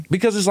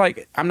because it's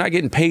like I'm not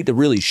getting paid to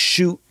really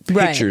shoot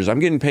pictures. I'm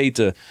getting paid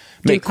to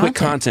make quick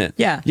content.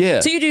 Yeah. Yeah.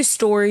 So you do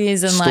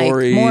stories and like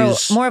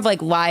more of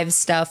like live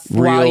stuff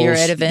while you're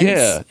at events.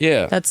 Yeah.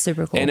 Yeah. That's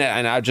super cool. And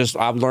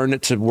I've learned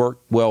it to work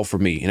well for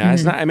me. And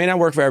it's not, it may not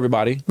work for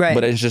everybody,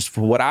 but it's just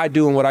for what I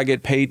do and what I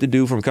get paid to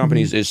do from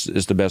companies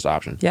is the best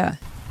option. Yeah.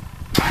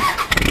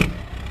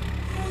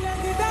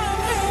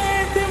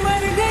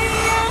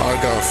 I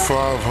got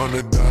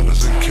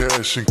 $500 in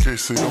cash in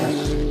case they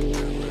don't.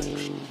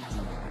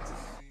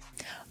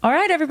 All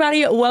right,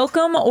 everybody,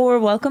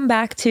 welcome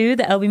back to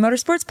the LB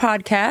Motorsports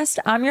Podcast.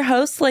 I'm your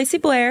host, Lacey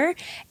Blair,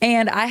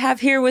 and I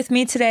have here with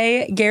me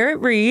today Garett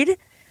Reed.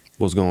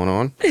 What's going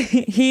on?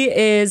 He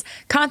is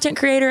content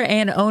creator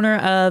and owner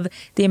of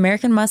the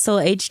American Muscle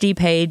HD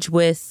page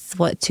with,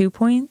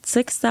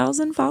 2.6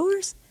 thousand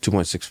followers?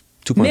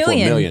 2.4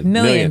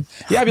 million.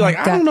 Yeah, I'd be like,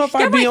 I don't know if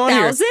I'd be on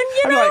here. You know?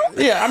 I'd be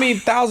like, yeah, I mean,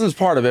 thousands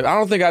part of it. I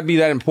don't think I'd be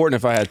that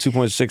important if I had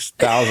 2.6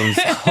 thousand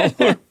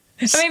followers.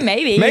 I mean,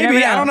 maybe.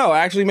 Maybe. I don't know.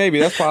 Actually, maybe.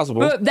 That's possible.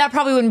 But that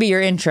probably wouldn't be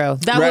your intro.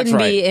 That wouldn't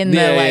be in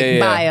the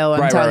bio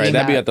I'm talking about.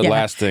 That'd be at the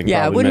last thing.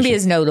 Yeah, it wouldn't be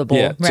as notable.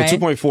 Yeah, right? so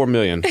 2.4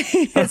 million.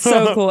 That's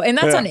so cool. And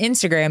that's on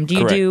Instagram. Do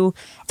you do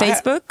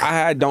Facebook?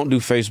 I don't do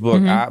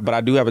Facebook, but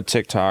I do have a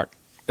TikTok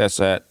that's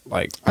at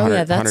like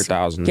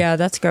 100,000. Yeah,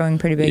 that's growing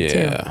pretty big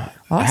too.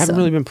 Awesome. I haven't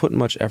really been putting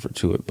much effort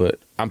to it, but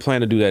I'm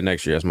planning to do that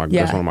next year. That's one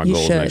of my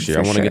goals next year.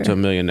 I want to get to 1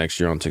 million next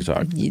year on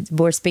TikTok.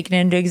 We're speaking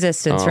into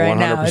existence right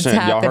now. It's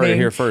happening. Y'all heard it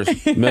here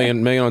first.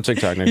 million on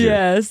TikTok next year.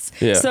 Yes.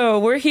 Yeah. So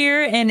we're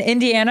here in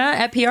Indiana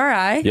at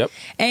PRI. Yep.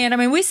 And I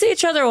mean, we see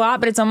each other a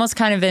lot, but it's almost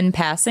kind of in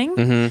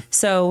passing.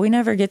 So we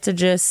never get to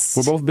just...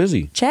 We're both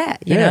busy.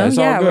 Chat, you know? It's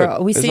all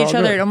good. We see each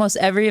other at almost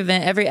every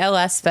event, every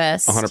LS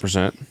Fest.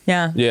 100%.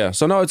 Yeah. Yeah.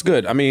 So no, it's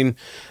good. I mean...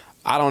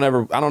 I don't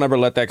ever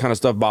let that kind of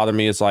stuff bother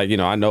me. It's like, you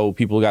know, I know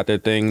people got their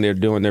thing,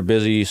 they're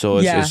busy, so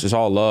it's just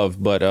all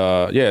love. But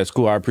yeah, it's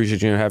cool. I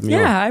appreciate you having me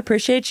on. Yeah, I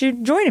appreciate you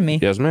joining me.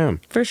 Yes,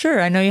 ma'am. For sure.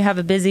 I know you have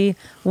a busy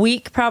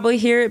week probably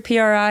here at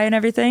PRI and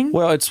everything.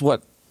 Well, it's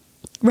what?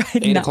 Right.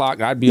 8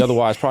 o'clock. I'd be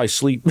otherwise probably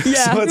sleep.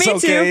 Yeah, so it's me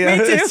okay. too. Yeah,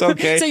 Me too. it's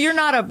okay. So you're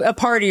not a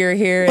partier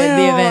here at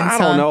the events, I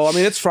don't know. I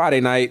mean, it's Friday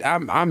night.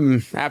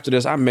 I'm after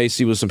this. I may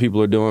see what some people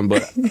are doing,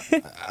 but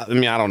I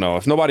mean, I don't know.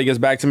 If nobody gets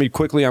back to me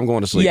quickly, I'm going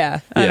to sleep.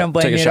 Yeah, I don't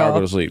blame you. Take a shower,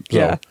 go to sleep. So.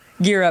 Yeah.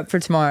 Gear up for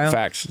tomorrow.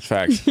 Facts.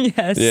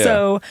 Yes. Yeah.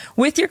 So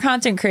with your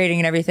content creating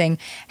and everything,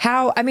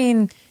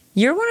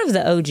 you're one of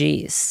the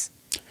OGs.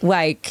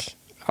 Like,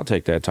 I'll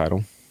take that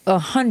title.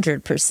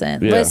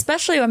 100%. Yeah. But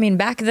especially, I mean,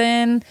 back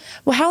then,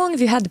 well, how long have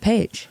you had the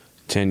page?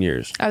 10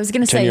 years. I was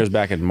going to say 10 years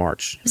back in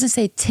March. I was going to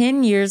say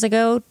 10 years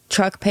ago,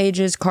 truck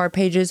pages, car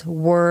pages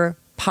were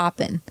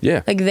popping.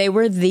 Yeah. Like they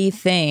were the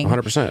thing.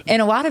 100%.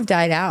 And a lot have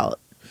died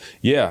out.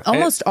 Yeah.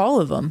 Almost all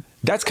of them.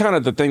 That's kind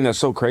of the thing that's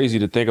so crazy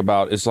to think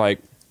about. It's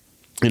like,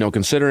 you know,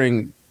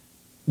 considering,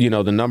 you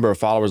know, the number of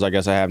followers I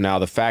guess I have now,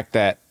 the fact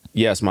that,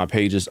 yes, my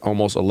page is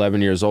almost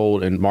 11 years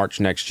old in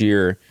March next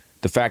year,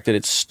 the fact that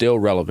it's still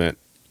relevant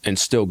and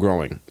still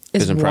growing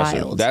is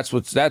impressive. Wild.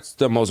 That's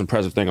the most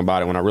impressive thing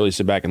about it when I really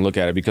sit back and look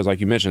at it, because like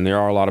you mentioned, there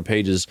are a lot of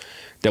pages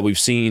that we've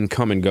seen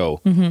come and go,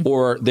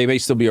 or they may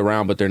still be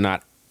around, but they're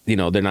not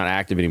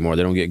active anymore.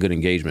 They don't get good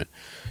engagement,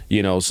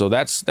 you know? So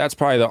that's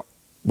probably the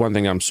one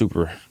thing I'm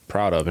super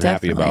proud of and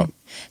happy about.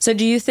 So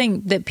do you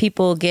think that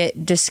people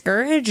get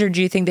discouraged, or do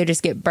you think they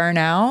just get burnt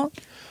out?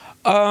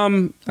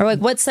 Or like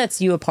what sets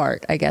you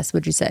apart, I guess,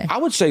 would you say? I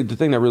would say the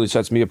thing that really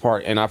sets me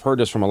apart, and I've heard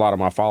this from a lot of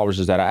my followers,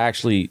 is that I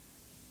actually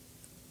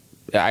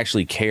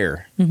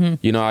care.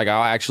 You know, like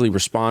I'll actually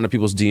respond to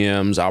people's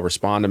DMs. I'll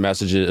respond to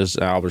messages.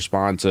 I'll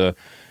respond to,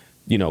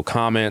 you know,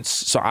 comments.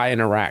 So I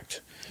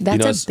interact.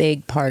 That's a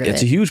big part of it.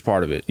 It's a huge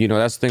part of it. You know,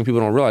 that's the thing people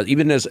don't realize.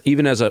 Even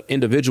as an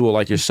individual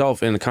like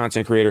yourself and a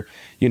content creator,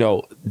 you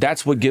know,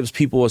 that's what gives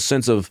people a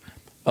sense of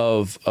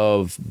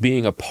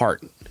being a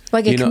part.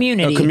 Like a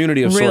community. A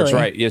community of sorts, really.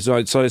 right? Yeah. So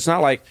it's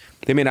not like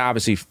they may not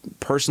obviously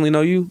personally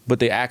know you, but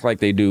they act like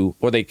they do,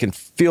 or they can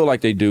feel like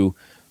they do,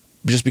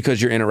 just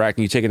because you're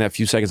interacting. You're taking that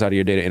few seconds out of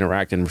your day to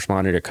interact and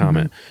respond to their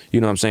comment.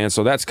 You know what I'm saying?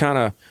 So that's kind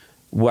of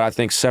what I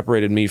think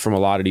separated me from a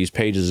lot of these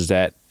pages, is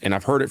that, and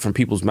I've heard it from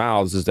people's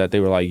mouths, is that they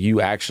were like, you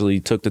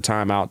actually took the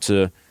time out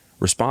to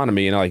respond to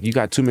me, and like, you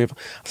got too many. I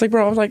was like,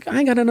 bro, I ain't got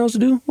nothing else to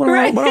do. What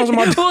else am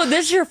I doing? Well,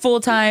 this is your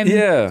full-time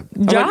job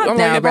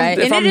now, right?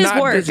 And it is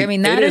work. Busy, I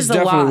mean, that is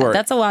a lot. Work.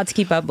 That's a lot to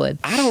keep up with.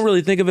 I don't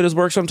really think of it as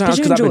work sometimes,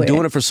 because I've been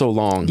doing it for so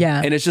long. Yeah.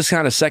 And it's just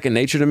kind of second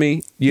nature to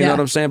me. You know what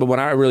I'm saying? But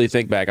when I really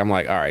think back, I'm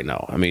like, all right,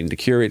 no. I mean, to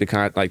curate the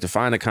content, like to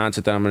find the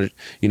content that I'm going to,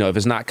 you know, if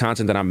it's not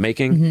content that I'm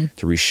making,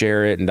 to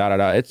reshare it and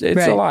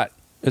it's a lot.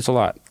 It's a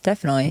lot.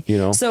 Definitely. You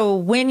know? So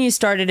when you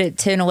started it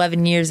 10,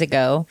 11 years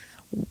ago,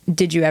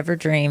 did you ever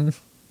dream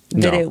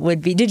that it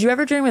would be? Did you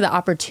ever dream of the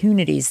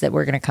opportunities that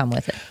were going to come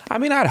with it? I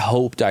mean, I'd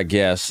hoped, I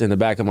guess, in the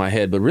back of my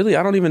head, but really,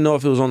 I don't even know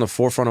if it was on the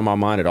forefront of my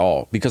mind at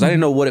all, because I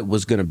didn't know what it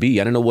was going to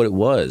be. I didn't know what it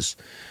was.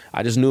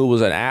 I just knew it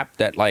was an app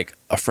that, like,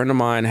 a friend of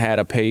mine had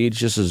a page.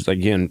 This is,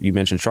 again, you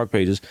mentioned truck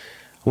pages.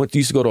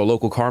 used to go to a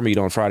local car meet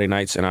on Friday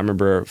nights, and I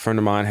remember a friend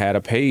of mine had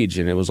a page,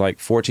 and it was like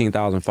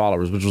 14,000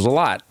 followers, which was a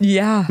lot.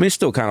 Yeah. I mean, it's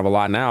still kind of a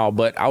lot now,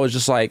 but I was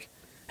just like,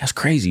 that's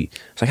crazy.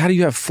 It's like, how do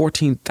you have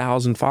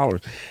 14,000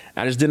 followers?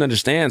 I just didn't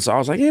understand. So I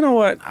was like, you know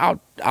what?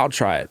 I'll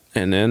try it.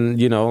 And then,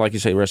 like you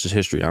say, rest is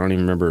history. I don't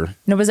even remember.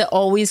 No, was it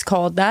always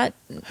called that?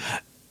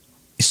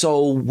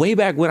 So way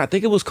back when, I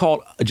think it was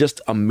called just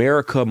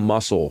America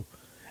Muscle,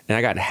 and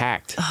I got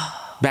hacked.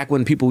 Back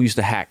when people used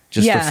to hack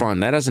just for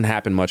fun. That doesn't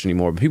happen much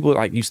anymore. But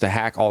people used to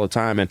hack all the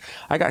time. And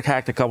I got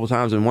hacked a couple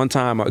times. And one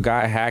time a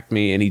guy hacked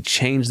me and he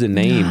changed the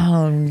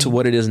name to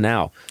what it is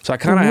now. So I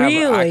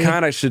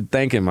kind of should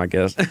thank him, I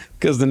guess,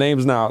 because the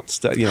name's now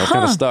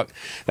kind of stuck.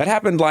 That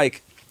happened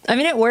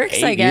it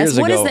works, I guess.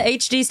 What does the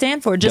HD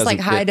stand for? Just like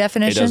high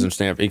definition? It doesn't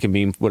stand for, it can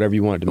mean whatever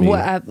you want it to mean.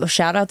 Well,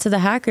 shout out to the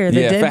hacker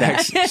that did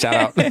that.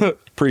 Shout out.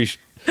 Preach.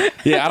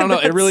 Yeah, I don't know.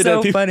 It really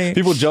so does. Funny.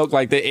 People joke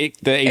like the HD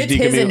it's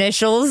can his be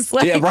initials.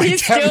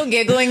 He's still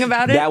giggling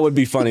about it. That would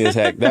be funny as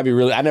heck. That'd be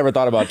really. I never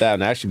thought about that,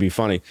 and that should be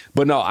funny.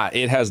 But no,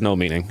 it has no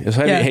meaning.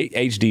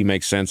 HD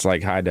makes sense,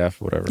 like high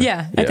def, whatever.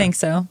 Yeah, I think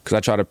so. Because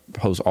I try to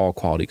post all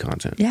quality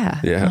content.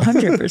 Yeah,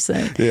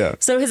 100%. Yeah.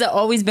 So has it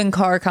always been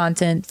car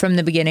content from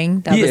the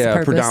beginning? That was the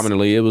purpose?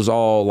 Predominantly. It was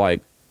all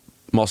like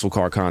muscle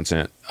car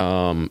content.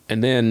 And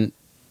then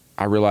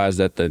I realized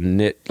that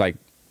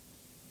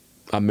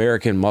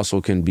American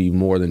muscle can be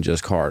more than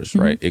just cars,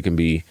 right? It can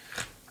be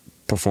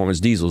performance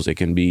diesels. It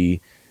can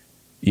be,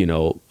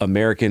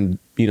 American,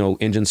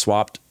 engine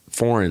swapped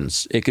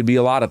foreigns. It could be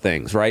a lot of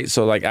things, right?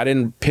 So I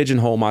didn't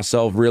pigeonhole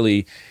myself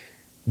really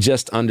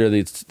just under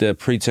the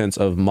pretense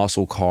of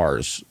muscle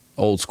cars,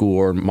 old school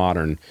or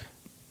modern.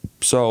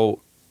 So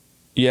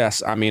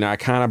yes, I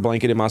kind of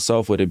blanketed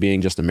myself with it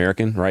being just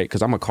American, right?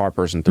 Because I'm a car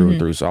person through and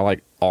through. So I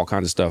like all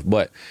kinds of stuff,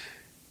 but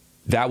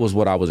that was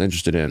what I was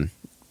interested in.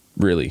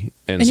 Really.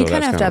 And so you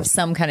kind of have to have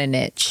some kind of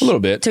niche. A little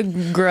bit. To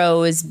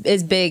grow as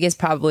big as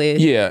probably.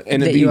 Yeah.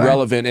 And to be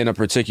relevant in a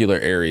particular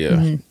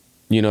area.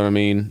 You know what I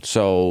mean?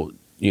 So,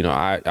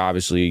 I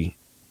obviously,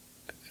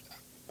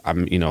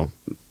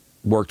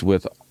 worked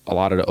with a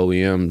lot of the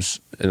OEMs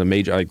and the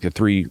major, the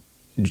three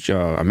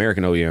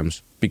American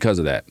OEMs because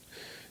of that.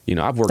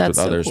 I've worked with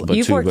others, cool. but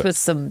you've worked with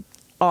some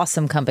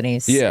awesome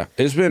companies. Yeah,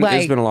 it's been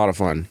a lot of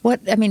fun.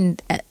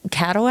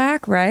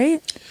 Cadillac,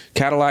 right?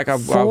 Cadillac,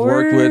 I've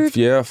worked with,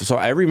 yeah. So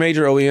every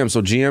major OEM,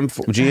 so GM,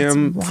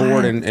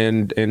 Ford,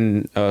 and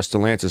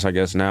Stellantis, I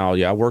guess now.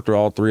 Yeah, I worked with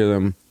all three of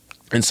them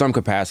in some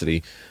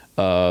capacity.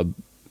 But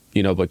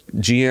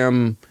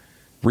GM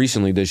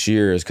recently this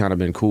year has kind of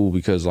been cool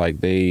because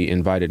they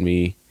invited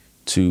me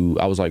to.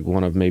 I was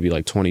one of maybe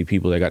 20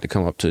 people that got to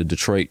come up to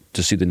Detroit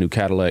to see the new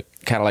Cadillac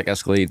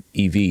Escalade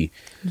EV.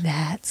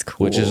 That's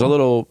cool. Which is a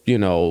little,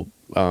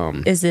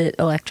 is it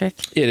electric?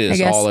 It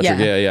is all electric.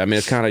 Yeah.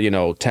 It's kind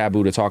of,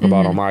 taboo to talk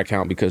about on my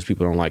account because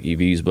people don't like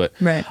EVs. But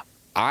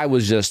I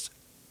was just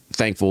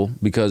thankful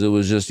because it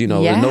was just, the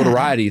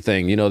notoriety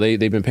thing.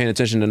 They've been paying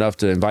attention enough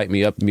to invite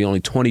me up and be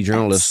only 20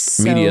 journalists,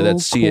 media that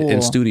see it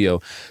in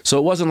studio. So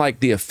it wasn't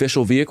like the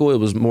official vehicle. It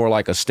was more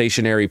like a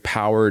stationary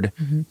powered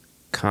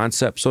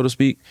concept, so to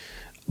speak.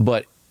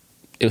 But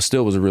it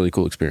still was a really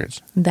cool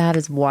experience. That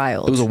is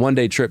wild. It was a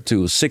one-day trip too.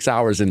 It was 6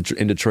 hours in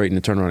Detroit and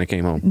then turned around and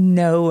came home.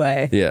 No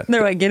way. Yeah.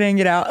 They're like, get in,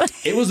 get out.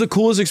 It was the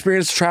coolest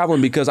experience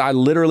traveling because I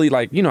literally how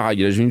you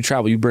when you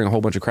travel, you bring a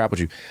whole bunch of crap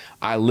with you.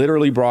 I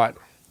literally brought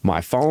my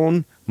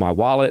phone, my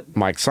wallet,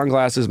 my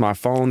sunglasses, my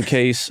phone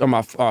case, or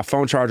my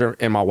phone charger,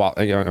 and my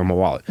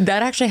wallet.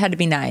 That actually had to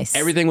be nice.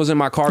 Everything was in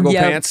my cargo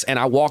pants, and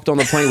I walked on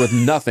the plane with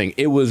nothing.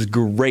 It was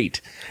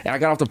great. And I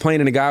got off the plane,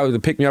 and the guy who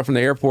picked me up from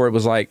the airport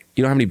was like,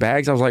 "You don't have any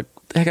bags?" I was like,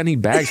 "Heck, I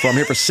need bags for. I'm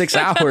here for 6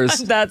 hours."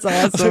 That's awesome.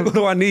 I was like, what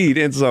do I need?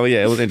 And so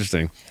it was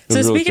interesting.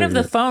 So speaking of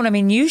the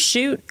phone, you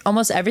shoot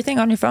almost everything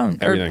on your phone.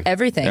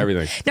 Everything.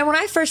 Now, when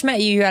I first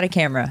met you, you had a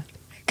camera.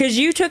 Because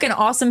you took an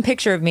awesome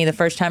picture of me the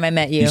first time I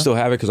met you. You still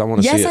have it? Because I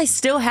want to see it. Yes, I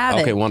still have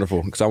it. Okay,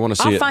 wonderful. Because I want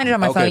to see it. I'll find it on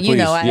my phone. Please.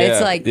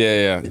 It's like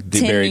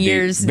 10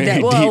 years.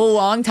 A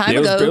long time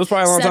ago. It was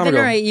probably a long time ago.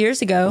 7 or 8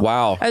 years ago.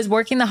 Wow. I was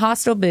working the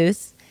hostel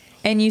booth,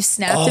 and you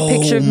snapped a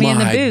picture of me in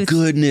the booth. Oh,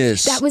 my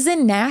goodness. That was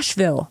in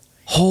Nashville.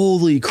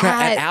 Holy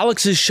crap. At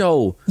Alex's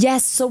show.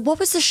 Yes. So what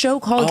was the show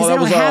called? Because I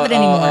don't have it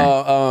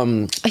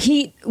anymore.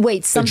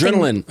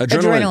 Something.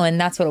 Adrenaline.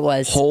 That's what it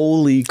was.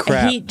 Holy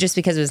crap. Heat, just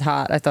because it was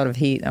hot. I thought of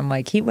Heat. I'm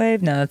like, Heat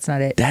Wave? No, that's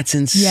not it. That's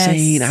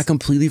insane. Yes. I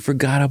completely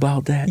forgot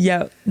about that.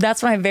 Yeah.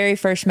 That's when I very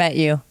first met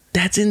you.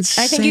 That's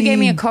insane. I think you gave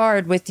me a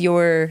card with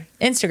your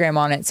Instagram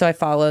on it, so I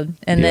followed,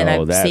 and then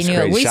I've seen you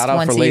at least Shout out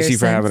once for a year Lacey for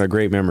since. having a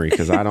great memory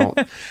because I don't.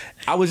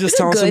 I was just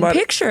telling somebody.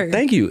 Picture.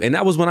 Thank you, and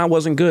that was when I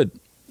wasn't good.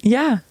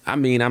 Yeah.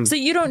 I'm. So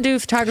you don't do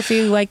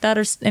photography like that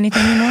or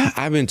anything anymore?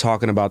 I've been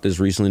talking about this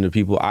recently to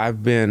people. I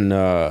haven't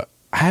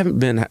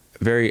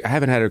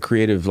had a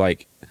creative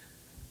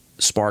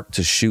spark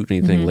to shoot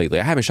anything lately.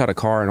 I haven't shot a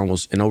car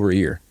in over a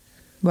year.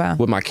 Wow.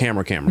 with my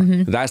camera.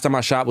 The last time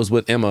I shot was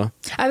with Emma.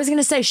 I was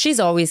gonna say she's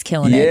always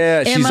killing it.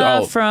 Yeah, she's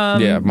Emma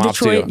from Mom Detroit.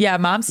 Steel. Yeah,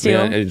 Mom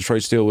Steel. Yeah,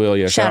 Detroit Steel Wheel.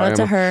 Yeah, Shout out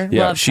to Emma. her.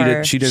 Yeah, Love she her.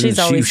 did. She didn't. She's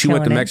always She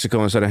went to killing it.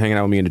 Mexico instead of hanging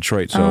out with me in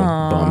Detroit. So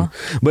bum.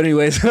 But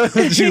anyways,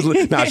 she was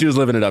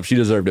living it up. She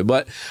deserved it.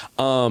 But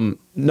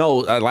no,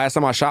 last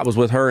time I shot was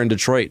with her in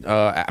Detroit.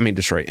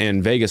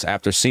 In Vegas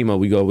after SEMA.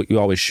 We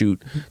always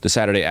shoot the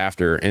Saturday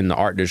after in the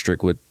art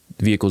district with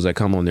vehicles that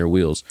come on their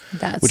wheels,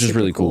 which is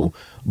really cool.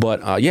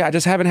 But I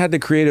just haven't had the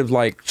creative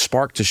like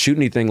spark to shoot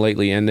anything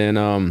lately. And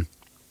then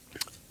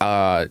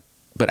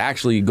but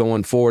actually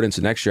going forward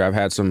into next year, I've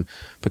had some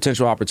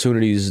potential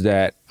opportunities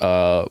that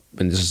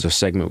and this is a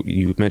segment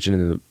you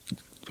mentioned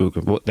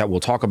that we'll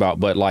talk about,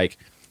 but like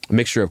a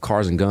mixture of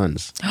cars and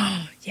guns.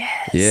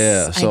 Yes.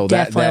 Yeah. So I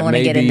definitely want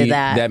to get into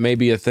that. That may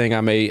be a thing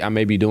I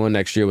may be doing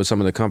next year with some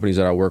of the companies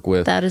that I work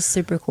with. That is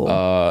super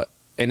cool.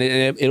 And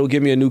it'll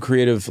give me a new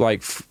creative,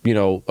 like,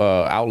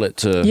 outlet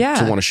to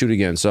want to shoot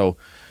again. So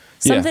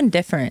something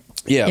different.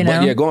 Yeah. You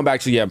know? But going back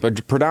to,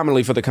 but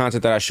predominantly for the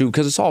content that I shoot,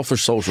 because it's all for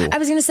social. I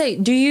was going to say,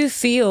 do you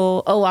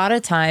feel a lot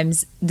of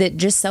times that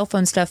just cell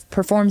phone stuff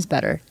performs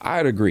better?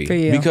 I'd agree. For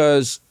you.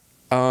 Because,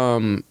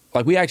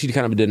 like, we actually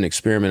kind of did an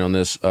experiment on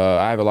this.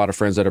 I have a lot of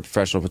friends that are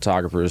professional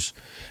photographers.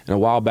 And a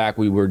while back,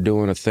 we were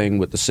doing a thing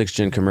with the 6th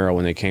Gen Camaro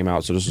when they came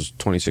out. So this was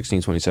 2016,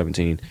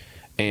 2017.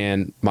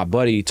 And my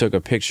buddy took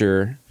a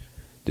picture,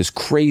 this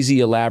crazy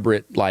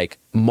elaborate, like,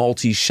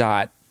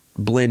 multi-shot,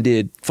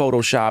 blended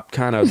Photoshop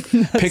kind of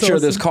picture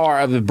of this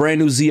car, of the brand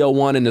new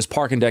Z01 in this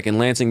parking deck in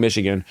Lansing,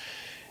 Michigan,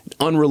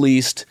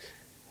 unreleased.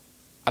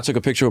 I took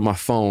a picture with my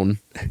phone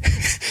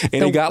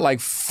and it got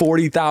like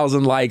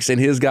 40,000 likes and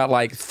his got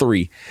like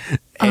 3.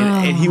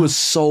 And he was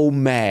so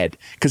mad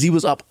because he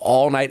was up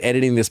all night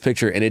editing this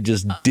picture and it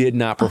just did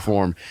not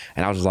perform.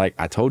 And I was just like,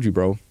 I told you,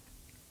 bro.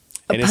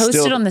 And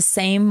posted on the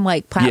same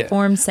like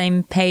platform,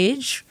 same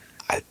page?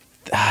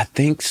 I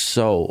think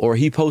so. Or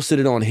he posted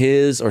it on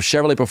his, or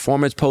Chevrolet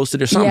Performance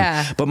posted or something.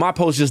 Yeah. But my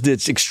post just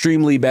did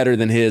extremely better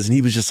than his. And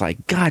he was just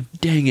like, God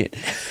dang it.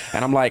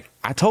 And I'm like,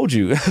 I told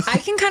you. I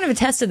can kind of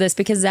attest to this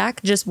because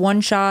Zach just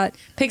one shot,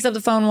 picks up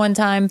the phone one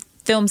time,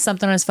 films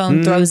something on his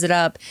phone, throws it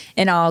up,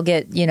 and I'll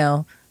get,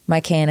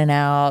 my Canon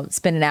out,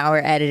 spend an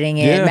hour editing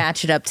it,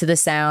 match it up to the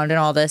sound and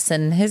all this,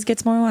 and his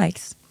gets more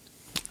likes.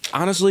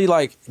 Honestly,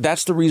 like,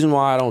 that's the reason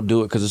why I don't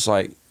do it, because it's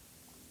like,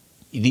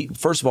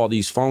 first of all,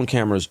 these phone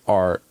cameras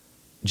are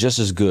just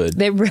as good.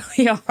 They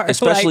really are.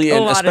 Especially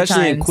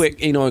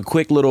in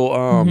quick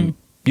little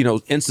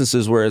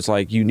instances where it's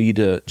like you need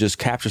to just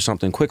capture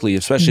something quickly,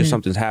 especially if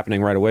something's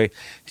happening right away.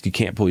 You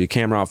can't pull your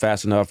camera out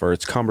fast enough or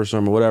it's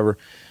cumbersome or whatever.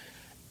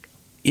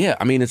 Yeah,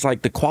 I mean, it's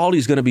like the quality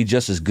is going to be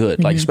just as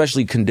good, like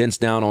especially condensed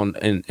down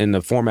in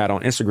the format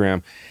on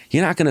Instagram.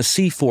 You're not going to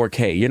see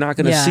 4K. You're not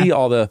going to see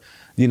all the,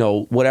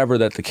 whatever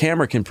that the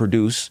camera can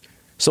produce.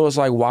 So it's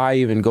like, why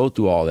even go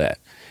through all that?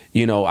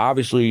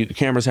 Obviously the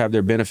cameras have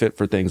their benefit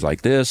for things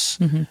like this,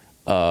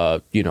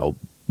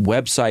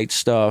 website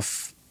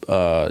stuff,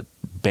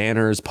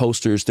 banners,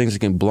 posters, things that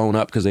can blown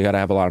up because they got to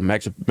have a lot of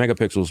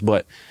megapixels.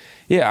 But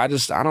yeah, I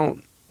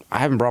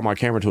haven't brought my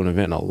camera to an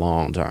event in a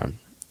long time.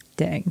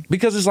 Dang.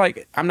 Because it's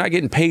like, I'm not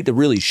getting paid to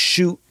really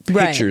shoot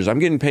pictures. I'm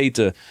getting paid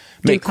to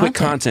make quick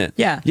content.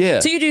 Yeah. Yeah.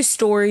 So you do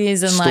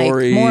stories and like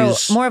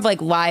more of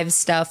like live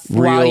stuff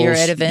while you're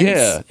at events.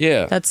 Yeah.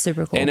 Yeah. That's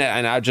super cool. And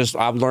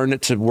I've learned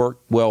it to work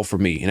well for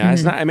me. And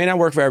it may not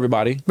work for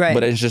everybody,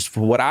 but it's just for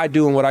what I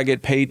do and what I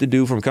get paid to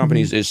do from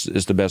companies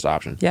is the best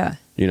option. Yeah.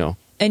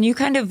 And you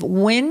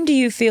when do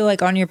you feel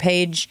like on your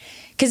page,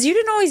 because you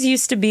didn't always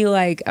used to be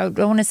like, I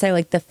don't want to say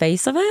like the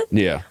face of it.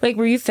 Yeah. Like,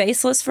 were you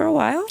faceless for a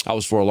while? I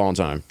was for a long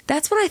time.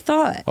 That's what I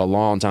thought. A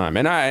long time.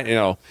 And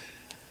I,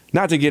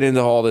 not to get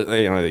into all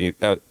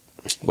the,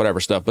 whatever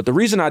stuff, but the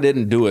reason I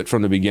didn't do it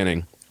from the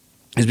beginning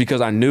is because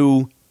I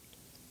knew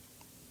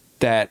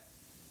that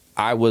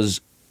I was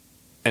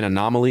an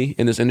anomaly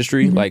in this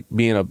industry, like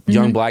being a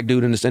young black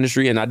dude in this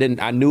industry. And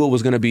I knew it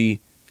was going to be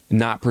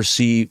not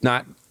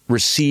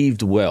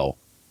received well.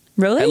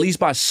 Really? At least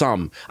by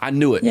some. I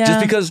knew it. Yeah. Just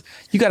because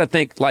you got to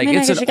think, like,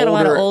 it's an older... a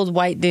lot of old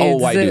white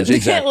dudes.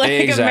 Exactly. Like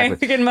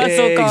exactly. American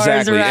muscle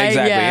cars, right?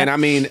 Exactly. Yeah. And I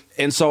mean,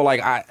 and so,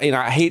 like, I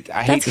hate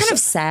That's kind of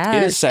sad.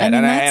 It is sad.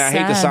 And I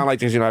hate to sound like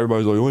this,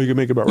 everybody's like, oh, you can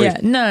make it about race. Yeah.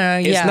 No,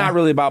 It's not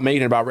really about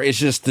making it about race. It's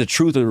just the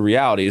truth of the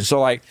reality. So,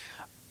 like...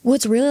 Well,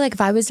 it's really like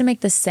if I was to make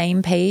the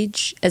same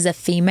page as a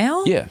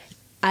female... Yeah.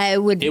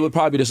 It would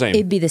probably be the same.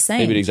 It'd be the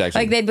same. It'd be the exact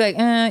same. Like they'd be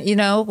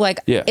like,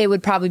 it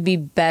would probably be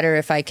better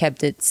if I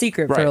kept it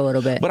secret for a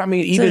little bit. But I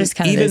mean,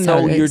 even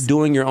though you're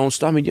doing your own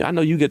stuff, I mean, I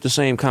know you get the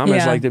same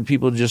comments like that.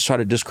 People just try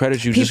to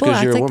discredit you just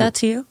because you're a woman. People act like that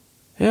to you?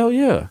 Hell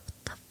yeah.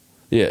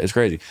 Yeah, it's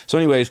crazy. So,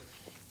 anyways,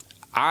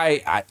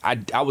 I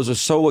was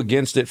just so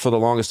against it for the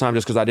longest time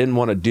just because I didn't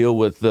want to deal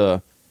with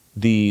the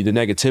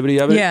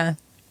negativity of it. Yeah.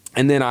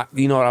 And then I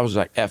was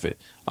like, F it.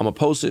 I'm gonna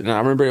post it. And I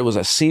remember it was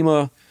at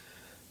SEMA.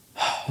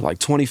 Like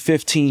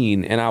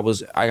 2015, and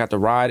I got to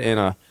ride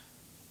in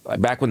like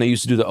back when they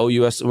used to do the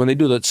OUS, when they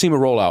do the SEMA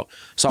rollout.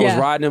 So I was Yeah.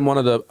 riding in one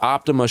of the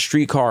Optima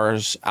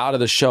streetcars out of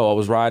the show. I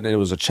was riding, and it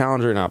was a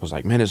Challenger, and I was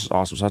like, man, this is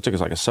awesome. So I took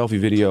like a selfie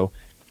video.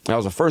 That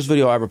was the first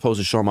video I ever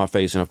posted showing my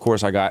face, and of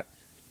course I got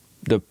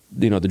the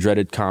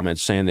dreaded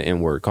comments saying the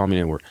N-word, call me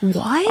the N-word.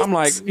 What? I'm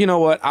like, you know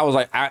what? I was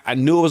like, I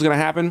knew it was gonna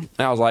happen,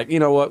 and I was like, you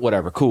know what?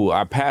 Whatever, cool.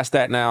 I passed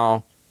that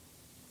now.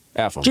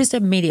 F 'em. Just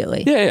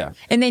immediately. Yeah, yeah.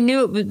 And they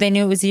knew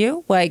it was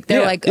you? Like,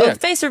 they're Yeah, like, yeah. oh,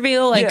 face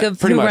reveal, like, Yeah, of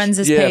pretty who much. runs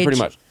this yeah, page. pretty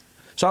much.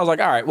 So I was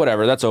like, all right,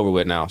 whatever, that's over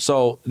with now.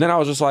 So then I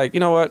was just like, you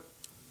know what?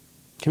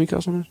 Can we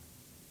cuss on this?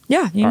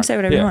 Yeah, you can say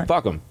whatever you want.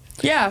 Fuck them.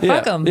 Yeah,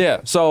 fuck them.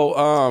 Yeah. So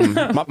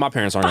my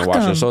parents aren't gonna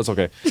watch this, so it's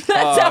okay.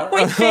 That's how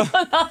we feel.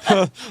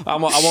 I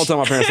won't tell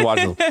my parents to watch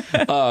them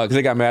because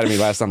they got mad at me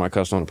last time I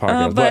cussed on the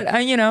podcast.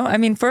 But you know, I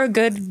mean, for a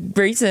good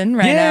reason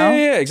right now.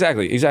 Yeah,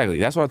 exactly.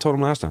 That's what I told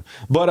them last time.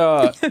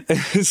 But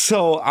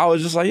so I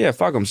was just like, yeah,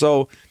 fuck them.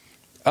 So,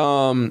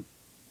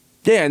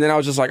 yeah, and then I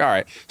was just like, all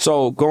right.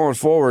 So going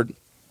forward,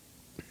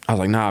 I was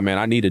like, nah, man,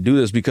 I need to do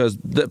this because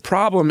the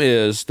problem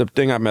is the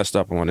thing I messed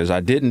up on is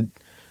I didn't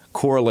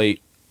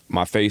correlate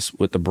my face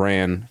with the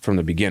brand from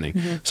the beginning.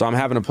 Mm-hmm. So I'm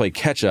having to play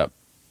catch up,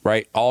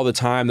 right? All the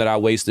time that I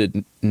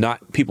wasted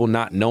people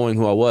not knowing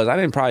who I was. I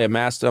didn't probably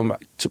amass them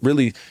to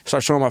really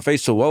start showing my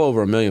face to well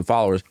over 1 million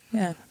followers.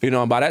 Yeah. You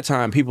know, and by that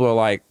time, people are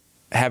like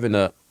having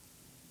to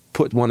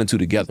put 1 and 2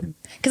 together.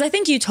 Because I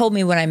think you told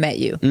me when I met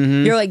you,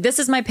 you're like, this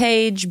is my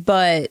page,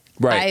 but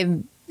Right.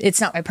 it's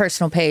not my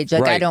personal page.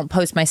 Like, I Right. don't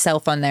post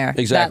myself on there.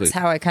 Exactly. That's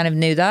how I kind of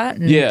knew that.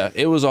 And Yeah,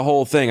 it was a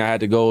whole thing. I had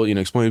to go,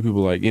 explain to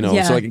people, like,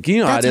 Yeah. so like,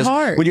 how That's it is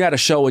hard. when you got a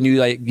show and you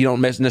don't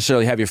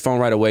necessarily have your phone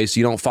right away, so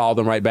you don't follow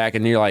them right back,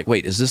 and you're like,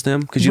 wait, is this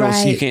them? Because you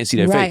Right, you can't see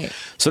their right. face.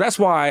 So that's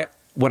why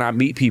when I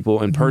meet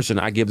people in person,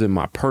 I give them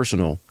my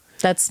personal.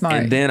 That's smart.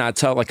 And then I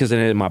tell, like, because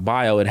in my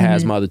bio, it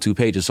has my other 2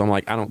 pages. So I'm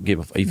like, I don't give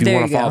a if you There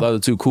want to you follow go. the other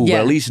 2, cool. Yeah.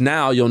 But at least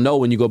now you'll know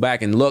when you go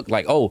back and look,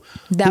 like, oh,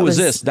 That who was-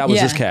 is this? That was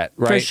this yeah, cat,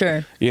 for right?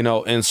 sure.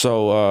 And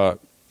so,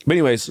 but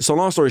anyways, so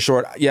long story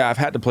short, yeah, I've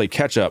had to play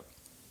catch up.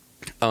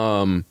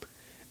 And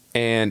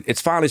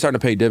it's finally starting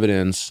to pay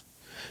dividends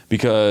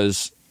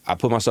because I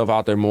put myself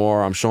out there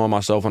more. I'm showing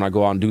myself when I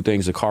go out and do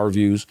things, the car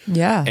reviews.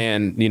 Yeah.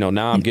 And,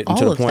 now I'm getting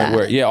to all the of point that.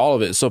 where, yeah, all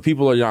of it. So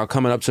people are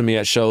coming up to me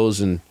at shows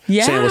and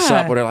saying what's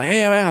up, or they're like,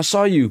 hey, man, I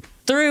saw you.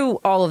 Through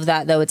all of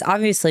that, though, it's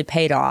obviously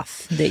paid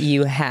off that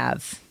you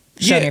have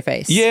shown your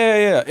face.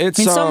 Yeah. It's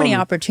I mean, so many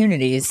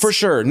opportunities. For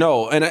sure.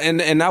 No.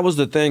 And that was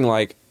the thing.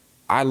 Like,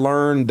 I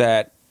learned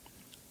that,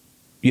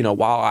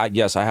 while I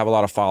have a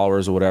lot of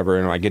followers or whatever,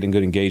 and I get in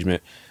good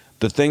engagement,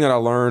 the thing that I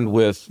learned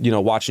with,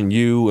 watching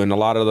you and a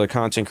lot of the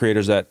content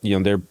creators that,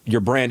 your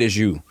brand is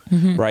you,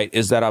 right?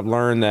 Is that I've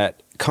learned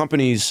that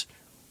companies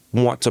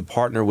want to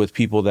partner with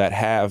people that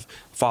have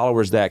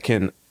followers that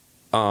can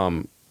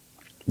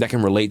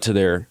relate to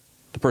the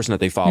person that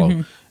they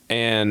follow.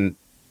 And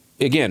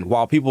again,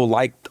 while people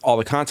liked all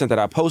the content that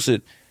I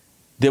posted,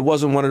 there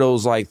wasn't one of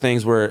those like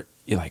things where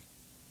you're like,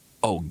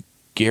 oh,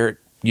 Garett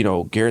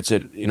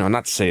said,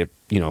 not to say it,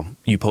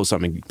 you post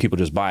something, people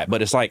just buy it,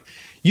 but it's like,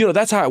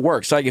 that's how it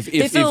works. Like if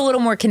they feel a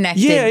little more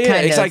connected. yeah,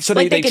 kind it's of. like, so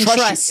they can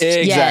trust you.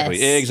 Exactly.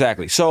 Yes.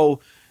 Exactly. So,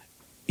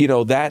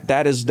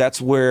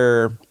 that's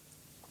where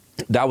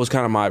that was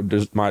kind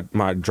of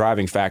my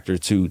driving factor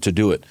to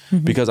do it,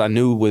 because I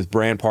knew with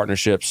brand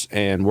partnerships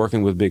and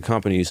working with big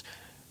companies,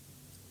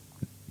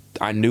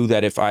 I knew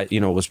that if I,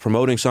 was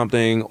promoting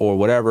something or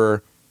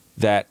whatever,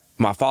 that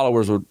my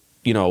followers would,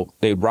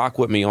 they'd rock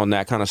with me on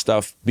that kind of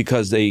stuff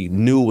because they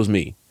knew it was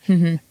me.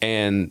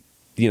 And,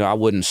 I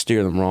wouldn't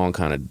steer them wrong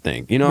kind of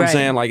thing. You know what I'm Right.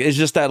 saying? Like, it's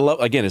just that,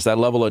 again, it's that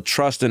level of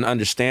trust and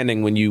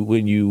understanding when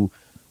you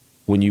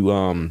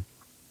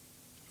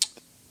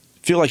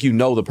feel like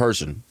the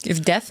person.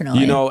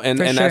 Definitely.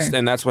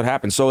 And that's what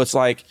happens. So it's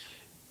like,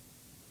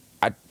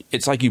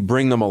 it's like you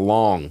bring them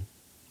along,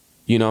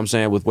 you know what I'm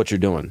saying, with what you're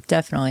doing.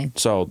 Definitely.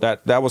 So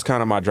that was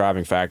kind of my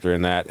driving factor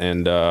in that.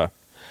 And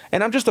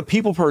I'm just a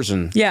people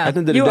person. Yeah, At the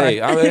end of the you day.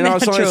 are. So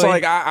it's Naturally.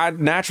 like, I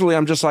naturally,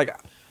 I'm just like,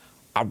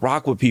 I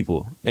rock with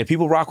people, and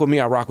people rock with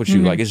me. I rock with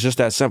you. Like, it's just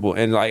that simple.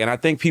 And I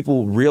think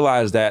people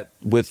realize that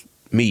with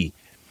me,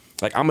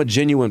 like, I'm a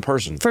genuine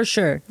person. For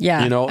sure. Yeah.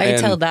 I could and-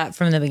 tell that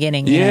from the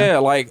beginning. you know? Yeah,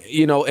 like,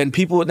 and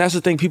people, that's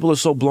the thing people are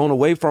so blown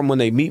away from when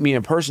they meet me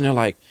in person. They're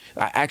like,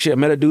 I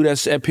met a dude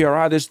that's at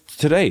PRI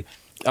today.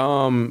 He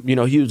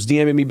was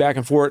DMing me back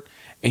and forth,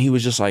 and he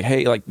was just like,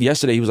 hey, like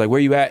yesterday, he was like, where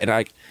you at? And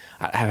I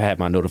have had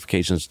my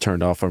notifications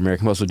turned off for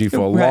American Muscle D for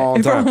a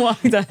long time. For a long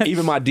time.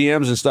 Even my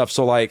DMs and stuff.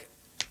 So like,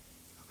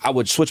 I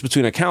would switch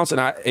between accounts,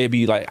 and it'd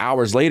be like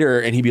hours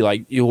later, and he'd be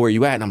like, yo, where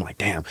you at? And I'm like,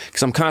 damn,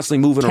 because I'm constantly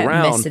moving Kept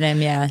around. missing him,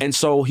 yeah. And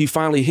so he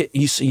finally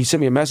he sent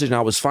me a message, and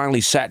I was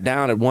finally sat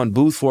down at one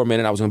booth for a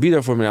minute. I was going to be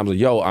there for a minute. I was like,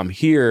 yo, I'm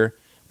here,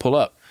 pull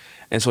up.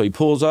 And so he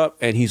pulls up,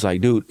 and he's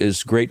like, dude,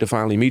 it's great to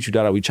finally meet you,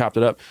 Dada. We chopped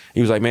it up. He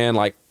was like, man,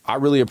 like, I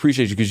really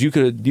appreciate you, because you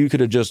could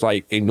have just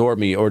like ignored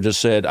me or just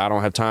said, I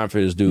don't have time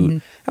for this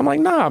dude. I'm like,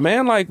 nah,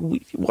 man, like,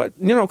 what,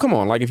 come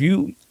on. Like, if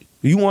you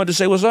wanted to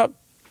say what's up,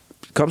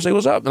 come say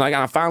what's up. And like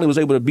I finally was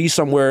able to be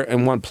somewhere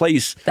in one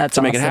place That's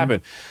to make it awesome.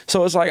 happen.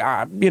 So it's like,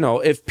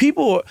 if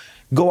people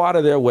go out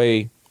of their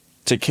way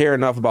to care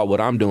enough about what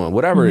I'm doing,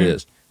 whatever it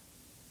is,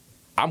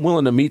 I'm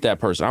willing to meet that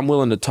person. I'm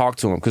willing to talk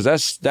to them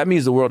because that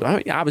means the world. I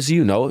mean, obviously,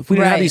 if we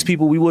didn't have these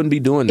people, we wouldn't be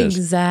doing this.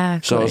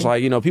 Exactly. So it's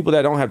like, people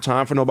that don't have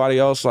time for nobody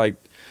else, like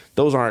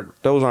those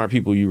aren't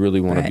people you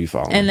really want to be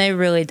following. And they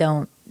really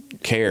don't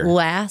care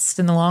last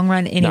in the long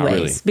run anyways,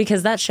 really.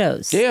 because that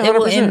shows. Yeah, it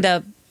will 100%. end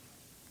up,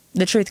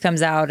 the truth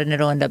comes out and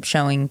it'll end up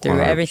showing through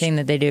 100%. everything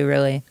that they do,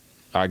 really.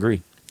 I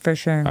agree. For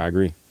sure. I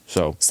agree.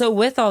 So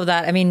with all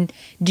that, I mean,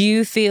 do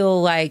you feel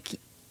like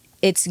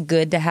it's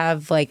good to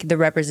have like the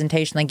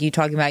representation, like you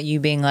talking about you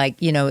being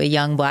like, a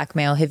young black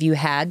male? Have you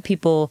had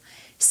people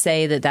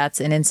say that that's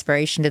an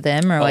inspiration to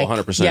them, or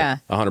 100%. Yeah.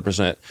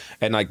 100%.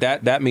 And like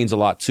that means a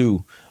lot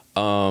too.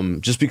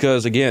 Just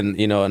because, again,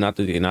 not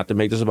to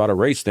make this about a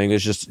race thing, it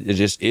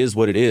just is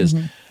what it is.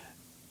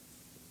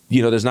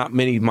 There's not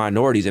many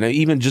minorities, and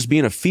even just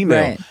being a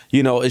female, Right.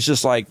 It's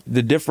just like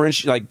the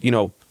difference,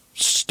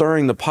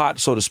 stirring the pot,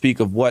 so to speak,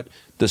 of what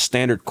the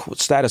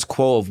status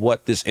quo of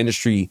what this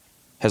industry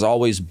has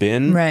always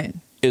been, Right.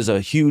 is a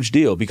huge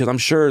deal. Because I'm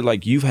sure,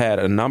 like, you've had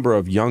a number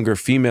of younger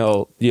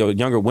female,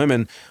 younger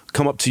women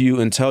come up to you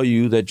and tell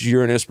you that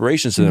you're an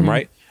inspiration to them,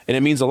 right? And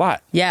it means a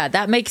lot. Yeah,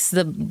 that makes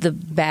the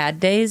bad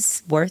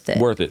days worth it.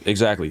 Worth it,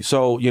 exactly.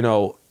 So,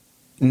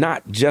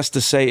 not just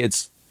to say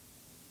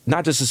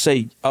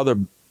other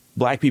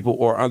black people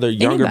or other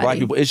younger Anybody. black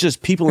people. It's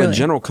just people in Really.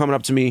 general coming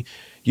up to me,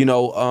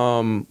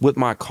 with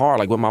my car,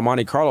 like with my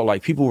Monte Carlo,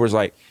 like people was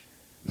like,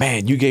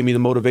 man, you gave me the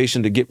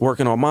motivation to get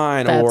working on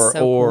mine. That's or,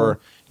 so or,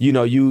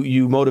 cool.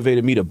 you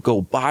motivated me to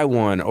go buy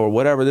one or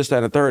whatever, this, that,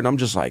 and the third. And I'm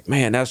just like,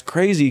 man, that's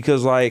crazy.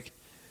 Because like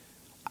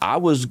I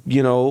was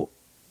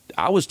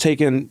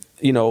taking,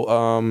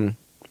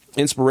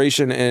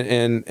 inspiration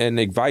and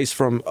advice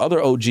from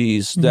other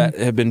OGs that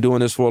have been doing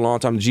this for a long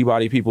time, the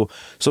G-Body people.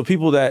 So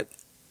people that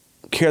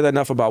care that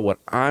enough about what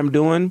I'm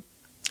doing,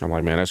 I'm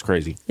like, man, that's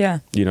crazy. Yeah.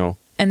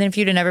 And then if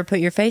you'd have never put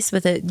your face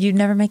with it, you'd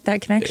never make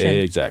that connection.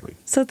 Exactly.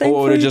 So or it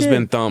thankfully would have you just did.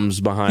 been thumbs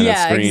behind the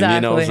screen.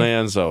 You know what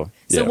I'm saying?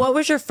 So what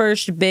was your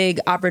first big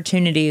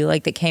opportunity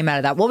like that came out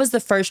of that? What was the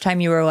first time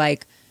you were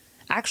like,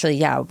 actually,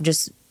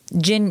 just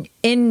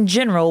in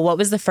general, what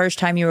was the first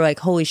time you were like,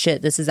 holy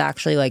shit, this is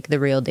actually like the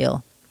real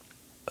deal?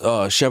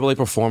 Chevrolet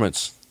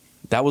Performance.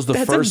 That was the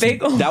That's a first.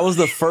 big one. That was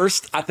the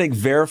first, I think,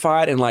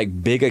 verified and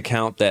like big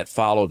account that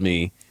followed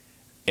me.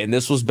 And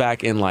this was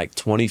back in like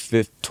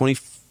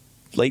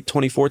late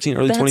 2014,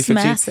 early That's 2015.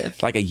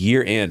 massive. Like a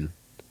year in.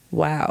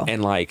 Wow.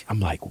 And like, I'm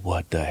like,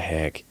 what the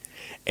heck?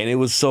 And it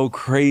was so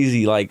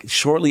crazy. Like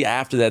shortly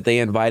after that, they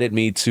invited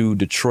me to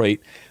Detroit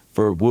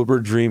for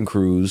Woodward Dream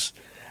Cruise.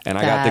 And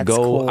I got to That's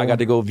go, cool. I got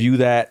to go view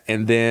that.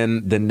 And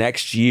then the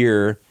next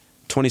year,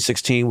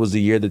 2016 was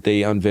the year that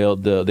they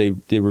unveiled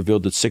they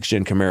revealed the 6th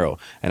gen Camaro.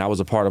 And I was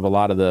a part of a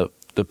lot of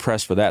the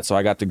press for that. So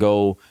I got to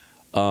go,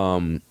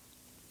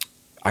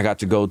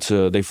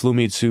 they flew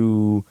me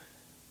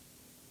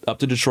up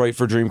to Detroit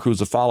for Dream Cruise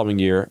the following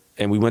year,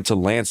 and we went to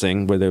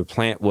Lansing where the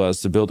plant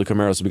was to build the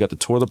Camaro. So we got to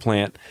tour the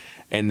plant,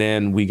 and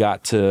then we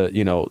got to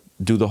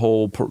do the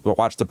whole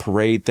watch the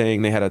parade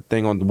thing. They had a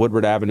thing on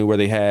Woodward Avenue where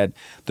they had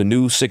the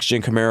new 6th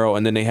gen Camaro,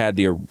 and then they had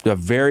the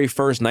very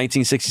first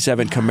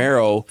 1967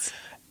 Camaro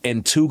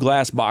in 2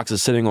 glass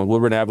boxes sitting on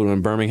Woodward Avenue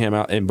in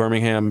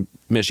Birmingham,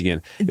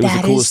 Michigan. It was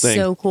the coolest thing.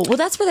 So cool. Well,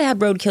 that's where they had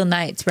Roadkill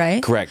Nights,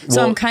 right? Correct. So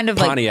Well, I'm kind of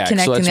Pontiac, like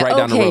connecting so it's that. right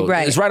down the road.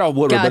 Right. It's right off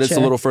Woodward, but it's a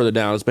Gotcha. little further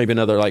down. It's maybe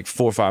another like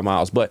 4 or 5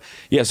 miles. But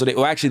yeah, so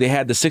they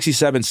had the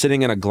 67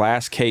 sitting in a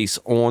glass case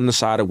on the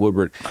side of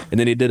Woodward, and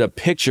then they did a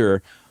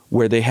picture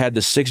where they had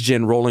the 6th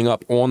gen rolling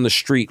up on the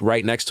street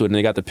right next to it, and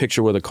they got the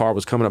picture where the car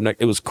was coming up next.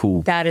 It was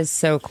cool. That is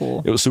so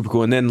cool. It was super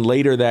cool. And then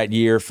later that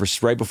year,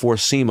 right before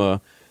SEMA,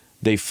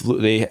 they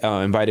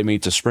invited me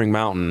to Spring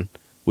Mountain,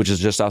 which is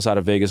just outside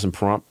of Vegas and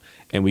Pahrump,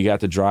 and we got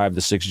to drive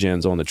the 6th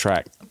gens on the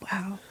track.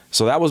 Wow.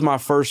 So that was my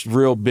first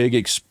real big,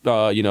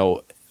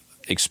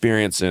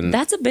 experience. And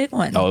That's a big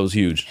one. oh, it was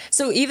huge.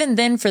 So even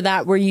then for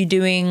that, were you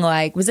doing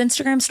like, was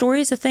Instagram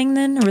stories a thing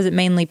then? Or was it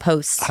mainly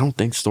posts? I don't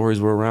think stories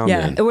were around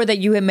then. Or that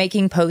you were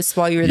making posts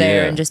while you were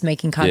there Yeah. and just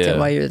making content Yeah.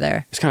 while you were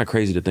there? It's kind of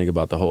crazy to think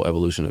about the whole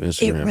evolution of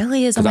Instagram. It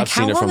really is. I'm 'Cause like, I've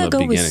seen how it from long the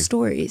ago was beginning.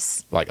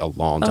 stories? Like a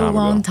long A time ago.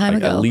 long time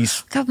Like, ago. At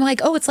least. I'm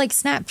like, oh, it's like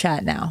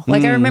Snapchat now.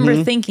 Like I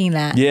remember thinking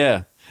that.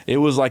 Yeah. It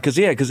was like, because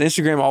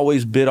Instagram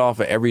always bid off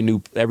of every new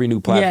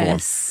platform.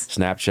 Yes.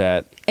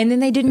 Snapchat. And then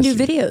they didn't do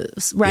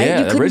videos, right? Yeah,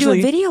 You couldn't do a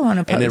originally- video on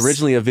a post. And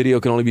originally a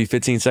video could only be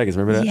 15 seconds.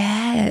 Remember that?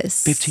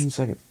 Yes. 15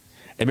 seconds.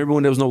 And remember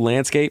when there was no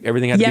landscape?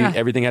 Everything had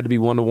to be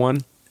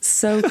 1-to-1.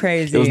 So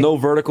crazy. There was no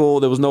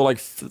vertical. There was no like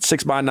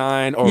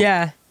 6x9 or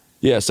Yeah.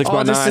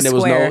 6x9. just a There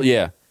was square. no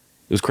it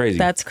was crazy.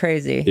 That's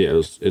crazy.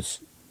 yeah. It's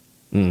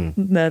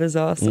That is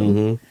awesome.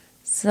 Mm-hmm.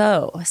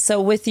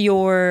 So with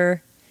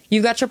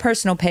you've got your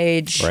personal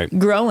page Right.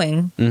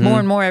 growing more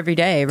and more every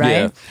day, right?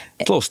 Yeah,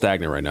 it's a little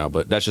stagnant right now,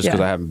 but that's just because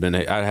Yeah.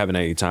 I haven't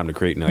had any time to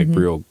create like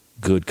real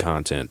good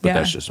content. But Yeah.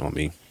 that's just on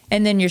me.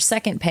 And then your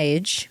second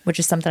page, which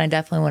is something I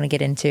definitely want to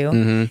get into,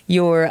 Mm-hmm.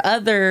 your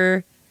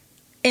other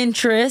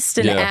interest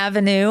and Yeah.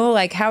 avenue.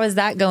 Like, how is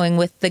that going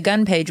with the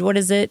gun page? What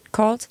is it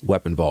called?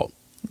 Weapon Vault.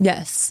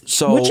 Yes.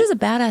 So- which is a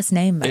badass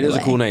name, by It the is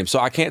way. a cool name. So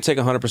I can't take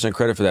 100%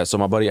 credit for that. So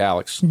my buddy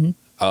Alex,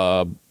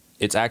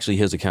 it's actually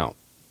his account.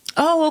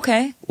 Oh,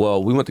 okay.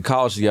 Well, we went to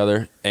college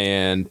together,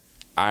 and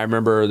I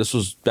remember this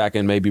was back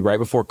in maybe right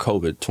before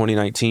COVID,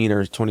 2019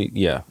 or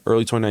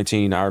early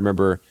 2019. I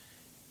remember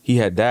he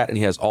had that, and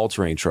he has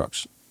all-terrain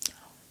trucks.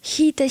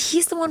 He's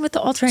the one with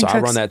the all-terrain So trucks. I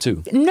run that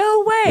too.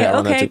 No way. Yeah, I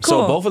run that Okay, too.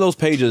 cool. So both of those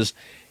pages,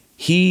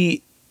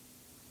 he's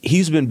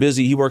been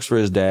busy. He works for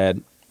his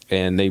dad,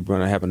 and they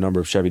have a number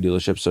of Chevy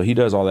dealerships. So he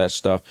does all that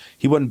stuff.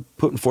 He wasn't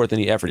putting forth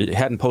any effort. He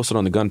hadn't posted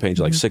on the gun page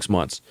in like 6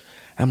 months.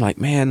 I'm like,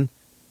 man,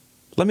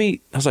 I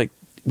was like,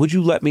 would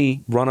you let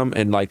me run them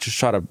and like just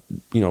try to,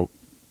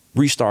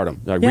 restart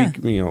them, like Yeah.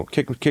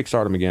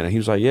 kickstart them again? And he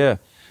was like, yeah.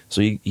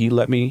 So he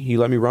let me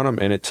run them,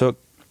 and it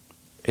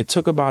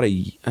took about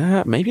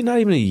maybe not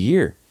even a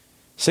year,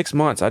 6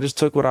 months. I just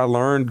took what I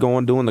learned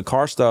doing the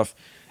car stuff,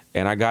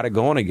 and I got it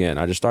going again.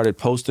 I just started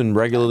posting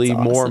regularly, That's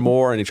more and awesome.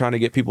 more, and trying to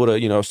get people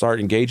to start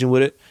engaging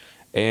with it.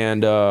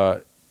 And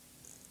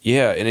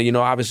and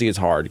obviously it's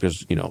hard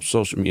because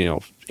social,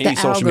 any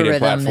social media algorithm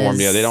platform,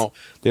 is-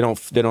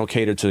 they don't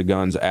cater to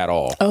guns at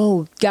all,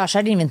 Oh gosh,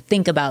 I didn't even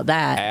think about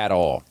that. at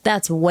all.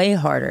 That's way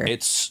harder.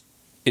 It's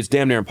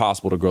damn near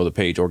impossible to grow the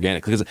page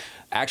organically, because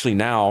actually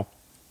now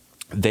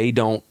they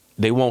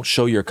won't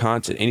show your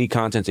content,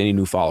 any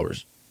new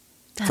followers.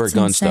 That's for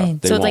gun insane.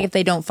 stuff. They So it's like won't. if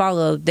they don't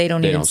follow, they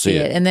don't They even don't see see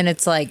it. it. And then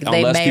it's like they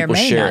Unless may or people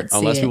may share not it, see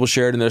unless it. people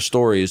share it in their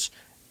stories,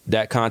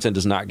 that content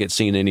does not get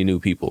seen to any new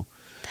people.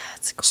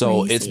 That's crazy.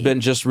 So it's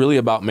been just really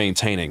about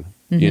maintaining.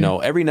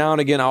 Every now and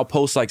again I'll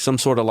post like some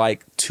sort of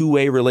like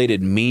 2A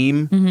related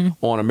meme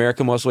on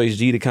American Muscle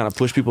HD to kind of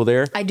push people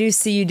there. I do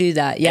see you do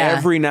that. Yeah.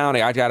 Every now and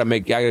then I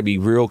gotta be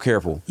real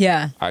careful.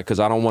 yeah. Because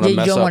I don't want to Yeah, you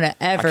mess don't up. wanna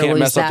ever I can't lose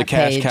mess up the that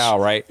cash page. cow,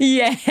 right?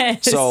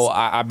 Yes. So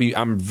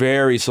I'm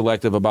very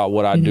selective about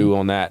what I do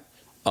on that.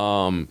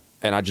 And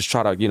I just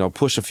try to,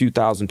 push a few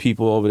thousand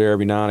people over there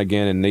every now and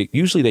again, and they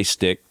usually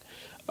stick.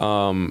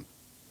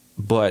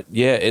 But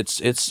yeah,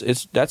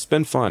 that's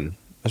been fun.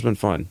 That's been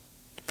fun.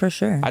 for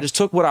sure. I just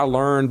took what I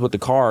learned with the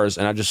cars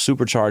and I just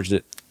supercharged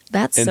it.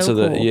 That's so into cool.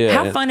 the- yeah.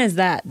 How fun is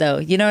that though?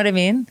 You know what I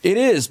mean? It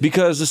is,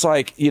 because it's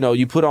like,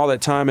 you put all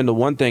that time into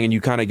one thing and you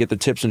kind of get the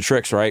tips and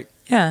tricks, right?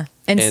 Yeah.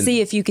 And And- see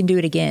if you can do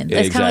it again.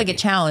 It's kind of like a Exactly.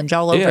 challenge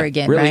all over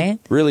again, really, right?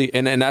 Really.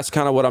 And that's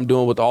kind of what I'm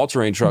doing with the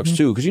all-terrain trucks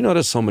too, because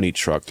there's so many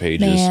truck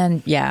pages.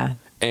 Man, yeah.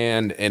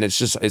 And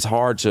it's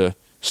hard to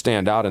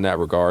stand out in that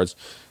regards.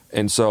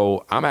 And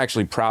so I'm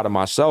actually proud of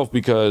myself,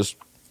 because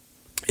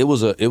it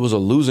was a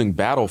losing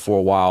battle for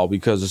a while,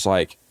 because it's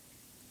like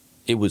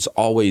it was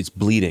always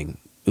bleeding.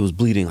 It was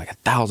bleeding like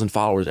 1,000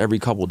 followers every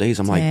couple of days.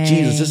 I'm like,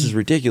 Jesus, this is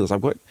ridiculous.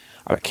 Like, what?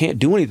 I can't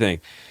do anything.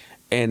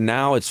 And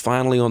now it's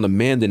finally on the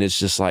mend, and it's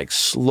just like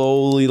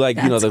slowly, like,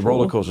 That's the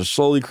roller cool. coaster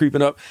slowly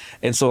creeping up.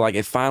 And so like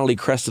it finally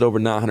crested over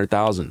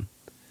 900,000.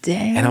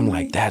 Dang. And I'm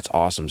like, that's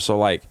awesome. So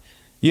like,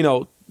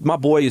 my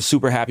boy is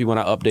super happy when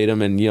I update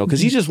him, and because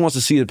he just wants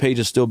to see the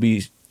pages still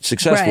be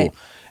successful. Right.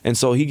 And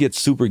so he gets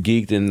super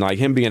geeked, and like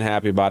him being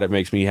happy about it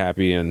makes me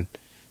happy, and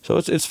so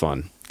it's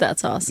fun.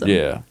 That's awesome.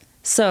 Yeah.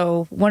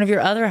 So one of your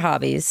other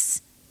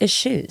hobbies is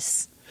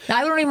shoes.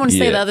 I don't even want to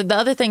say Yeah. the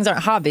other things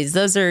aren't hobbies.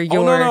 Those are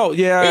your no.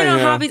 Yeah,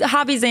 yeah.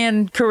 hobbies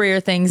and career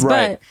things.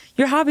 Right.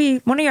 But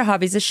one of your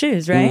hobbies is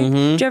shoes, right?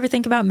 Did you ever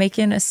think about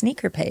making a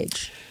sneaker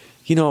page?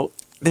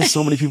 There's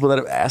so many people that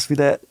have asked me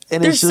that,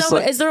 and There's it's just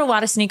like, is there a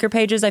lot of sneaker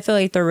pages? I feel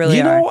like there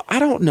really are. I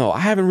don't know. I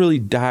haven't really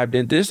dived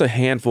in. There's a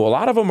handful. A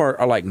lot of them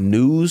are like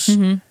news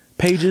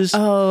pages.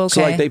 Oh,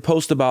 So like okay. they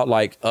post about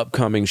like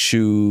upcoming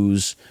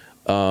shoes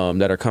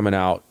that are coming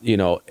out,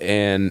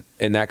 and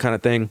that kind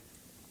of thing.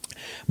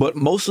 But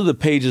most of the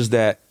pages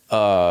that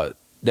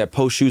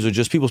post shoes are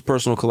just people's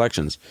personal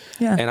collections.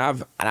 Yeah.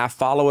 And I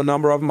follow a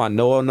number of them. I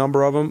know a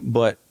number of them,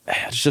 but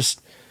it's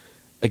just,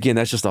 again,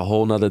 that's just a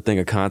whole nother thing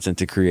of content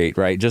to create,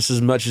 right? Just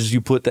as much as you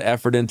put the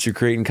effort into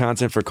creating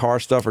content for car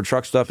stuff or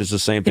truck stuff, it's the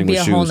same thing It'd be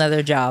with a shoes. whole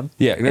nother job.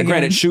 Yeah, and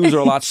granted, shoes are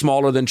a lot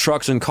smaller than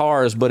trucks and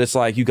cars, but it's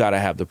like you got to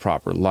have the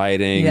proper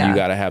lighting, Yeah. you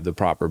got to have the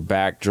proper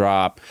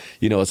backdrop.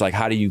 It's like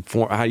how do you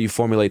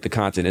formulate the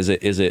content? Is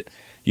it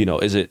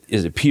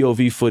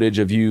POV footage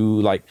of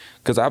you, like,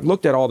 because I've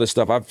looked at all this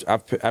stuff,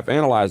 I've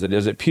analyzed it.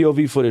 Is it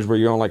POV footage where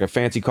you're on like a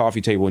fancy coffee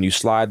table and you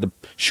slide the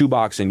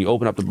shoebox and you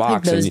open up the I think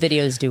box? those and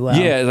videos do well.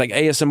 Yeah, it's like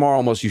ASMR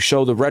almost. You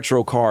show the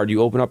retro card,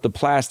 you open up the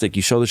plastic,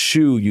 you show the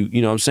shoe,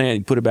 you know what I'm saying,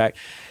 you put it back.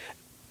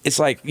 It's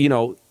like,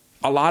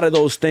 a lot of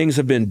those things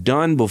have been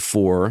done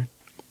before.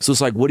 So it's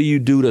like, what do you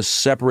do to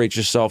separate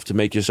yourself, to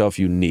make yourself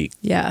unique?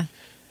 Yeah.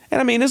 And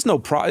I mean, there's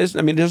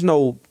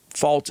no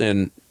fault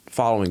in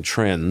following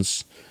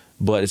trends,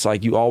 but it's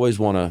like you always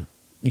want to,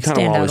 you kind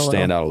of Stand out always a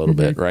stand little. out a little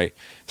bit, right?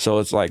 So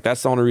it's like,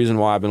 that's the only reason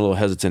why I've been a little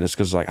hesitant, is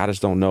because like I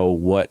just don't know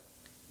what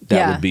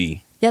that would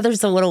be. Yeah,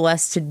 there's a little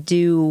less to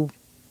do.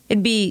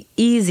 It'd be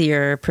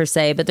easier per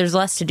se, but there's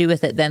less to do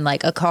with it than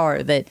like a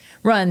car that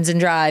runs and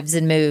drives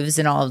and moves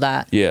and all of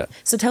that. Yeah.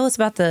 So tell us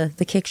about the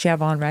kicks you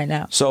have on right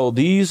now. So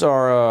these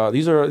are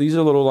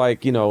little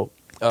like,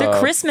 The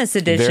Christmas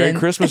edition. Very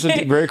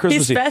Christmassy.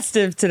 He's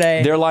festive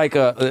today. They're like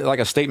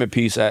a statement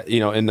piece at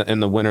in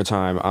the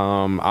wintertime.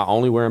 I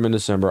only wear them in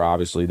December.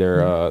 Obviously,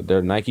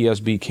 they're Nike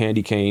SB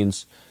candy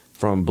canes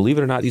from, believe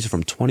it or not, these are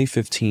from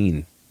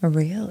 2015. Oh,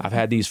 really? I've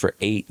had these for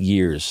 8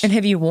 years. And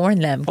have you worn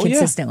them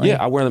consistently?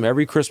 Yeah, I wear them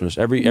every Christmas,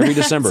 every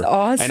December.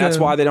 Awesome. And that's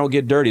why they don't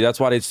get dirty. That's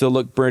why they still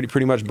look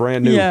pretty much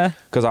brand new. Yeah.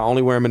 Because I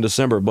only wear them in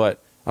December.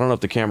 But I don't know if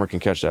the camera can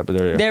catch that. But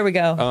there we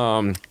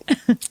go.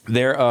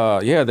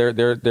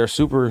 They're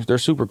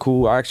super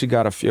cool. I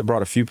actually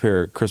brought a few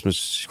pair of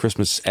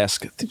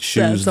Christmas-esque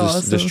shoes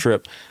this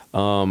trip.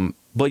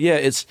 But yeah,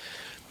 it's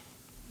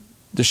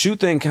the shoe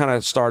thing kind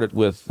of started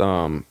with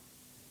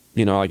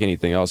like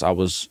anything else. I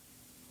was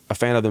a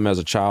fan of them as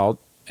a child,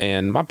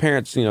 and my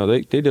parents,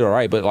 they did all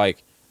right, but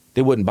like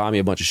they wouldn't buy me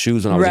a bunch of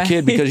shoes when I was a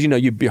kid because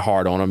you'd be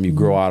hard on them, you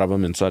grow out of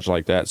them and such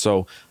like that.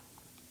 So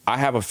I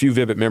have a few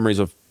vivid memories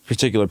of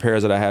particular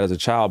pairs that I had as a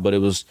child, but it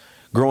was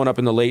growing up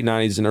in the late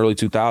 90s and early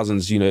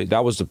 2000s,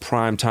 that was the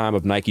prime time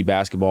of Nike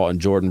basketball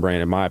and Jordan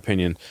brand, in my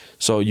opinion.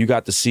 So you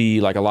got to see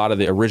like a lot of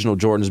the original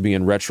Jordans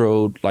being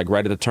retroed, like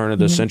right at the turn of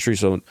the century.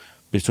 So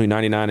between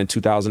 99 and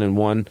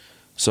 2001.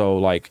 So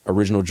like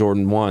original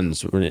Jordan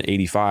 1s were in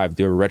 85,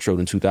 they were retroed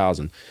in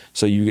 2000.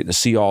 So you get to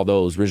see all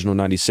those original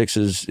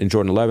 96s and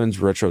Jordan 11s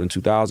retroed in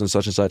 2000,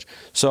 such and such.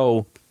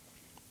 So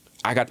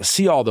I got to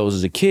see all those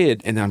as a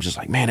kid, and I'm just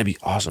like, man, that'd be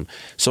awesome.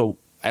 So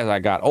as I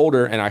got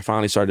older and I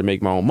finally started to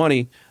make my own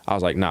money, I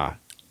was like, nah,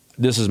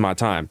 this is my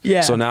time.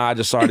 Yeah. So now I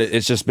just started,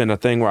 it's just been a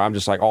thing where I'm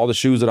just like, all the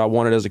shoes that I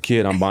wanted as a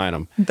kid, I'm buying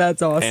them.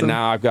 That's awesome. And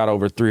now I've got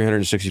over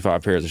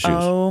 365 pairs of shoes.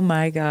 Oh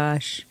my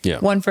gosh. Yeah.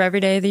 One for every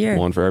day of the year.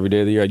 One for every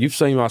day of the year. You've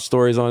seen my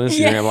stories on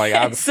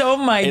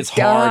Instagram. It's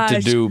hard to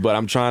do, but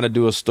I'm trying to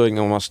do a thing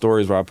on my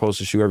stories where I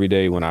post a shoe every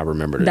day when I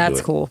remember to do it.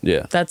 That's cool.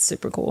 Yeah. That's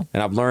super cool.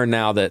 And I've learned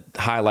now that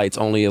highlights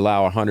only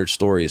allow 100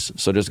 stories.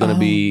 So there's going to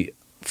be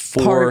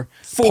four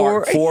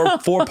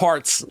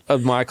parts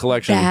of my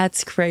collection.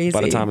 That's crazy.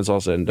 By the time it's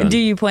all said and done. Do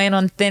you plan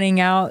on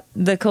thinning out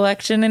the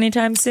collection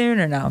anytime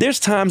soon or no? There's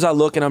times I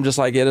look and I'm just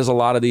like, yeah, there's a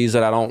lot of these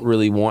that I don't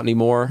really want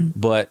anymore,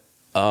 but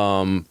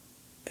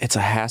it's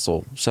a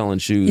hassle selling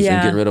shoes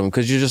and getting rid of them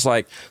because you're just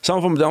like, some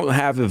of them don't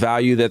have the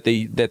value that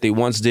they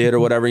once did or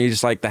whatever. And you're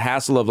just like the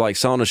hassle of like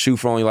selling a shoe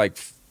for only like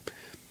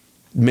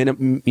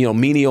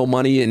menial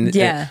money and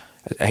I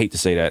hate to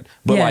say that,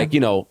 but it's like,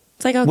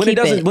 when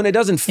it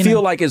doesn't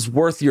feel like it's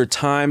worth your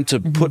time to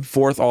put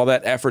forth all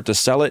that effort to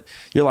sell it,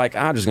 you're like,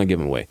 I'm just gonna give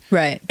them away.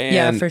 Right. And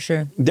yeah, for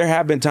sure. There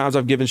have been times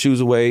I've given shoes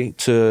away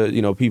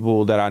to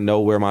people that I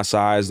know wear my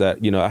size. That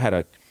I had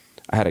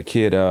a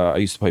kid I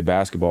used to play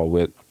basketball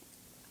with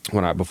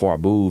before I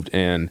moved,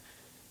 and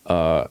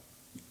I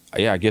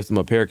gifted him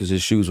a pair because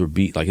his shoes were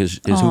beat, like his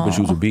hooping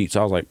shoes were beat. So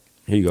I was like,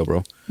 here you go,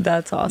 bro.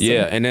 That's awesome.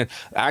 Yeah, and then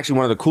actually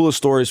one of the coolest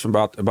stories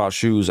about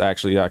shoes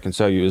actually I can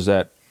tell you is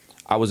that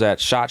I was at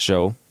SHOT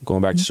Show,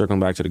 circling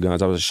back to the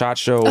guns. I was at SHOT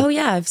Show. Oh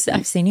yeah, I've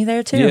seen you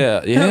there too. Yeah,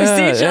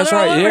 that's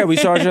right. Yeah, we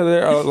saw each other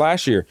there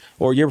last year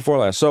or year before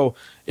last. So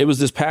it was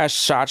this past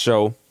SHOT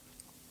Show.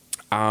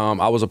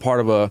 I was a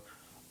part of a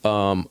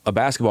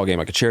basketball game,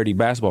 like a charity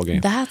basketball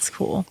game. That's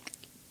cool.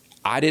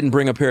 I didn't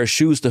bring a pair of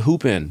shoes to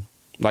hoop in,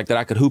 like that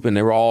I could hoop in.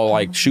 They were all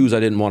like shoes I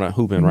didn't want to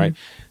hoop in, right?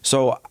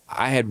 So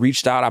I had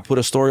reached out. I put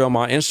a story on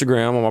my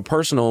Instagram, on my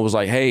personal. It was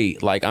like, hey,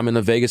 like I'm in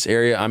the Vegas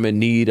area. I'm in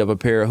need of a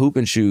pair of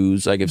hooping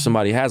shoes. Like if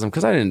somebody has them,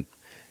 because I didn't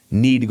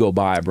need to go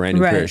buy a brand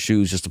new pair of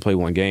shoes just to play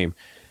one game.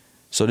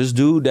 So this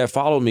dude that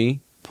followed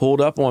me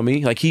pulled up on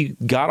me. Like he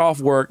got off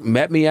work,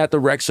 met me at the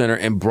rec center,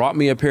 and brought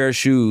me a pair of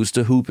shoes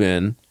to hoop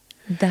in.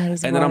 That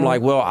is. And then I'm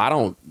like, well, I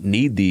don't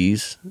need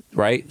these,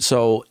 right?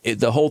 So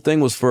the whole thing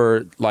was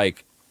for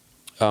like,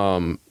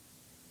 what's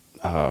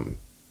the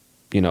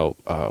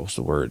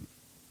word?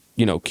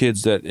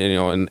 Kids that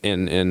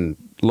in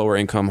lower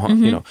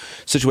income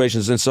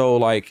situations. And so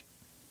like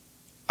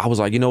I was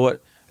like, you know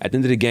what? At the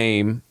end of the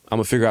game, I'm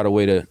gonna figure out a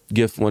way to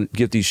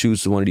gift these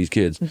shoes to one of these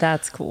kids.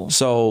 That's cool.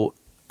 So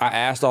I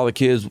asked all the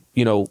kids,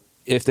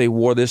 if they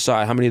wore this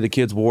size, how many of the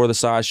kids wore the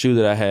size shoe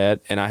that I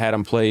had, and I had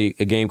them play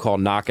a game called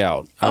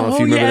Knockout. I don't know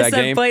if you remember that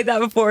game. I've played that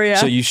before, yeah.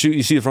 So you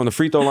see it from the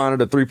free throw line to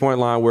the 3-point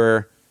line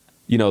where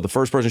the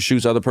first person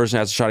shoots, the other person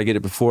has to try to get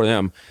it before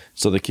them.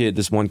 So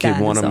this one kid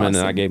won them, awesome. And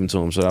then I gave them to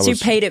him. So you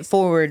paid it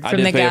forward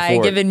from the guy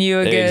giving you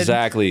a good.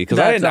 Exactly, because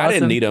I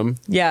didn't need them.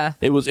 Yeah,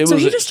 it was. So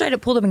he just straight up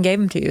pulled them and gave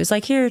them to you. It's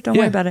like, here, don't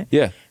worry about it.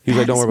 Yeah, he was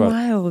like, don't worry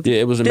about it. Yeah,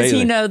 it was amazing. Does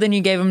he know? Then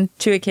you gave them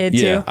to a kid too.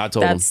 Yeah, I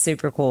told him. That's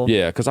super cool.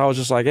 Yeah, because I was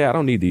just like, I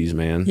don't need these,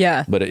 man.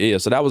 Yeah, but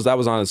so that was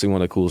honestly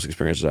one of the coolest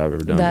experiences I've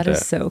ever done. That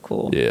is so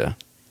cool. Yeah.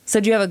 So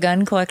do you have a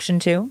gun collection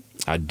too?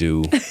 I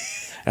do.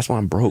 That's why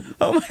I'm broke.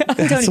 Oh my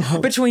God, Tony.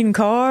 Between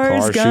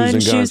cars,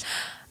 guns, shoes.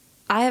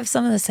 I have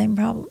some of the same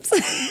problems.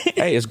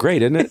 Hey, it's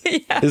great, isn't it?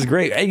 Yeah. It's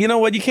great. Hey, you know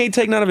what? You can't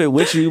take none of it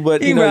with you,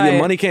 but your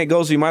money can't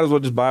go, so you might as well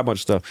just buy a bunch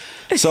of stuff.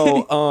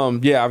 So,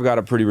 I've got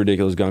a pretty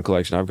ridiculous gun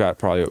collection. I've got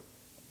probably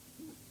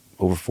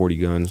over 40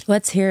 guns.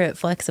 Let's hear it.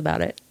 Flex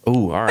about it.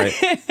 Oh, all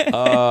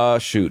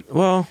right. Shoot.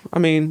 Well, I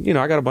mean,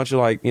 I got a bunch of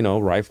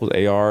rifles,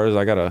 ARs.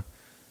 I got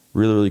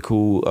really, really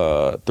cool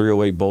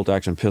 308 bolt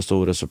action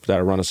pistol with that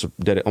I run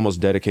almost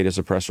dedicated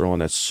suppressor on.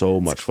 That's so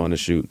much fun to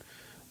shoot.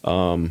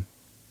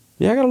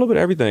 Yeah, I got a little bit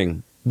of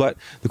everything. But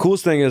the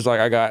coolest thing is, like,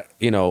 I got,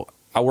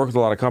 I work with a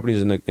lot of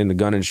companies in the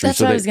gun industry.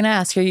 That's what I was going to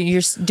ask.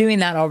 You're doing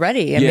that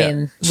already. I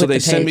mean, so they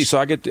send me. page. So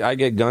I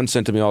get guns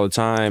sent to me all the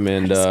time,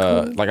 and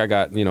Cool. like I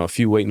got a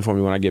few waiting for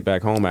me when I get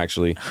back home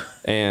actually,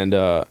 and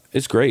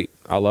it's great.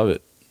 I love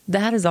it.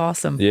 That is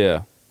awesome.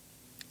 Yeah.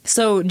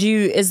 So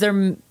is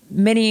there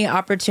many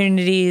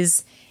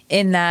opportunities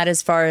in that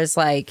as far as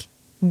like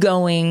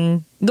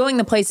going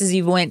the places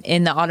you went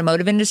in the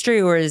automotive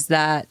industry, or is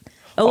that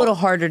a little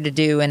harder to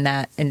do in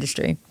that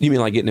industry? You mean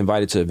like getting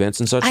invited to events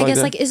and such? I like guess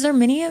that? like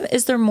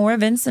is there more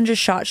events than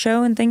just SHOT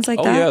Show and things like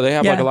Oh that? yeah, they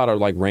have like a lot of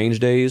like range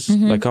days.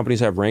 Like companies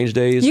have range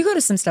days. You go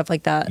to some stuff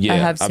like that. Yeah, I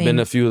have seen. I've been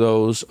to a few of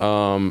those.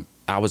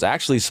 I was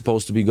actually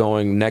supposed to be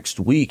going next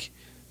week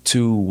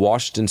to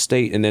Washington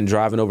State and then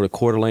driving over to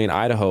Coeur d'Alene,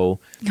 Idaho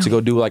to go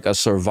do like a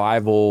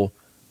survival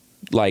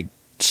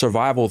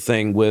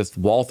thing with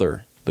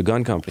Walther, the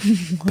gun company,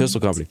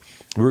 pistol company.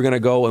 We were going to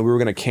go and we were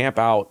going to camp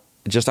out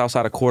just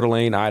outside of Coeur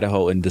d'Alene,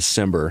 Idaho in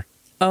December.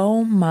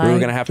 Oh my! We were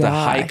going to have to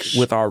gosh. hike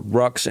with our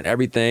rucks and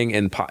everything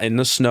and in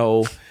the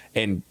snow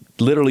and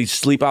literally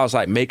sleep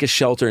outside, make a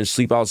shelter and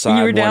sleep outside.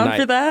 You were one down night.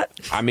 for that?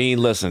 I mean,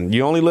 listen,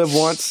 you only live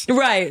once.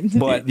 Right.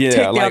 But yeah,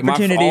 Take the like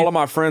opportunity. all of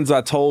my friends I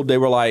told, they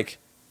were like,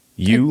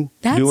 you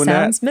That doing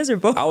sounds that?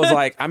 miserable. I was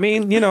like, I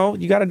mean, you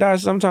got to die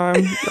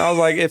sometime. I was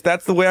like, if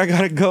that's the way I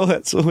got to go,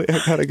 that's the way I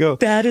got to go.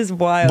 That is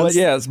wild. But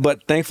yes,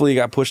 but thankfully it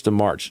got pushed to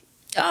March.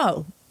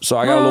 Oh. So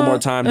I got a little more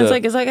time to. It's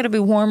like, is that going to be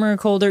warmer or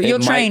colder? You'll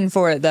train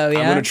for it though, yeah?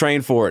 I'm going to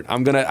train for it.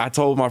 I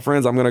told my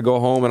friends I'm going to go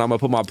home and I'm going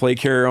to put my plate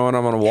carrier on.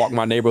 I'm going to walk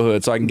my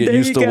neighborhood so I can get There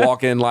used you to go.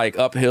 walking like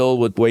uphill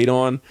with weight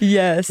on.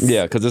 Yes.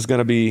 Yeah, because it's going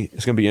to be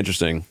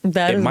interesting.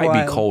 That it is might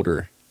wild. be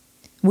colder.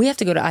 We have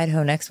to go to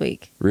Idaho next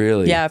week.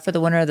 Really? Yeah, for the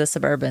winter of the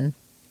Suburban.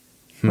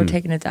 We're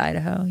taking it to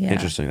Idaho. Yeah.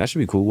 Interesting. That should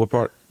be cool. What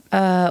part?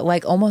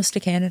 Like almost to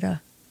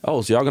Canada.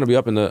 Oh, so y'all going to be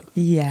up in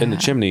the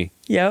chimney.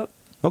 Yep.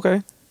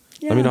 Okay.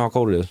 Let me know how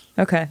cold it is.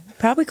 Okay.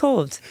 Probably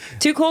cold.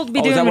 Too cold to be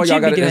Is doing that what where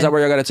you'd y'all be doing. Is that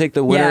where y'all got to take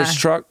the winter's Yeah.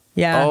 truck?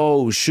 Yeah.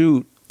 Oh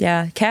shoot.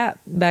 Yeah. Cap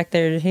back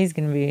there, he's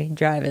going to be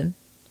driving.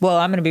 Well,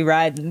 I'm going to be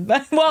riding.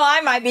 Well,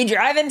 I might be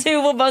driving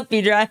too. We'll both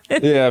be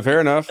driving. Yeah, fair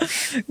enough.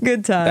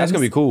 Good times. That's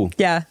gonna be cool.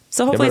 Yeah.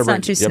 So Y'all hopefully better it's not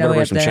bring- too y'all better snowy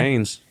bring up some there.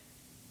 chains.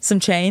 Some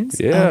chains?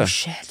 Yeah. Oh,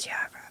 shit. Yeah,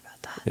 I forgot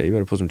about that. Yeah, you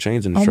better put some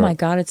chains in the Oh, truck. my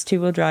God. It's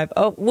two-wheel drive.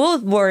 Oh, we'll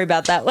worry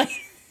about that later.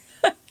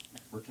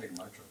 We're taking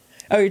my truck.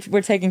 Oh,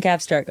 we're taking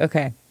Cap's truck.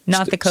 Okay.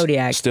 Not the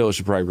Kodiak. Still,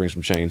 should probably bring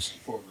some chains.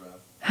 Four-wheel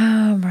drive.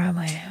 Oh,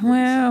 probably.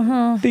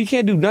 Well, You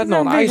can't do nothing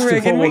on big ice to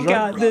rigging. four-wheel We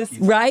drive. got this.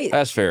 Right?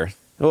 That's fair.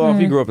 Well,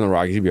 if you grew up in the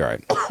Rockies, you'd be all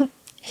right.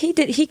 He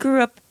did. He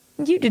grew up.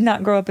 You did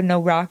not grow up in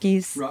no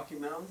Rockies. Rocky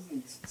Mountains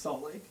and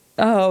Salt Lake.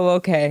 Oh,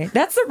 okay.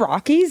 That's the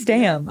Rockies.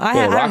 Damn, I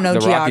don't know the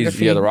Rockies-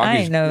 geography. yeah, the Rockies-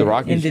 I ain't know the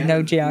Rockies- into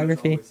no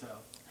geography. North, south.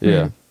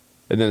 Yeah.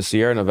 And then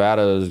Sierra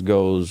Nevada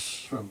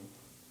goes From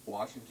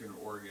Washington,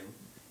 Oregon,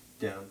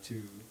 down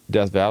to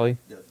Death Valley.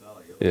 Death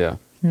Valley. Yeah.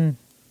 Hmm.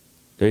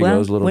 There you Well, go.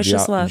 There's a little wish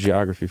us luck.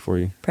 geography for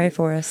you. Pray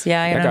for us.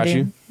 Yeah, I got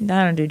you.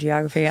 I don't do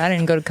geography. I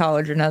didn't go to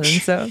college or nothing.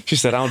 So She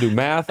said, I don't do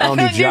math. I don't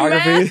do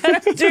geography. math, I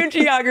don't do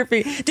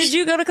geography. Did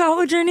you go to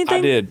college or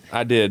anything?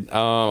 I did.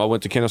 I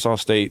went to Kennesaw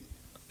State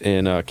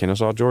in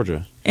Kennesaw,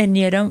 Georgia. And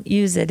you don't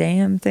use a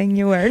damn thing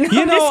you wear. No,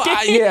 You I'm know,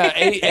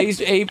 just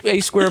kidding. A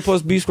squared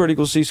plus B squared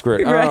equals C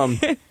squared.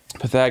 Right.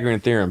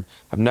 Pythagorean theorem.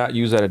 I've not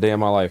used that a day in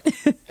my life.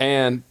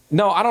 And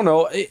no, I don't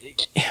know.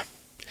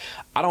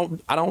 I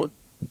don't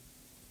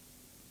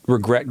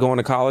regret going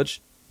to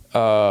college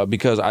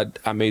because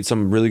I made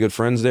some really good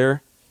friends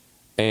there,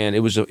 and it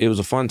was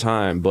a fun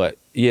time. But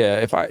yeah,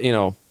 if I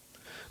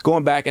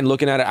going back and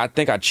looking at it, I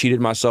think I cheated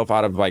myself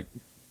out of like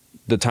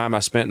the time I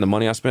spent and the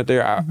money I spent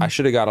there. I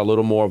should have got a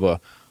little more of a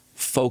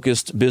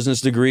focused business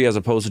degree as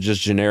opposed to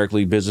just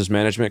generically business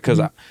management because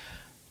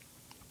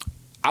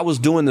I was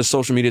doing this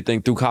social media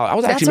thing through college. I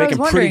was That's actually what I was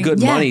making pretty wondering.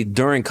 good Yeah. money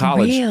during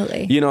college.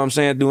 Really? You know what I'm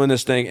saying? Doing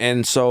this thing.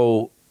 And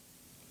so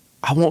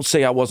I won't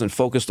say I wasn't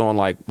focused on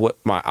like what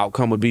my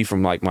outcome would be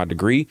from like my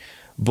degree,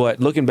 but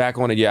looking back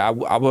on it, yeah,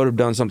 I would have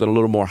done something a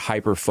little more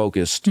hyper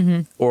focused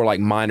or like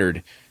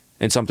minored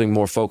in something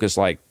more focused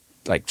like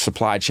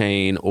supply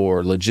chain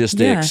or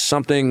logistics, Yeah.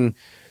 something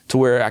to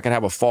where I can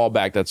have a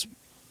fallback that's,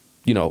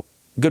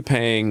 good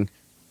paying,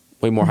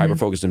 way more hyper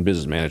focused in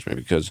business management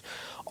because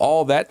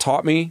all that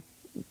taught me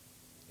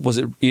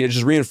it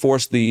just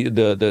reinforced the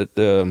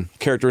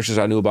characteristics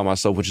I knew about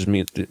myself, which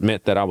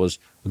meant that I was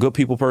a good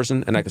people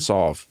person and I could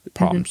solve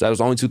problems. That was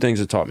the only two things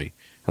it taught me.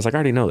 I was like, I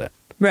already know that.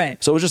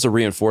 Right. So it was just a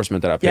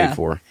reinforcement that I paid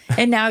for.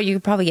 And now you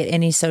could probably get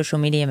any social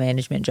media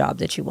management job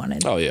that you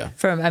wanted. Oh, yeah.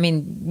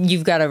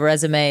 You've got a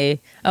resume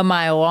a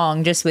mile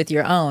long just with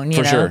your own, you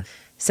For know? sure.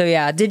 So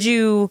yeah,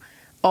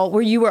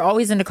 were you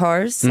always into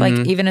cars?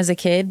 Like even as a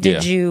kid,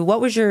 what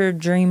was your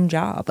dream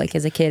job? Like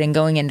as a kid and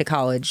going into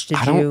college,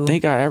 I don't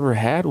think I ever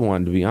had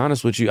one, to be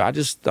honest with you. I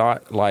just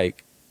thought I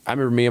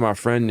remember me and my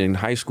friend in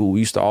high school,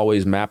 we used to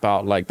always map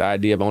out like the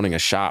idea of owning a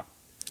shop.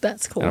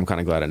 That's cool. And I'm kind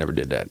of glad I never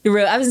did that. I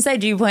was gonna say,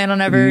 do you plan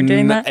on ever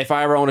doing that? If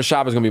I ever own a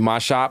shop, it's gonna be my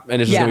shop,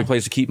 and it's just gonna be a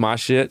place to keep my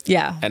shit.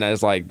 Yeah. And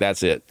it's like,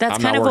 that's it. That's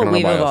I'm kind not of working what on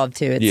we've nobody else. evolved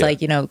to. It's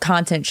like,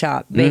 content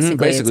shop, basically.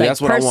 Basically, it's like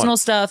that's what I personal want.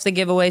 stuff, the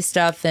giveaway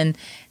stuff, and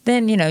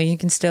then, you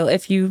can still,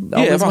 if you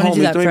always if my want to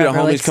do that maybe the forever,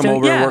 homies like, come still,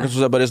 over and work with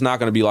stuff, but it's not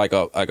gonna be like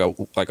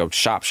a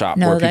shop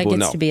No, where that people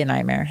gets to be a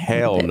nightmare.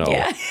 Hell no.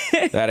 Yeah.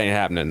 That ain't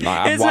happening.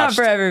 It's not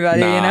for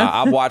everybody,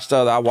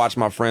 I watched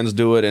my friends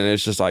do it, and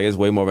it's just like, it's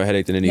way more of a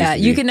headache than it needs to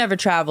be. You can never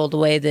travel the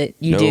way that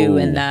you do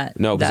in that.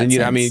 No, because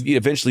then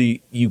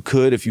eventually you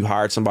could if you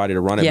hired somebody to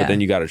run it, but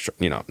then you got to,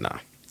 nah.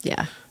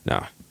 Yeah.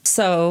 Nah.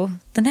 So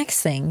the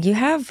next thing, you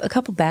have a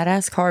couple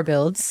badass car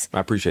builds.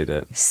 I appreciate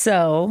that.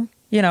 So,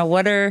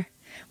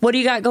 what do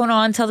you got going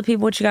on? Tell the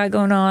people what you got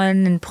going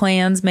on and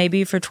plans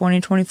maybe for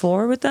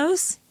 2024 with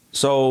those.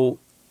 So,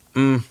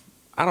 I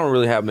don't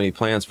really have many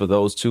plans for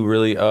those two,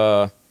 really.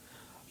 The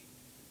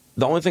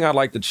only thing I'd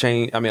like to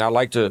change, I'd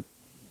like to,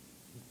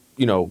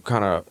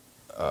 kind of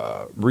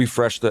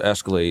refresh the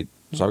Escalade.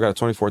 So I've got a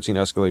 2014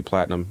 Escalade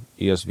Platinum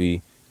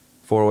ESV,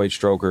 408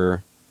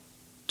 stroker,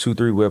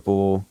 2.3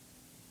 Whipple,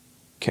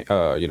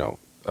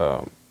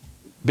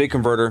 big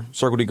converter,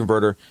 Circle D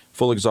converter,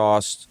 full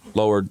exhaust,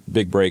 lowered,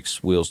 big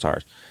brakes, wheels,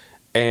 tires.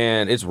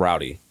 And it's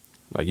rowdy.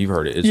 Like, you've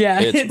heard it. It's it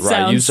rowdy.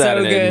 sounds You sat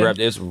so in it and good. revved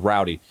it. It's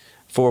rowdy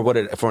for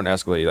an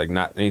Escalade, like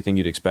not anything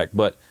you'd expect.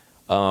 But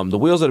the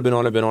wheels that have been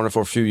on it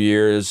for a few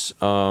years.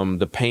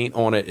 The paint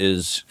on it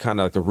is kind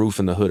of like the roof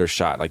and the hood are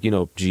shot. Like,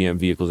 GM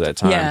vehicles at that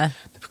time. Yeah.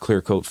 The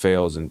clear coat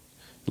fails and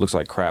it looks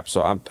like crap.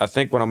 So I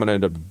think what I'm going to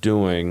end up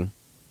doing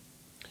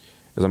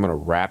is I'm going to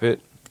wrap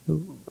it.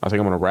 I think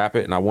I'm going to wrap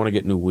it, and I want to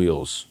get new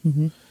wheels.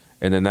 Mm-hmm.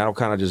 And then that'll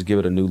kind of just give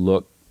it a new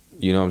look.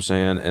 You know what I'm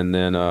saying? And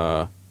then,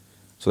 so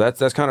that's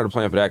kind of the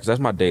plan for that, because that's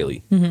my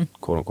daily,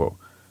 quote unquote.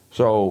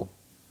 So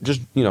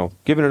just,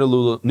 giving it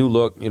a new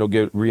look,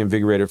 get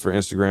reinvigorated for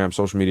Instagram,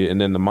 social media.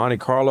 And then the Monte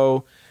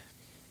Carlo,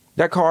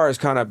 that car has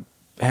kind of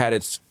had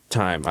its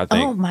time, I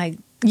think. Oh my,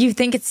 you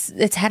think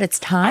it's had its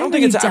time? I don't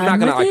think I'm not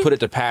going to like put it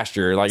to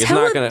pasture. Like, it's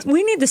not going to.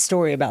 We need the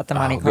story about the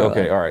Monte Carlo.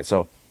 Okay. All right.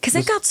 So. Because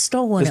it got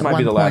stolen. This might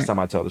be the last time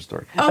I tell the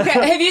story. Okay,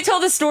 have you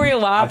told the story a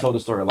lot? I told the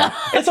story a lot.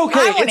 It's okay.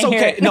 I wanna It's hear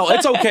okay. it. No,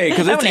 it's okay,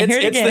 because I wanna hear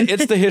it again.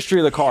 it's the history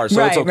of the car,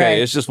 so it's Right, okay. right.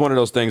 It's just one of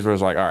those things where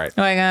it's like, all right.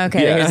 Like,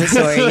 okay, Yeah. here's the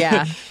story.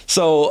 Yeah.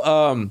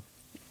 So,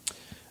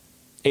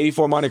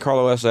 84 Monte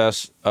Carlo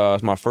SS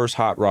is my first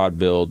hot rod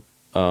build.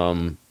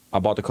 I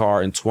bought the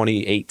car in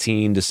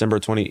 2018, December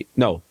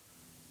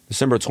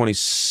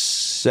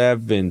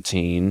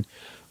 2017.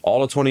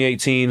 All of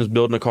 2018 was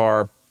building the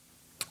car,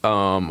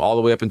 all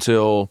the way up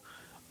until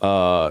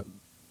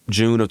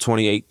June of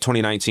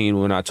 2019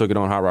 when I took it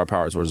on Hot Rod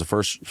Powers. It was the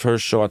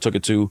first show I took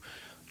it to.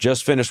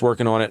 Just finished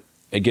working on it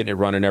and getting it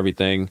running and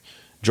everything.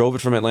 Drove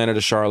it from Atlanta to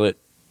Charlotte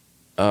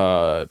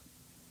for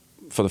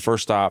the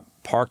first stop.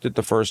 Parked it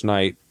the first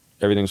night.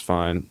 Everything's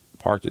fine.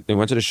 Parked it. They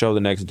went to the show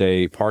the next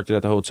day. Parked it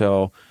at the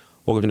hotel.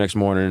 Woke up the next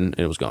morning and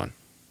it was gone.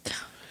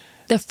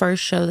 The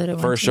first show that it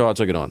went First to. show I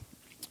took it on.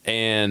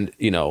 And,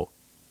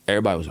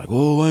 everybody was like,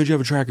 "Oh, why did you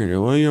have a tracker in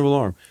there? Why didn't you have an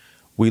alarm?"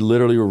 We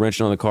literally were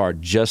wrenching on the car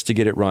just to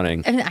get it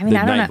running I mean, the I don't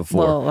night know.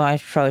 before. Well, I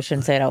probably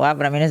shouldn't say it out loud,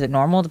 but is it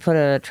normal to put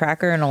a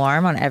tracker and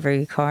alarm on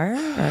every car?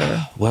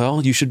 Or?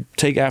 Well, you should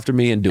take after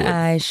me and do it.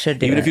 I should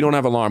do Even it. if you don't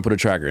have an alarm, put a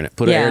tracker in it.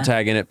 Put an Yeah. air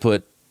tag in it.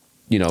 Put,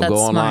 That's go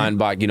online,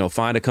 smart. buy,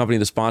 find a company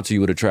to sponsor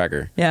you with a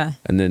tracker. Yeah.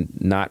 And then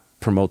not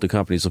promote the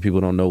company so people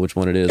don't know which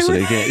one it is. So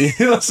they can't, you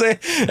know what I'm saying?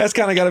 That's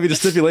kind of got to be the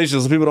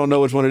stipulation so people don't know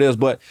which one it is.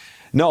 But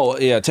no,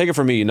 yeah, take it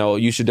from me.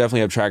 You should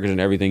definitely have trackers in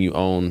everything you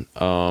own.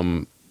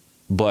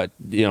 But,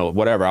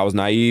 whatever. I was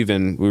naive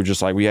and we were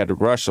just like, we had to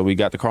rush. So we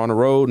got the car on the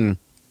road. And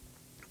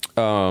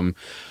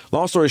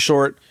long story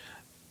short,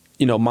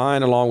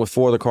 mine along with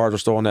 4 of the cars were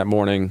stolen that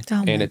morning. Oh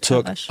my and it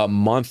took gosh. a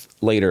month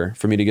later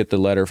for me to get the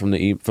letter from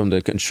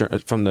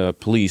the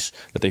police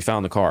that they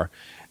found the car.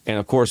 And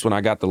of course, when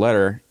I got the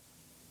letter,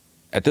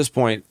 at this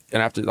point,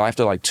 and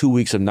after like 2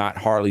 weeks of not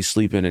hardly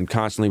sleeping and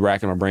constantly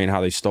racking my brain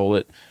how they stole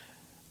it,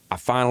 I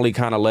finally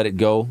kind of let it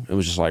go. It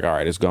was just like, all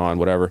right, it's gone,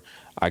 whatever.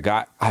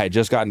 I had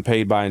just gotten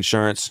paid by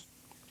insurance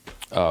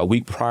a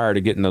week prior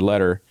to getting the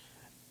letter,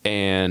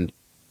 and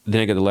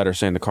then I get the letter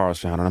saying the car was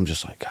found, and I'm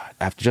just like, God.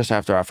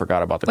 After I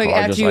forgot about the Like car,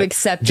 after just you like,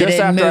 accepted just it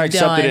and after I moved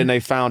accepted on. it and they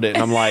found it,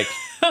 and I'm like,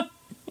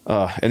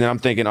 and then I'm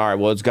thinking, all right,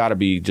 well, it's got to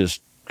be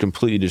just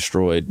completely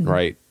destroyed,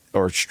 right,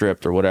 or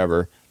stripped or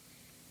whatever.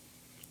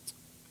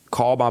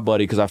 Call my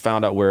buddy because I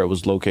found out where it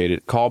was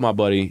located. Called my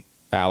buddy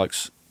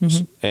Alex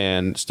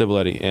and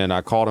Stibiletti, and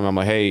I called him. I'm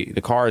like, hey,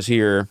 the car is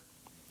here.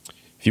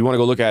 If you want to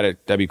go look at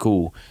it, that'd be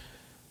cool.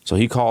 So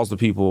he calls the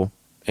people,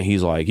 and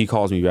he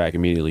calls me back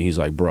immediately. He's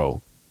like,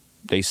 bro,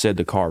 they said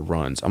the car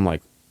runs. I'm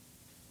like,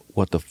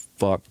 what the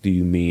fuck do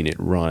you mean it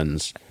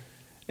runs?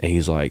 And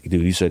he's like,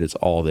 dude, you said it's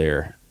all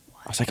there.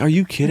 I was like, are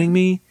you kidding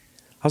me?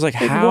 I was like,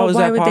 how is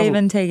why that would possible? they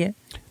even take it?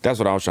 That's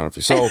what I was trying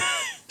to say.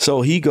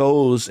 So he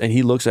goes and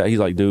he looks at it. He's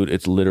like, dude,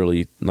 it's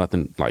literally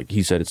nothing. Like,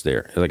 he said it's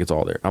there. Like, it's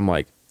all there. I'm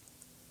like,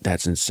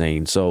 that's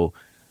insane. So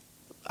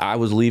I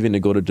was leaving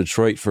to go to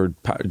Detroit for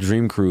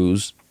Dream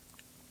Cruise,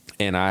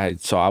 And I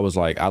was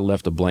like, I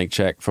left a blank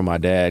check for my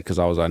dad because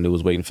I knew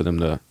was waiting for them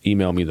to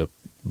email me the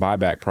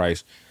buyback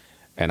price.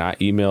 And I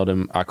emailed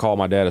him. I called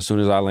my dad as soon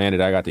as I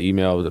landed. I got the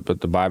email with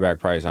the buyback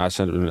price, and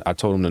I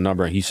told him the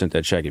number, and he sent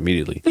that check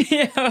immediately.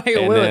 Yeah, like,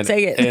 we'll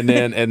take it. and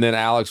then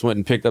Alex went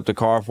and picked up the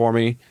car for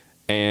me,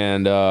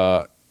 and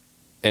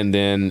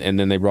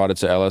then they brought it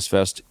to LS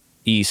Fest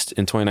East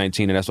in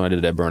 2019, and that's when I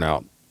did that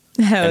burnout.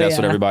 Hell And that's yeah.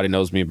 what everybody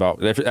knows me about.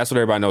 That's what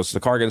everybody knows. The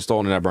car getting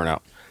stolen and that burnout.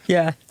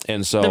 Yeah.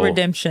 And so The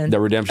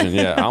redemption.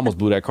 Yeah, I almost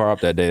blew that car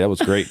up that day. That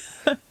was great.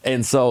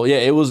 And so yeah,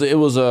 it was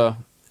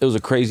a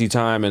crazy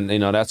time, and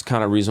that's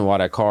kind of reason why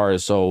that car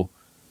is so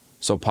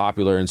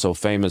popular and so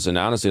famous. And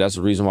honestly, that's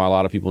the reason why a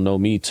lot of people know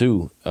me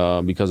too,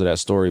 because of that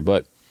story.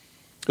 But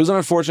it was an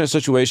unfortunate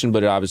situation,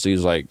 but it obviously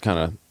was like kind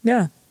of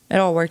it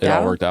all worked out. It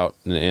all worked out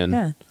in the end.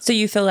 Yeah. So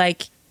you feel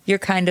like you're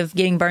kind of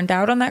getting burnt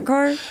out on that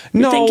car?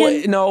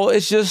 No,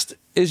 it's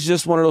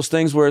just one of those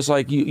things where it's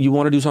like you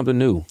want to do something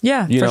new.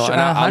 Yeah, for sure. And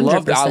I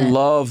 $100%.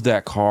 love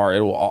that car.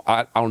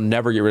 I'll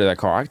never get rid of that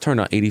car. I turned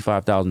out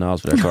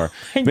 $85,000 for that car.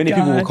 Many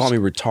people will call me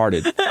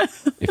retarded,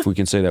 if we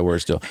can say that word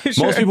still.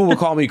 Sure. Most people will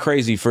call me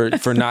crazy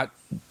for not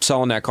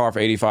selling that car for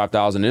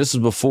 $85,000. And this is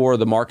before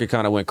the market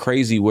kind of went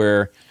crazy,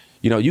 where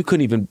you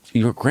couldn't even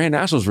Grand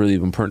Nationals really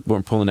even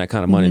weren't pulling that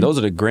kind of money. Those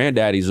are the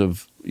granddaddies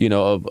of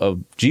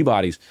G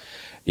bodies.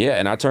 Yeah,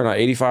 and I turned out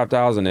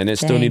 $85,000, and it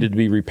still needed to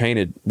be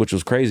repainted, which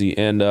was crazy.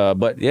 And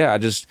but yeah,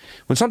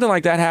 when something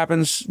like that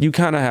happens, you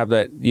kind of have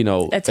that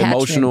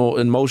emotional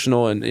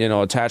and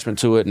attachment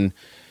to it. And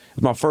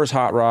it's my first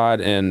hot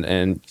rod,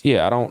 and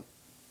yeah, I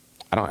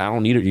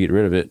don't need to get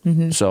rid of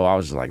it. So I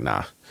was just like,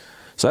 nah.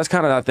 So that's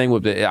kind of that thing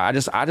with it. I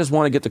just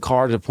want to get the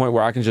car to the point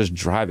where I can just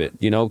drive it,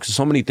 because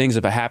so many things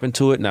have happened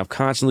to it, and I've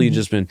constantly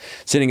just been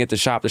sitting at the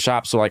shop.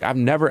 So like I've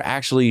never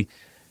actually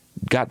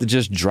got to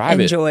just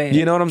drive Enjoy it.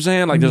 You know what I'm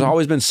saying? Like there's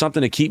always been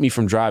something to keep me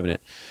from driving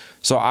it.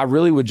 So I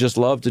really would just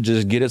love to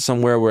just get it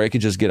somewhere where it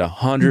could just get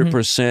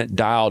 100%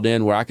 dialed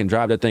in, where I can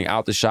drive that thing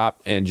out the shop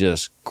and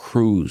just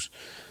cruise.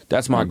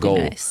 That's my goal.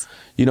 Nice.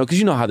 Because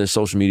you know how this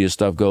social media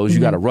stuff goes.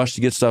 You got to rush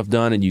to get stuff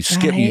done, and you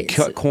skip, you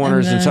cut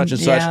corners and such and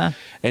such, and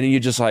then you're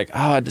just like,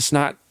 oh, it's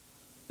not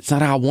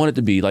how I want it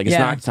to be. Like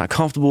it's not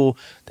comfortable.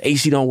 The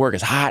AC don't work.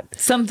 It's hot.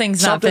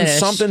 Something's not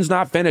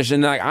finished.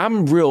 And like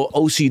I'm real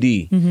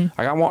OCD.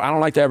 Like I don't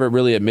like to ever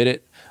really admit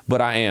it, but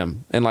I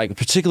am. And like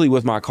particularly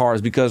with my cars,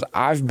 because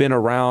I've been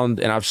around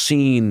and I've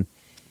seen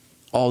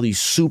all these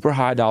super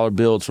high dollar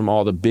builds from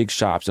all the big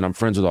shops, and I'm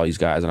friends with all these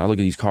guys, and I look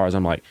at these cars,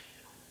 I'm like,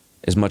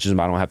 as much as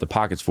I don't have the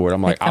pockets for it,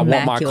 I'm like I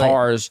want my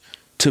cars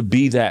to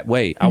be that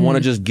way. I want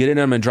to just get in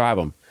them and drive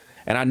them.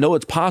 And I know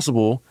it's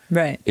possible.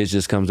 Right. It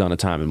just comes down to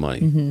time and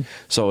money.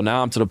 So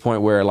now I'm to the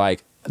point where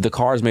like the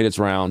car's made its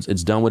rounds.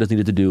 It's done what it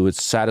needed to do.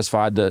 It's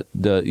satisfied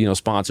the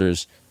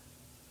sponsors.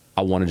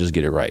 I want to just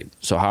get it right.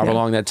 So however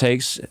long that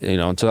takes,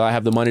 until I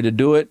have the money to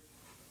do it,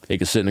 it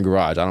can sit in the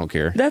garage. I don't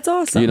care. That's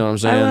awesome. You know what I'm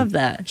saying? I love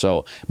that.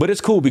 So, but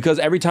it's cool because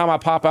every time I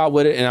pop out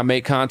with it and I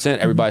make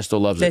content, everybody still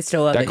loves it. They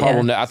still love that it. car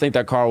will. I think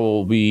that car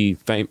will be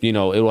famous.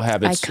 It'll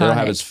have its. Iconic. It'll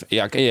have its.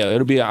 Yeah.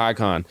 It'll be an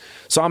icon.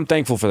 So I'm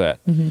thankful for that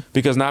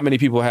because not many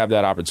people have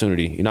that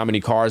opportunity. Not many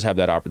cars have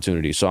that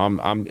opportunity. So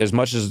I'm as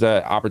much as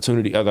that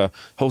opportunity or the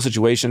whole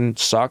situation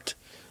sucked,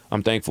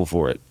 I'm thankful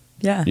for it.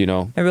 Yeah.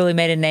 It really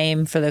made a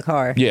name for the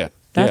car. Yeah.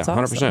 That's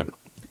 100%.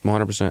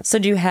 100%. So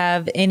do you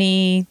have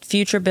any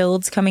future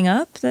builds coming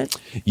up?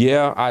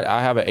 Yeah,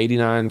 I have an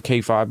 89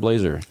 K5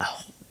 Blazer.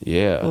 Oh.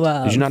 Yeah.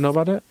 Wow. Did you not know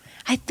about that?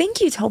 I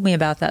think you told me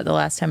about that the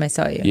last time I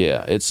saw you.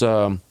 Yeah, it's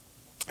going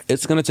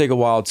to take a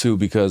while too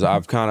because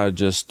I've kind of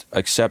just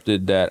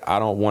accepted that I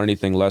don't want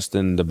anything less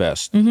than the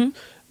best.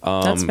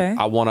 That's fair.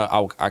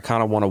 I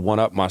kind of want to one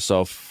up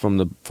myself from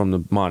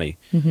the money.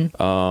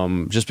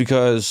 Just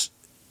because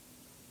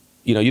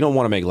you don't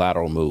want to make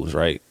lateral moves,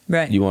 right?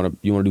 Right. You want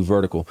to do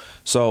vertical.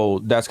 So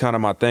that's kind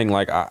of my thing.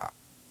 Like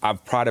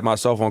I've prided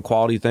myself on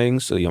quality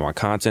things. So, my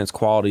content's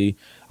quality.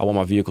 I want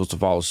my vehicles to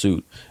follow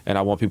suit, and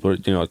I want people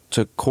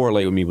to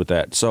correlate with me with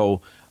that.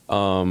 So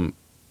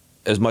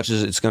as much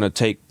as it's going to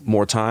take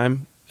more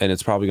time and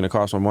it's probably going to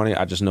cost more money,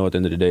 I just know at the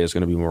end of the day it's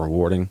going to be more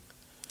rewarding.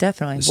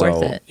 Definitely So,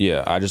 worth it.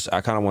 Yeah,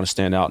 I kind of want to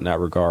stand out in that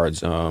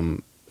regards.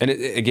 And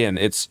again,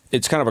 it's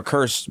kind of a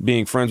curse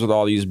being friends with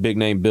all these big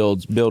name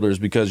builders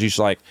because you're just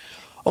like,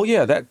 oh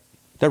yeah, that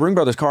Ring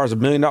Brothers car is $1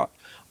 million. I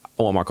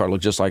want my car to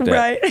look just like that.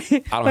 Right.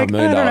 I don't have $1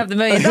 million. I don't have the $1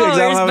 million,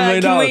 Exactly, I don't have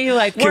 $1 million.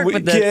 but can we work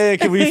with this? Yeah,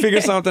 can we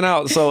figure something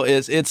out? So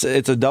it's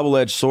a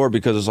double-edged sword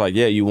because it's like,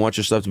 yeah, you want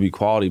your stuff to be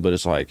quality, but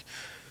it's like,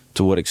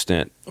 to what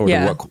extent or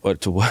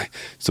to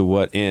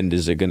what end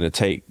is it going to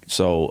take?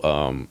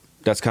 So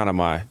that's kind of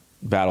my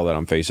battle that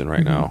I'm facing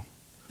right now.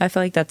 I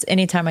feel like that's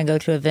anytime I go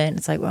to an event,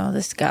 it's like, well,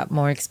 this got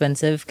more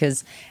expensive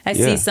because I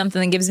see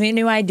something that gives me a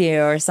new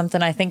idea or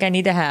something I think I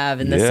need to have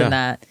and this and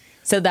that.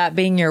 So that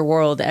being your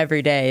world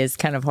every day is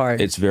kind of hard.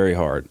 It's very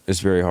hard.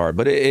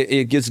 But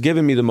it gets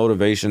given me the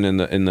motivation and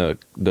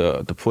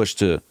the push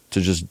to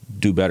just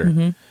do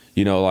better.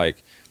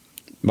 Like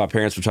my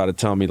parents would try to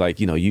tell me like,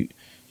 you're not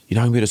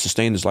gonna be able to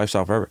sustain this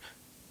lifestyle forever.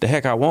 the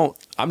heck I won't.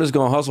 I'm just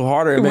gonna hustle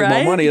harder and make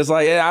more money. It's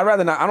like, I'd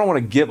rather not. I don't want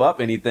to give up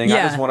anything.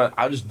 Yeah.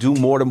 I'll just do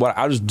more than what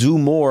I'll just do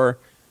more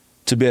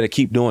to be able to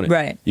keep doing it.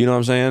 Right. You know what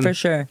I'm saying? For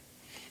sure.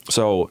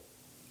 So,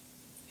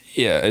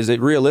 yeah, is it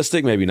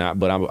realistic? Maybe not,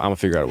 but I'm gonna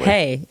figure out a way.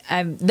 Hey,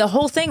 the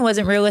whole thing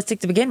wasn't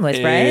realistic to begin with,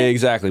 right?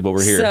 Exactly, but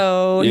we're here.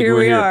 So Yeah, here we're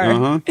we here. are.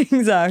 Uh-huh.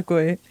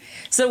 Exactly.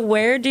 So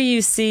where do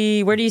you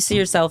see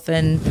yourself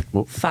in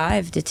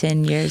 5 to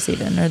 10 years,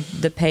 even, or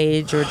the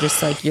page, or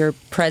just like your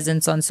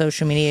presence on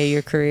social media,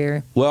 your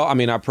career? Well, I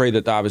mean, I pray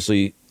that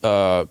obviously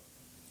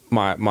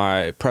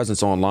my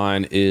presence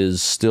online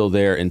is still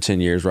there in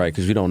 10 years, right?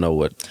 Because we don't know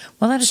what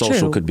That is social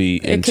true. could be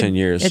in 10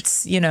 years.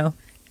 It's,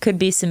 could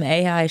be some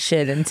AI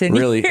shit in 10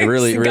 Really, years.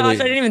 really, Gosh, really.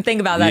 I didn't even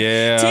think about that.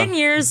 Yeah. 10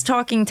 years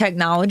talking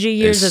technology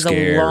years It's is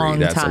scary. a long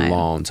That's time. a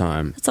long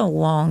time. That's a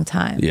long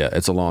time. Yeah,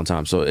 it's a long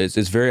time. So it's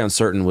very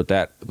uncertain with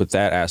that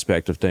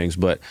aspect of things.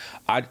 But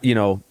I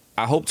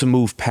hope to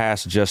move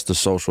past just the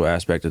social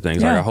aspect of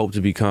things. Yeah. Like I hope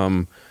to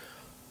become,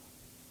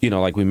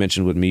 like we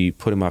mentioned with me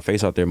putting my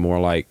face out there more,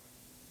 like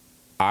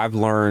I've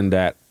learned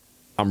that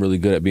I'm really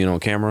good at being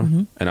on camera,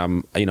 and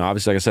I'm,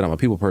 obviously, like I said, I'm a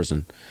people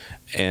person,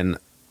 and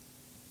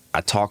I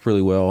talk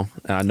really well,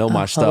 and I know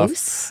my stuff.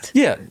 Host?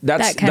 Yeah,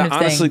 that's That kind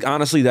of thing.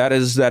 honestly, that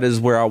is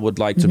where I would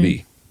like to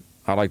be.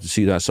 I like to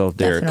see myself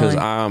there because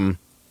Definitely.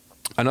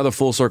 another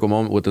full circle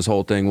moment with this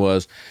whole thing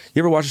was,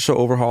 you ever watch the show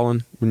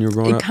Overhauling when you were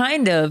growing up?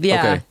 Kind of, yeah.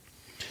 Okay.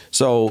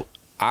 So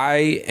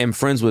I am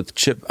friends with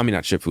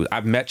not Chip Foose.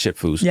 I've met Chip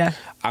Foose. Yeah.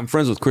 I'm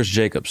friends with Chris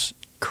Jacobs.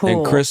 Cool.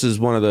 And Chris was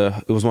one of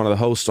the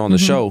hosts on the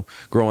show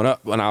growing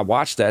up when I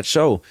watched that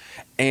show.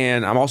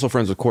 And I'm also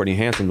friends with Courtney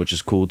Hanson, which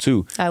is cool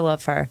too. I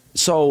love her.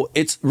 So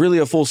it's really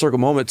a full circle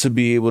moment to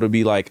be able to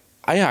be like,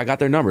 oh yeah, I got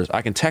their numbers.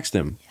 I can text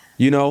them,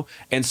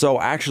 And so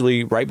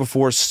actually right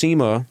before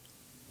SEMA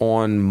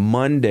on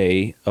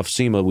Monday of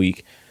SEMA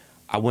week,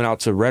 I went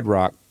out to Red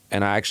Rock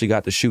and I actually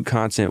got to shoot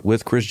content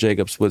with Chris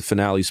Jacobs with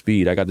Finale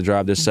Speed. I got to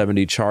drive this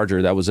 70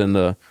 Charger that was in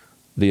the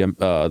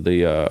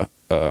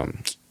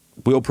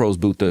Wheel Pros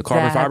booth, the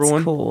carbon fiber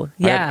one. Cool.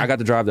 Yeah. I got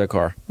to drive that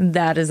car.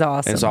 That is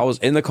awesome. And so I was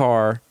in the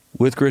car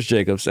with Chris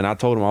Jacobs, and I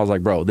told him, I was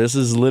like, bro, this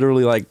is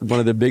literally like one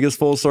of the biggest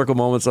full circle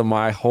moments of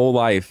my whole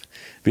life,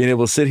 being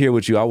able to sit here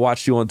with you. I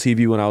watched you on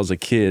TV when I was a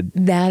kid.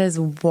 That is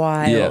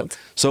wild. Yeah.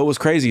 So it was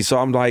crazy. So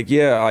I'm like,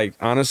 yeah, like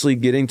honestly,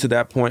 getting to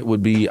that point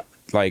would be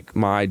like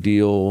my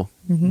ideal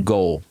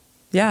goal.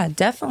 Yeah,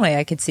 definitely.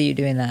 I could see you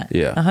doing that.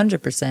 Yeah.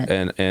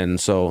 100%. And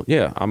so,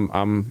 yeah,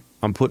 I'm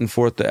putting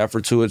forth the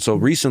effort to it. So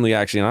recently,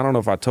 actually, and I don't know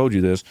if I told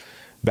you this,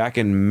 back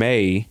in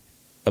May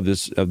of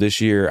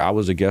this year, I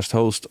was a guest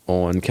host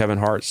on Kevin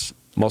Hart's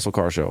Muscle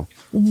Car Show.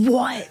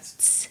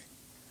 What?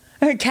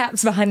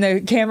 Cap's behind the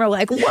camera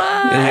like, what?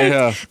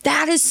 Yeah.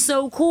 That is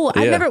so cool.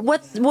 Yeah. I've never,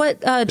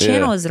 what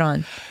channel is it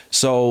on?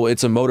 So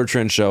it's a Motor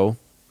Trend show.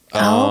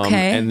 Oh,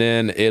 okay. And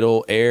then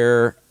it'll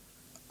air,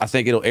 I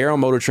think it'll air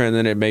on Motor Trend,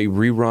 then it may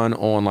rerun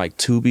on like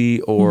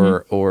Tubi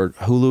or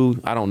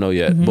Hulu. I don't know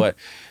yet. But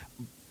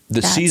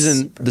the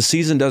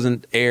season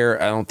doesn't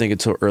air, I don't think,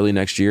 until early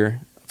next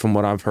year. From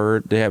what I've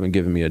heard, they haven't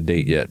given me a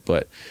date yet,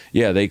 but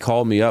yeah, they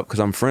called me up because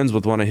I'm friends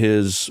with one of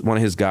his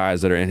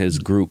guys that are in his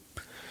group,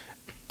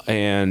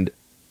 and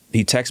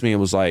he texted me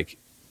and was like,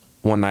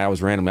 one night I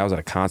was at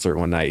a concert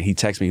one night. He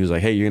texted me, he was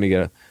like, hey, you're gonna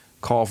get a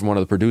call from one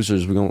of the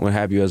producers. We're gonna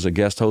have you as a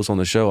guest host on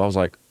the show. I was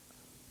like,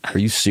 are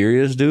you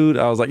serious, dude?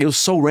 I was like, it was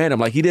so random.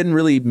 Like he didn't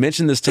really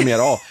mention this to me at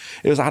all.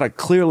 It was out of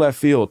clear left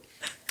field.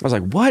 I was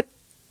like, what?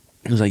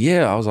 He was like,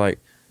 yeah. I was like,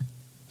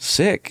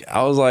 sick.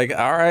 I was like,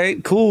 all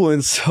right, cool.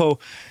 And so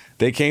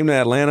they came to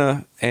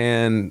Atlanta,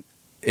 and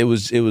it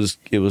was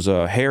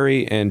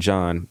Harry and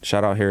John.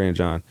 Shout out Harry and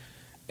John,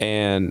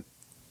 and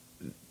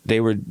they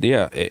were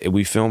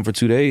we filmed for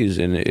 2 days,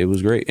 and it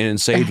was great. And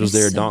Sage was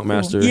there, so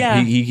Donkmaster. cool. Yeah.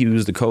 He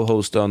was the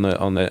co-host on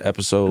the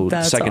episode.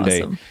 That's second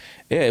awesome. day.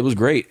 Yeah, it was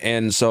great.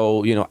 And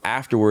so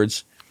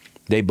afterwards,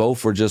 they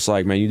both were just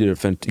like, man, you did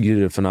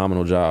a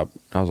phenomenal job.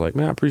 I was like,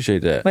 man, I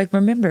appreciate that. Like,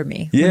 remember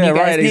me. Yeah, when you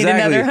guys right, need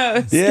exactly. Another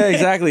host. Yeah,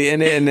 exactly.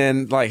 And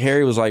then like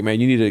Harry was like, man,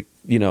 you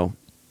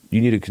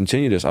need to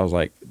continue this. I was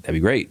like, that'd be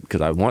great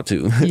because I want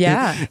to.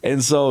 Yeah.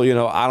 And so,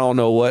 I don't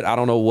know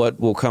what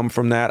will come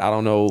from that. I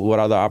don't know what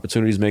other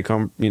opportunities may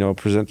come,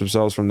 present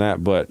themselves from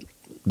that. But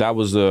that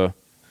was a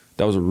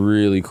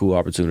really cool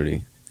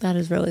opportunity. That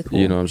is really cool.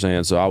 You know what I'm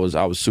saying? So I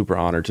was super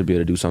honored to be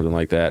able to do something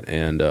like that.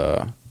 And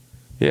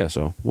yeah,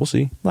 so we'll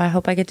see. Well, I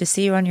hope I get to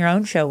see you on your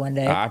own show one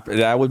day.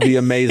 That would be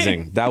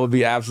amazing. That would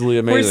be absolutely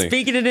amazing. We're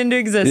speaking it into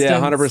existence.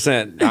 Yeah,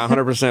 100%.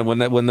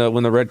 100%.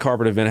 When the red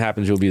carpet event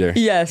happens, you'll be there.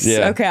 Yes.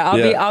 Yeah. Okay.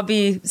 I'll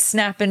be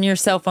snapping your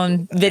cell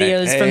phone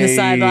videos from the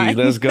sideline.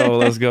 Let's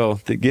go.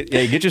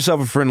 Get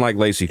yourself a friend like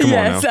Lacey. Come on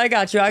now. Yes, I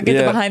got you. I'll get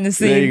the behind the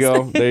scenes.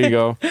 There you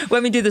go.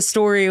 Let me do the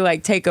story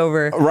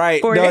takeover.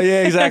 Right. for No, you.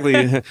 yeah,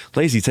 exactly.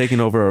 Lacey taking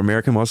over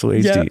American Muscle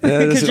HD. Yeah, this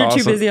because is you're awesome.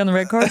 too busy on the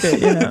red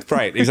carpet.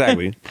 Right.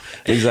 Exactly.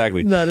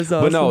 That is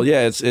awesome. But no,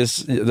 yeah,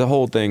 it's the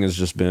whole thing has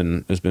just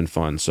been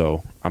fun.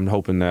 So I'm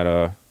hoping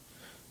that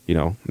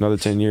another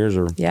 10 years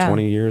or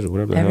 20 years or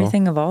whatever the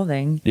Everything hell.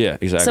 evolving. Yeah,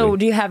 exactly. So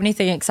do you have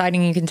anything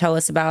exciting you can tell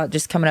us about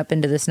just coming up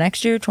into this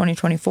next year,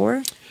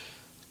 2024?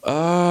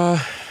 Not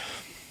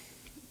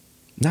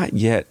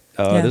yet.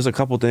 There's a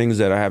couple things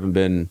that I haven't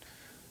been,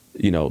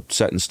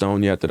 set in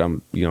stone yet that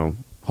I'm,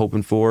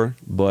 hoping for.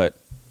 But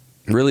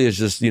really, it's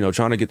just,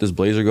 trying to get this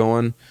Blazer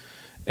going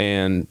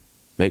and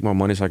make more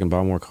money so I can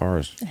buy more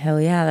cars. Hell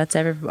yeah, that's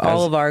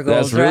all of our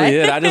goals, that's really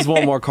right? it. I just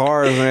want more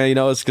cars, man.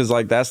 It's because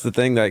that's the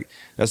thing that's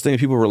the thing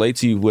people relate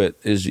to you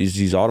with is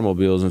these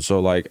automobiles. And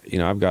so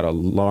I've got a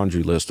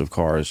laundry list of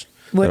cars.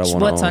 What's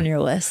own. on your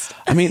list?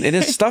 I mean, and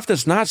it's stuff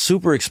that's not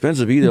super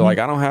expensive either. I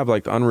don't have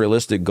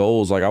unrealistic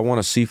goals. I want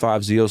a C5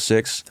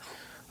 Z06.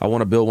 I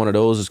want to build one of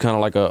those. It's kind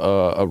of like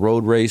a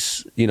road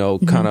race,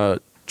 kind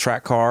of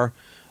track car.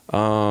 I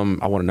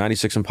want a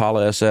 96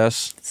 Impala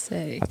SS.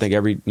 Say. I think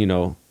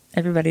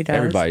everybody does.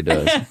 Everybody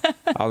does.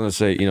 I was gonna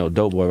say,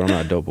 dope boy, but I'm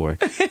not a dope boy.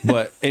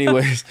 But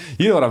anyways,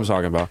 you know what I'm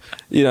talking about.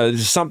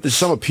 There's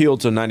some appeal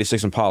to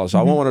 96 Impala. So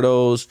I want one of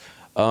those.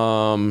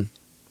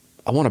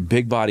 I want a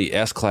big body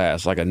S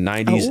class, like a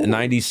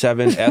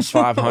 97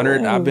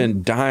 S500. I've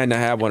been dying to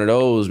have one of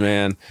those,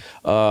 man.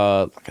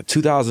 Like a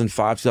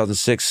 2005,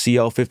 2006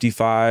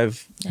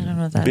 CL55. I don't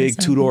know what that big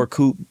is. two-door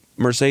coupe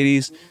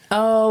Mercedes.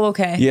 Oh,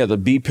 okay. Yeah, the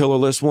B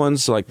pillarless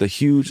ones, like the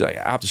huge. I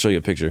have to show you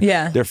a picture.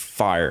 Yeah, they're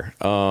fire.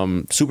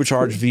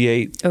 Supercharged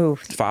V8. Oh,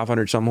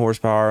 500 some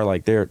horsepower.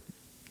 They're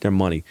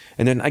money.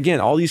 And then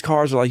again, all these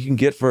cars are you can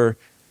get for,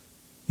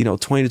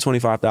 $20,000 to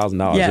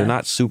 $25,000. Yeah. They're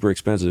not super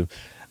expensive.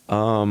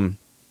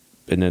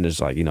 And then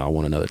there's I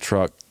want another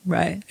truck.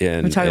 Right.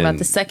 And we're talking about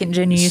the second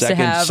gen you used to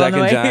have second on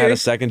the way gen, I had here. a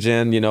second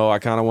gen. I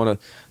kind of want a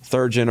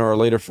third gen or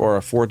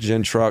a fourth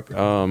gen truck.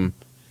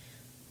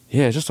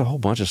 It's just a whole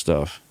bunch of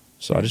stuff.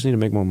 So I just need to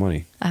make more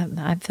money.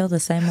 I feel the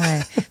same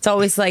way. It's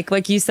always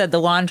like you said,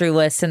 the laundry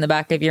list in the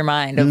back of your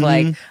mind of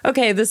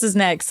okay, this is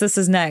next. This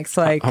is next.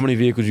 How many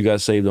vehicles you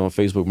guys saved on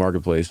Facebook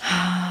Marketplace?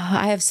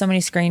 I have so many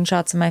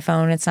screenshots on my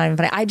phone. It's not even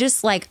funny. I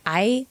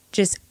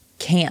just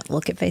can't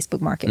look at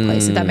Facebook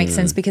Marketplace, if that makes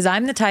sense, because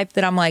I'm the type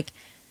that I'm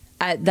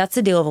that's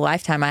the deal of a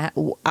lifetime.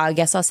 I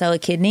guess I'll sell a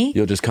kidney.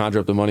 You'll just conjure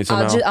up the money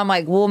somehow.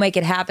 I'm we'll make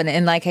it happen,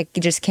 and I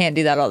just can't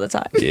do that all the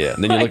time. Yeah,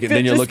 and then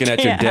you're looking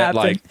at your debt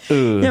happen.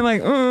 ugh. Yeah,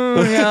 I'm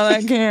yeah,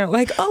 that can't.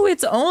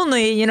 It's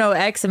only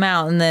X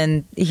amount, and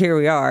then here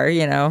we are.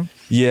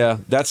 Yeah,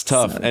 that's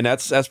tough, and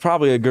that's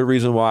probably a good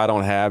reason why I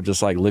don't have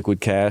just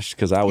liquid cash,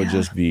 because I would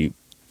just be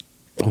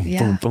boom,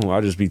 boom, boom.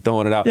 I'll just be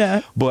throwing it out.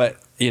 Yeah. But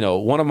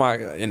one of my,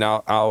 and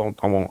I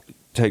won't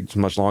take too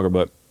much longer,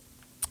 but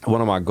one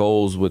of my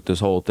goals with this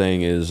whole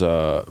thing is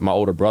my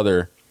older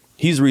brother.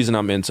 He's the reason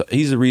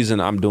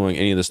I'm doing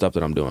any of the stuff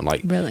that I'm doing.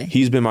 Really?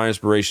 He's been my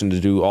inspiration to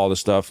do all the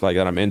stuff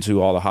that I'm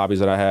into, all the hobbies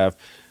that I have,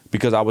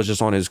 because I was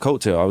just on his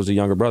coattail. I was a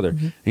younger brother.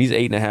 Mm-hmm. He's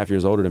 8.5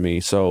 years older than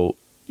me. So,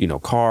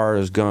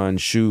 cars,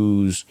 guns,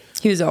 shoes.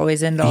 He was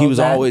always into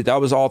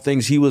that was all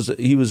things he was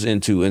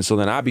into. And so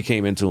then I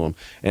became into him,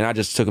 and I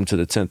just took him to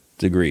the 10th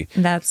degree.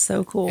 That's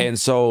so cool. And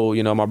so,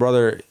 my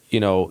brother,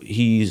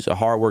 he's a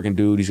hardworking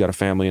dude. He's got a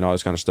family and all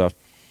this kind of stuff.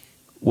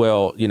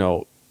 Well,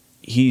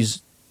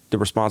 he's the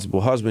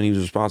responsible husband. He's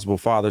a responsible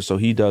father. So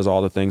he does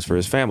all the things for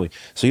his family.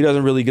 So he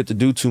doesn't really get to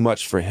do too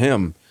much for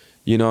him.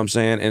 You know what I'm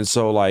saying? And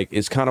so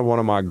it's kind of one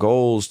of my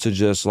goals to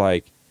just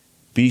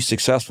be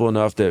successful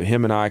enough that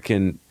him and I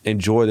can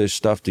enjoy this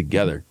stuff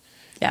together.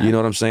 Yeah. You know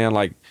what I'm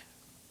saying?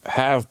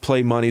 Have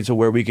play money to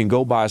where we can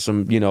go buy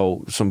some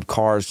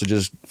cars to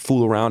just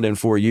fool around in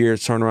for a year,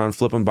 turn around,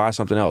 flip them, buy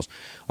something else.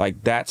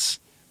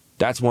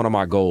 That's one of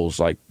my goals.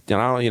 I'm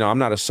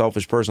not a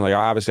selfish person.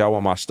 Obviously I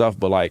want my stuff,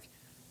 but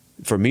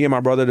for me and my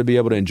brother to be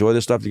able to enjoy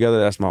this stuff together,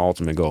 that's my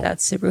ultimate goal.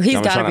 That's super. He's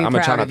got to be proud of you. I'm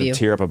gonna try not to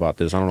tear up about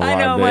this. I don't know why.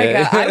 I know, my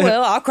God. I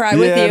will. I'll cry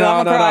with you.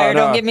 I'm a crier.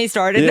 Don't get me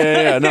started.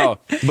 Yeah, no.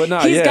 But no,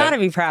 He's got to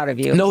be proud of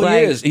you. No,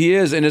 he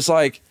is. And it's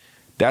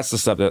that's the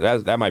stuff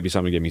that might be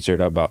something to get me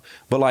teared up about.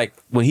 But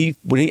when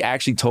he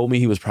actually told me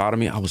he was proud of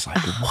me, I was like,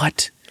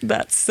 what?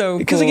 That's so cool.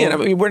 Because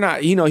again, we're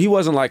not, he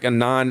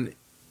wasn't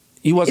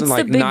he wasn't it's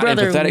the big not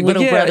brother, empathetic,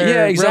 little but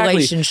brother exactly.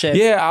 relationship.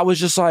 Yeah, I was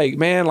just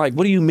man, what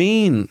do you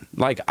mean?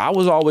 I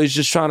was always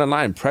just trying to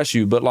not impress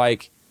you, but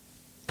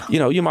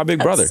you're my big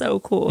brother. So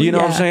cool. You know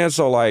what I'm saying?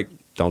 So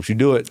don't you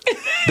do it.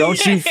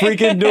 Don't you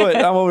freaking do it.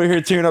 I'm over here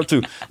tearing up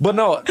too. But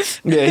no,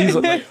 yeah, he's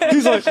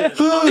like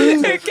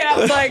Your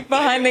cat's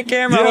behind the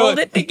camera, hold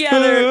it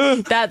together.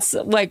 That's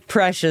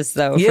precious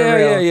though. Yeah, for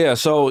real.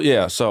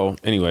 yeah. So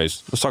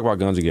anyways, let's talk about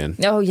guns again.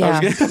 Oh yeah.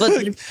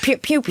 Pew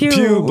pew pew.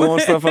 Pew, blowing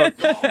stuff up.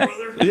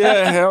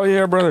 Yeah, hell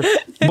yeah, brother.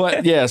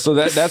 But yeah, so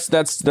that's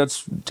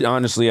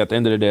honestly at the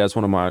end of the day, that's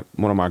one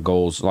of my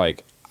goals.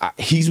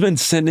 He's been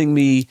sending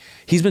me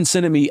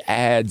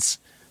ads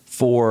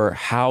for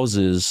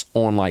houses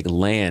on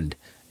land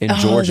in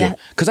Georgia,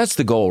 because that's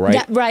the goal, right?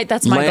 Yeah, right.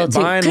 That's my goal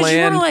too. Buying Because you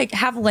want land. to like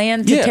have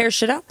land to tear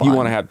shit up on. You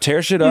want to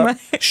tear shit up,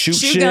 shoot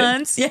shit,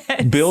 guns,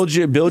 yes. build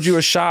you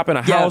a shop and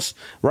a house,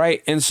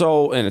 right? And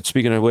so, and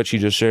speaking of which, he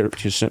just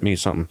sent me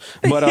something,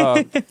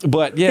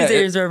 but yeah, his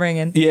ears were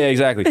ringing. Yeah,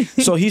 exactly.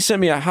 So he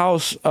sent me a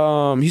house.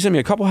 He sent me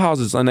a couple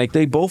houses, and like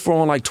they both were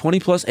on like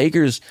 20+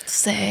 acres,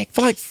 Sick.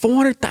 for like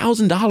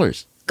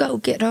 $400,000. Go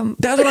get them.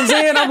 That's what I'm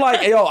saying. I'm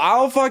like, yo,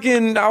 I'll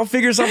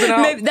figure something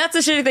out. Maybe, that's a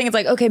shitty thing. It's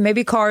like, okay,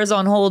 maybe car's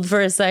on hold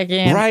for a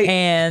second. Right.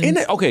 And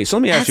okay, so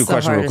let me ask you a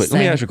question real quick. Let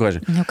me ask you a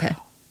question. Okay.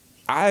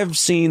 I've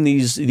seen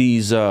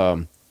these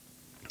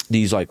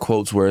like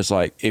quotes where it's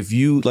like, if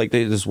you like,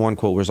 this one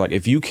quote where it's like,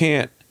 if you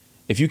can't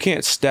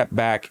step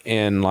back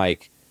and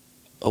like,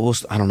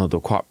 I don't know the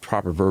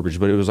proper verbiage,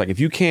 but it was like, if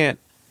you can't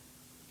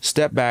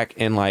step back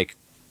and like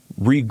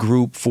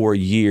regroup for a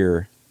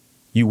year,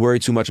 you worry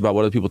too much about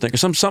what other people think, or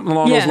something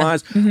along those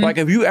lines. Mm-hmm. Like,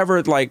 have you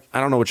ever, like,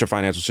 I don't know what your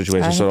financial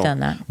situation is, I've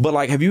done that. but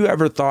like, have you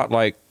ever thought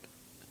like,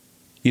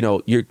 you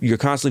know, you're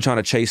constantly trying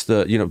to chase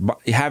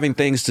having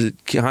things to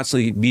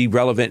constantly be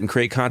relevant and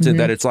create content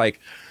that it's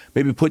like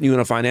maybe putting you in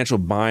a financial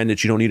bind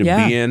that you don't need to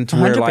be in, to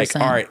where 100%. like,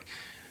 all right,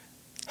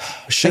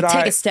 should like, I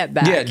take a step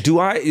back? Yeah,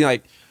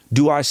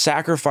 do I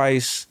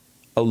sacrifice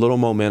a little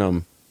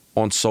momentum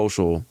on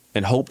social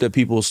and hope that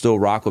people will still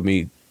rock with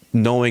me,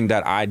 knowing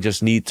that I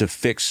just need to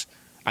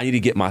I need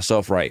to get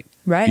myself right.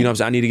 Right. You know what I'm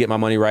saying? I need to get my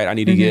money right. I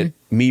need to get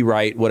me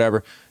right,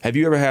 whatever. Have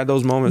you ever had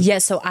those moments? Yeah,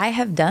 so I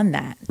have done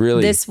that.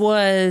 Really? This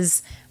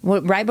was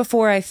right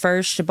before I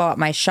first bought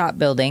my shop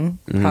building,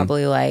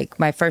 probably like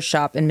my first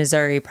shop in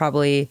Missouri,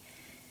 probably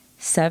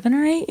 7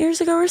 or 8 years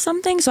ago or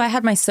something. So I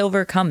had my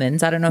silver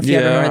Cummins. I don't know if you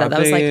ever remember that. That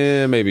was like,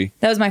 maybe.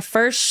 That was my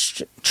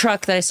first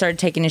truck that I started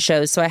taking to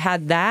shows. So I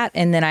had that,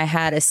 and then I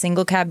had a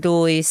single cab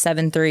dually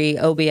 7.3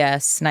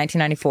 OBS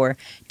 1994.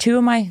 2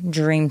 of my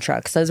dream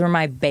trucks. Those were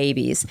my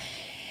babies.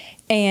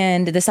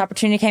 And this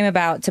opportunity came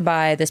about to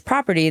buy this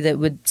property that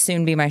would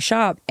soon be my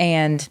shop,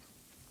 and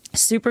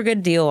super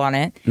good deal on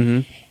it.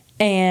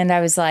 And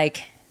I was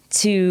like,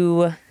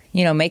 to,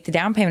 make the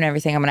down payment and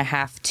everything, I'm going to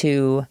have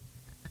to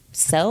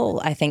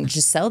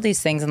just sell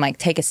these things and like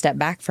take a step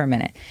back for a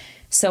minute.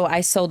 So I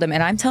sold them,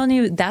 and I'm telling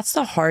you, that's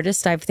the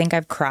hardest I think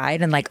I've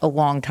cried in like a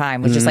long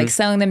time, was just like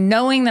selling them,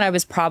 knowing that I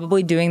was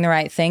probably doing the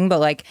right thing,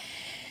 but like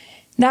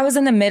that was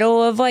in the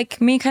middle of like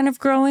me kind of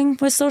growing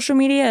with social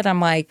media, and I'm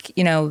like,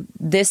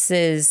 this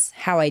is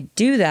how I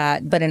do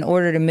that, but in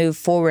order to move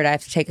forward, I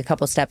have to take a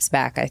couple steps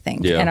back, I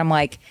think. And I'm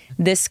like,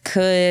 this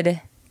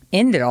could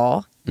end it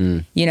all,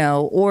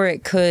 or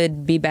it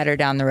could be better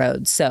down the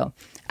road. So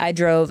I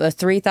drove a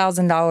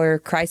 $3,000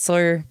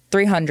 Chrysler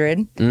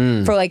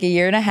 300 for like a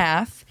year and a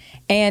half,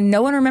 and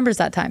no one remembers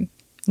that time.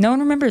 No one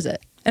remembers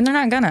it, and they're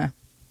not gonna.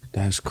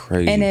 That's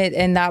crazy.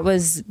 And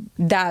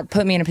that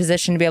put me in a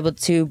position to be able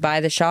to buy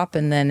the shop,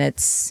 and then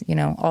it's,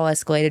 all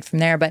escalated from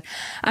there. But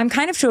I'm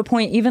kind of to a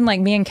point, even like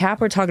me and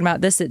Cap were talking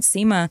about this at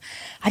SEMA,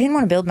 I didn't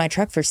want to build my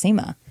truck for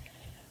SEMA.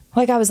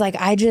 Like, I was like,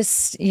 I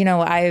just,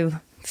 I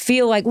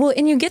feel like, well,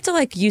 and you get to,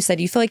 like you said,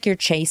 you feel like you're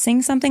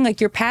chasing something, like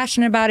you're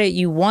passionate about it,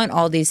 you want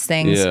all these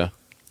things. Yeah.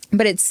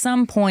 But at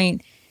some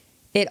point,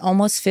 it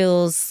almost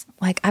feels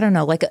like, I don't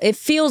know, like it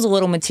feels a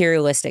little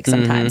materialistic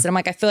sometimes. And I'm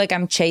like, I feel like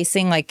I'm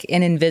chasing like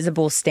an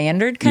invisible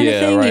standard kind of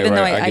thing, even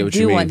though I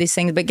do want these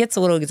things, but it gets a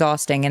little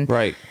exhausting. And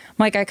I'm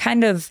like, I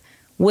kind of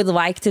would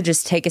like to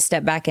just take a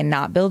step back and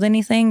not build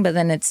anything, but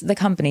then it's the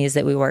companies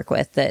that we work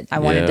with that I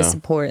wanted to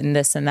support and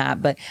this and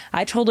that. But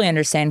I totally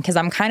understand, because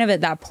I'm kind of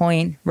at that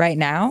point right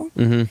now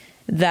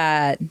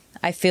that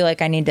I feel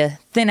like I need to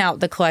thin out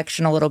the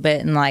collection a little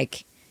bit and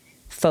like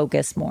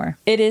focus more.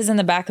 It is in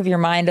the back of your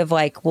mind of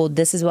like, well,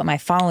 this is what my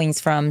following's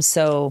from,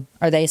 so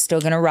are they still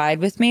gonna ride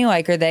with me?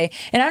 Like, are they?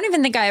 And I don't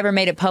even think I ever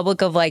made it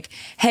public of like,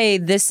 hey,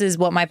 this is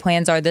what my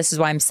plans are, this is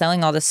why I'm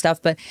selling all this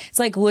stuff. But it's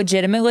like,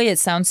 legitimately, it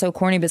sounds so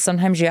corny, but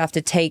sometimes you have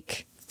to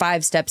take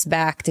 5 steps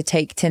back to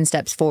take 10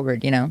 steps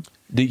forward,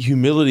 The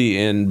humility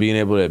in being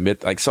able to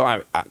admit, like,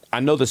 so I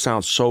know this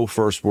sounds so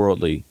first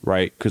worldly,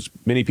 right? Because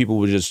many people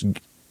would just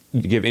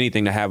give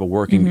anything to have a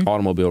working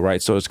automobile,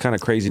 right? So it's kind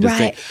of crazy to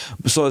think.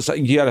 So it's like,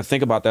 you got to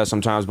think about that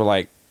sometimes. But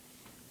like,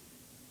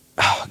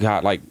 oh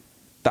God, like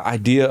the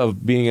idea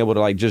of being able to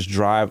like just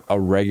drive a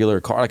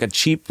regular car, like a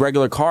cheap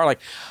regular car, like,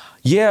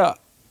 yeah,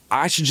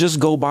 I should just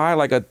go buy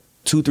like a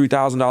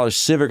 $2,000-$3,000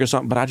 Civic or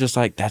something. But I just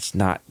like, that's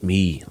not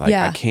me. Like,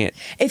 I can't.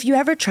 If you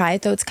ever try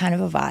it though, it's kind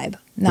of a vibe.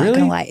 Not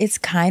gonna lie, it's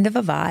kind of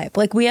a vibe.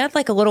 Like, we had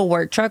like a little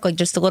work truck, like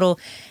just a little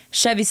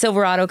Chevy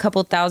Silverado,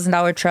 couple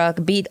 $1,000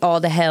 truck, beat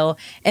all to hell.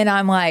 And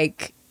I'm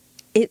like,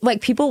 it like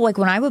people, like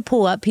when I would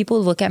pull up, people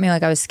would look at me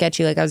like I was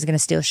sketchy, like I was gonna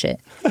steal shit.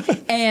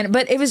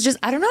 But it was just,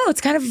 I don't know,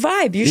 it's kind of a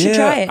vibe. You should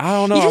try it. I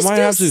don't know. You just I might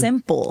feel have to.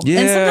 simple. Yeah.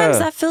 And sometimes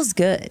that feels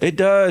good. It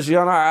does.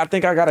 I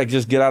think I gotta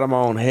just get out of my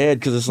own head,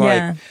 because it's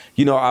like,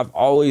 I've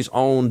always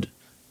owned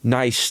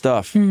nice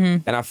stuff,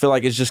 and I feel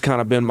like it's just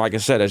kind of been, like I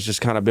said, it's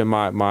just kind of been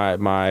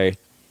my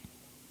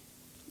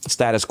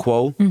status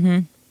quo.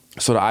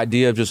 So the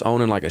idea of just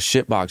owning like a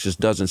shit box just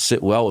doesn't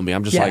sit well with me.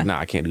 I'm just like, nah,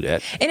 I can't do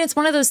that. And it's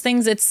one of those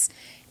things,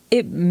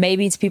 it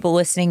maybe to people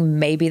listening,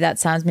 maybe that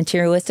sounds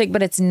materialistic,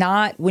 but it's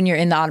not when you're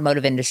in the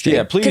automotive industry.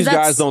 Yeah, please,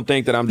 guys, don't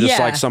think that I'm just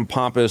Yeah. like some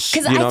pompous.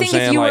 Because You know I what I'm think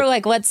saying? if you were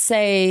like, let's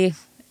say,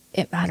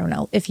 I don't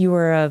know, if you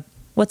were a,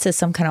 what's this,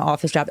 some kind of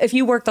office job. If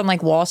you worked on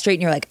like Wall Street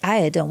and you're like,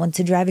 I don't want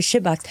to drive a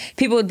shitbox,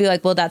 people would be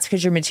like, well, that's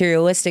because you're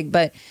materialistic.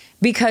 But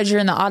because you're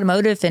in the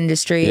automotive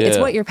industry, it's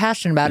Yeah. what you're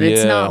passionate about.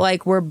 It's Yeah. not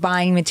like we're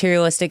buying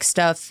materialistic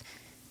stuff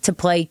to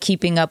play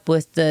keeping up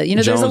with the, you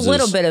know, there's Joneses. a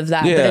little bit of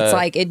that, but Yeah. it's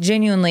like it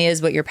genuinely is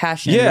what you're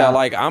passionate Yeah, about.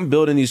 like I'm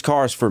building these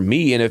cars for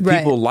me, and if Right.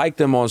 people like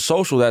them on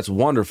social, that's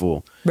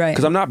wonderful. Right.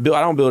 Because I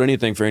don't build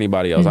anything for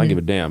anybody else. I don't give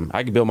a damn.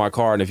 I can build my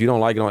car, and if you don't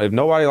like it, if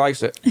nobody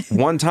likes it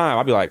one time,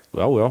 I'll be like,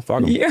 oh well,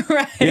 fuck them. You're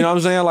right. You know what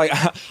I'm saying? Like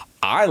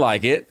I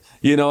like it.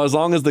 You know, as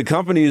long as the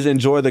companies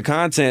enjoy the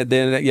content,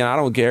 then I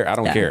don't care. I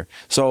don't Yeah. care.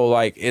 So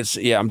like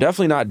I'm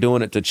definitely not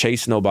doing it to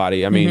chase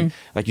nobody. I mean, Mm-hmm.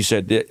 like you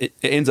said, it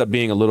ends up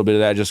being a little bit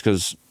of that just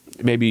because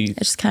maybe It's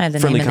just kind of the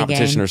friendly name of the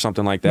competition game. or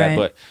something like that.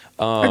 Right.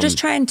 But Or just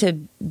trying to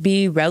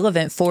be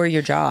relevant for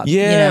your job.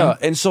 yeah, You know?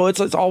 and so it's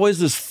always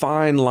this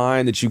fine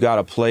line that you got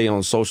to play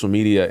on social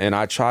media, and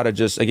I try to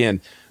just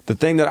again the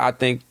thing that I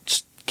think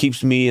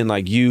keeps me and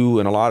like you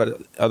and a lot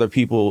of other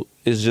people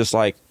is just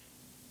like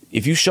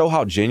if you show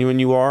how genuine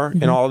you are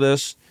Mm-hmm. in all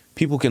this,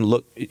 people can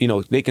look,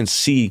 they can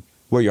see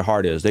where your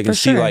heart is. They can For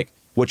see sure. like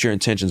what your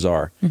intentions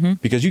are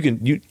because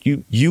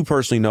you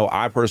personally know,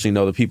 I personally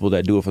know the people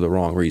that do it for the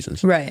wrong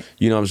reasons. Right.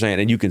 You know what I'm saying?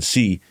 And you can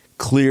see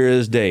clear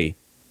as day,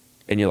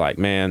 and you're like,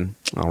 man,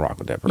 I don't rock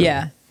with that person.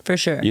 Yeah, for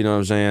sure. You know what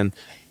I'm saying?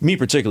 Me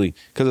particularly,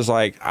 because it's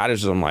like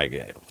I'm like,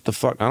 what the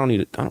fuck? I don't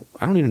need to.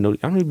 I don't need to know. I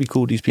don't need to be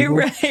cool with these people.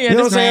 You're right. You know what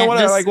I'm Just, saying? man,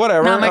 Whatever. just Like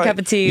whatever. not my Like, cup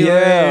of tea,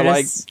 Yeah, or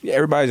like just-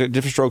 everybody's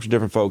different strokes for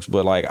different folks,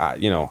 but like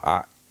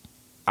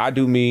I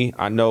do me.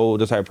 I know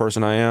the type of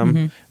person I am,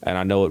 Mm-hmm. and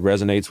I know it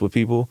resonates with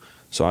people.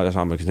 So that's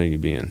how I'm gonna continue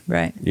being.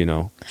 Right. You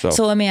know.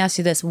 So let me ask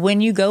you this: when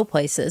you go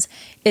places,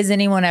 is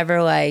anyone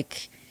ever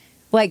like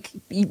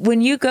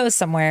when you go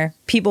somewhere,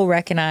 people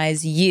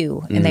recognize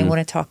you and they want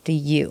to talk to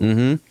you?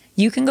 Mm-hmm.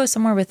 You can go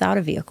somewhere without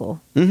a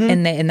vehicle,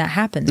 and that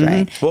happens,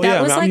 right? Well, That yeah,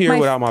 I was mean, I'm here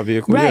without my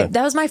vehicle. Right. Yeah.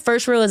 That was my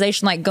first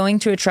realization. Like going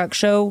to a truck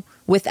show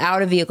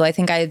without a vehicle. I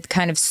think I had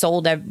kind of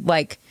sold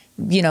like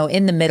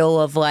in the middle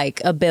of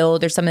like a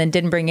build or something and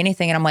didn't bring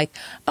anything, and I'm like,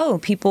 oh,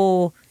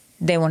 people,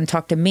 they want to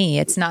talk to me.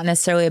 It's not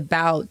necessarily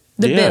about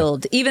the Yeah.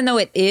 build, even though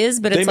it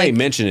is, but They it's may like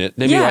mention it.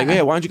 They Yeah. be like,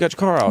 "Yeah, why don't you got your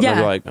car out?" Yeah.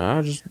 They're like,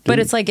 "I just." but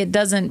didn't." it's like it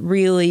doesn't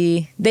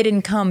really. They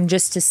didn't come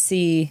just to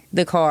see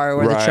the car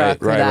or the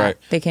truck or that.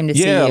 They came to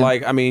see you. Yeah,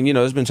 like I mean,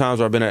 there's been times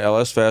where I've been at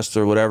LS Fest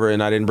or whatever,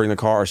 and I didn't bring the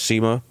car or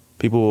SEMA.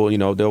 People,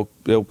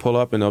 they'll pull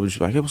up and they'll be just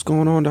like, "Hey, what's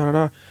going on?" Da da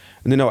da.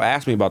 And then they'll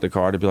ask me about the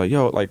car. They'll be like,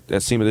 "Yo, like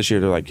at SEMA this year."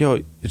 They're like,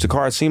 "Yo, it's a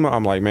car at SEMA."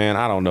 I'm like, "Man,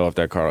 I don't know if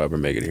that car will ever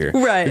make it here."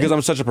 Right. Because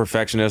I'm such a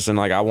perfectionist and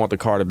like I want the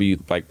car to be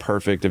like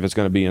perfect if it's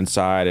gonna be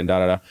inside and da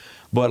da da.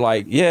 But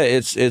like, yeah,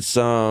 it's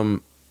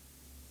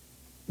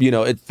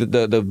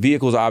the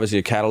vehicle's obviously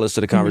a catalyst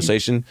to the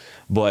conversation,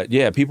 but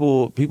yeah,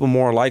 people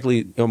more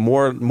likely,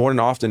 more than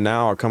often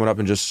now are coming up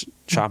and just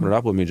chopping it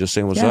up with me, just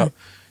saying what's Yeah. up,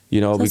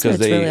 That's because what it's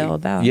they, really all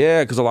about.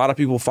 yeah, because a lot of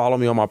people follow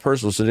me on my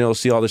personal, so they'll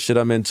see all the shit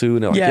I'm into,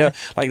 and they're like, Yeah. yeah,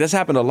 like that's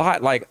happened a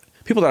lot, like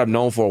people that I've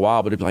known for a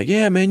while, but they'd be like,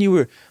 yeah, man,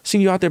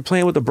 seen you out there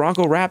playing with the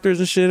Bronco Raptors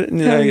and shit,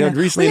 and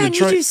recently Well, in yeah,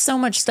 Detroit. you do so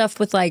much stuff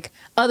with like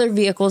other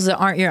vehicles that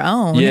aren't your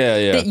own. Yeah,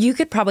 yeah. That you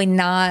could probably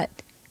not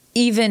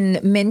even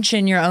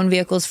mention your own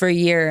vehicles for a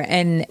year,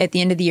 and at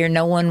the end of the year,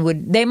 no one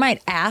would. They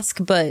might ask,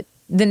 but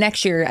the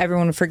next year,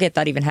 everyone would forget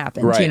that even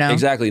happened. Right, You know,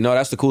 exactly. No,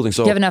 that's the cool thing.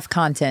 So you have enough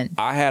content.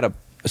 I had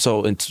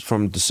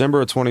from December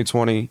of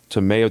 2020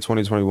 to May of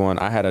 2021,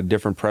 I had a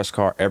different press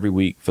car every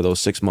week for those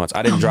 6 months.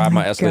 I didn't drive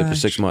my Escalade for gosh.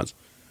 6 months.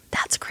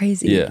 That's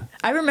crazy. Yeah.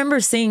 I remember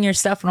seeing your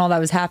stuff when all that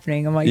was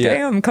happening. I'm like, Yeah.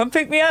 damn, come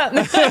pick me up.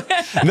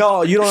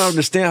 No, you don't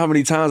understand how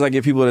many times I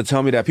get people to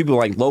tell me that. People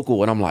like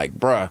local, and I'm like,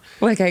 bruh.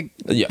 like I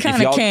Yeah, if kind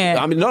of y'all- can't.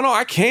 I mean, no,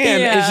 I can.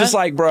 Yeah. It's just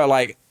like, bruh,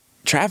 like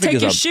traffic Take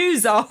is your a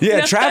shoes off.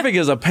 yeah, traffic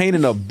is a pain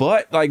in the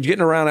butt. Like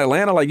getting around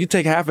Atlanta, like you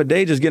take half a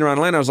day just getting around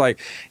Atlanta. I was like,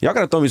 y'all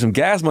gotta throw me some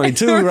gas money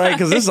too, right?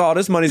 Because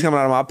this money's coming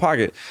out of my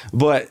pocket.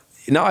 But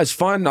no, it's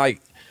fun.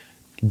 Like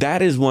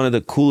that is one of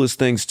the coolest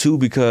things too,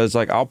 because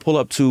like I'll pull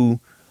up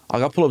to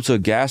a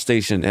gas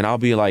station and I'll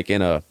be like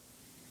in a,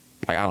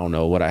 like I don't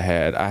know what I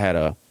had. I had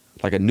a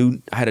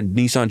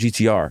Nissan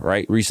GTR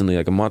right recently,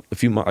 like a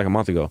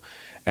month ago,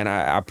 and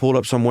I pulled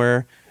up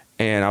somewhere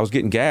and I was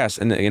getting gas,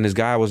 and this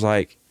guy was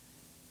like,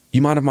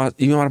 you mind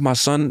if my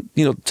son,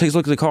 takes a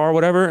look at the car or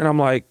whatever? And I'm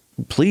like,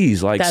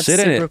 please, like That's sit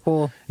in it. super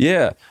cool.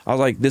 Yeah. I was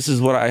like, this is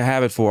what I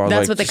have it for. I was That's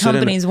like, what the sit in it.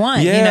 companies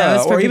want, Yeah.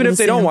 it's for Or even people if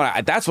to they don't sit in- want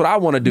it, that's what I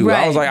want to do.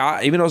 I was Right.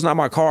 like, even though it's not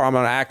my car, I'm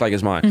going to act like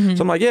it's mine. Mm-hmm.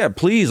 So I'm like, yeah,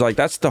 please. Like,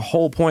 that's the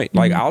whole point.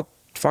 Like, I'll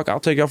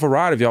take y'all for a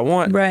ride if y'all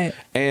want. Right.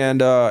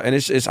 And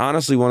it's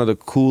honestly one of the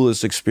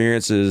coolest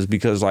experiences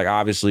because like,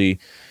 obviously,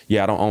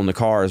 yeah, I don't own the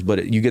cars,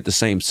 but you get the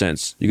same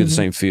sense. You get the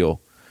same feel.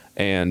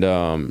 and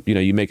you know,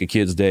 you make a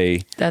kid's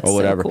day That's or so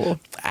whatever. cool.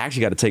 I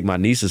actually got to take my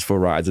nieces for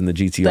rides in the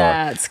GTR.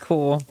 That's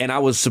cool. And I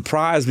was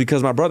surprised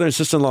because my brother and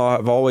sister-in-law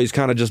have always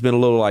kind of just been a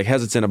little like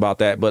hesitant about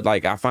that. But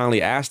like I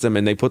finally asked them,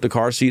 and they put the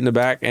car seat in the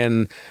back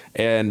and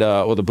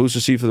or the booster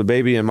seat for the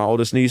baby and my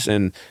oldest niece.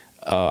 And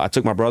I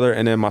took my brother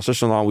and then my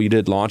sister-in-law. We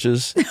did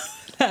launches.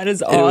 That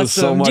is It was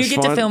so awesome. much Do you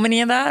get fun. to film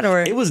any of that,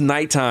 or It was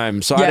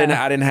nighttime, so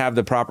Yeah. I didn't have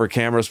the proper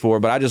cameras for it.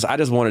 But I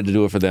just wanted to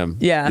do it for them.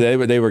 Yeah.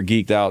 they were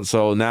geeked out.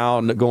 So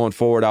now going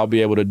forward, I'll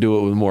be able to do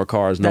it with more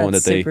cars, knowing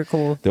That's that super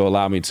cool. they'll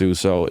allow me to.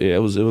 So yeah, it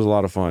was a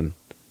lot of fun.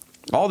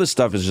 All this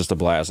stuff is just a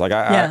blast. Like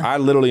Yeah. I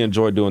literally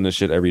enjoy doing this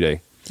shit every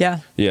day. yeah?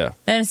 Yeah.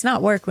 And it's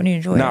not work when you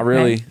enjoy it. Not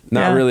really. right? Not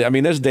Yeah. really. I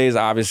mean, there's days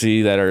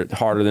obviously that are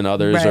harder than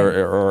others Right.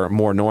 or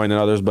more annoying than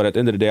others. But at the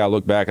end of the day, I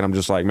look back and I'm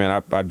just like,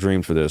 man, I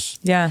dreamed for this.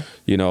 Yeah.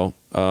 You know?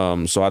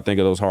 So I think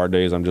of those hard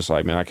days. I'm just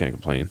like, man, I can't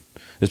complain.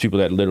 There's people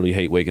that literally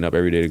hate waking up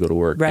every day to go to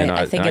work. Right. And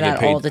I think and of get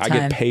that all the I get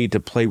time. paid to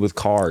play with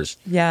cars.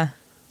 Yeah.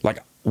 Like,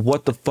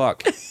 what the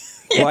fuck?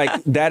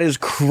 Like, that is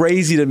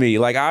crazy to me.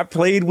 Like, I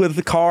played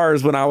with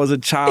cars when I was a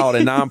child,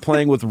 and now I'm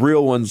playing with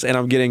real ones, and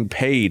I'm getting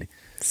paid.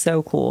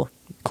 So cool.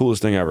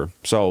 Coolest thing ever.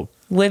 So,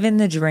 Living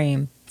the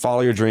dream. follow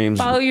your dreams.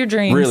 Follow your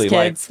dreams, Really,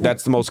 kids. like,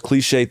 that's the most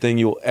cliche thing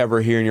you'll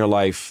ever hear in your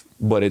life,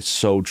 but it's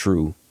so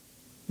true.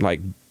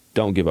 Like,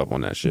 don't give up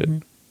on that shit.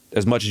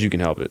 As much as you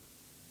can help it.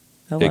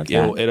 I love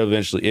that. It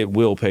eventually, it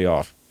will pay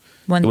off.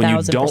 1000%. When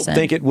you don't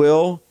think it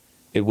will,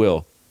 it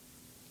will.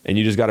 And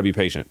you just got to be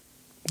patient.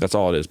 That's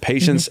all it is.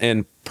 Patience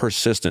and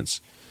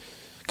persistence.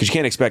 Because you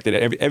can't expect it.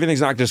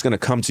 Everything's not just going to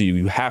come to you.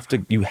 You have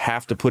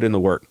to put in the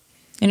work.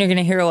 And you're going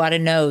to hear a lot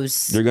of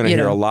no's. You're going to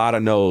hear a lot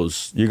of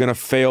no's. You're going to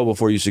fail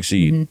before you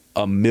succeed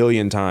a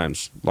million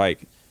times.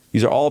 Like,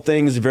 these are all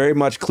things very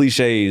much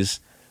cliches,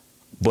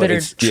 but That are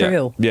it's yeah,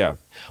 true. Yeah.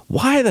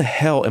 Why the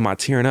hell am I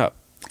tearing up?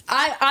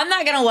 I'm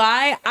not going to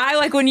lie. I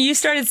like when you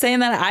started saying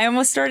that, I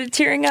almost started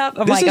tearing up.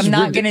 I'm This like, is I'm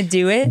not going to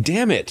do it.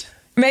 Damn it.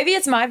 Maybe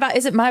it's my vibe.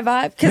 Is it my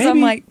vibe? Because I'm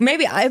Maybe. like,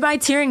 maybe am I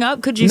tearing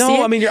up? Could you see it?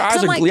 No, I mean, your 'Cause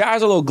eyes I'm are like, your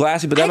eyes are a little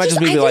glassy, but that might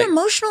just be I get like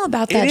emotional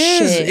about that it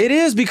is. shit. It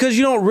is because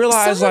you don't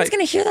realize Someone's like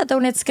gonna hear that though,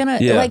 and it's gonna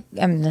Yeah. like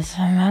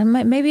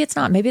maybe it's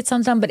not, maybe it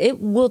sounds dumb, but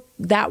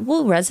that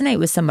will resonate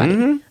with somebody.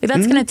 Like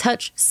that's gonna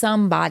touch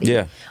somebody.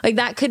 Yeah. Like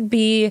that could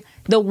be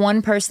the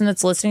one person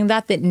that's listening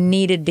to that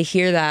needed to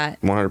hear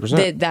that.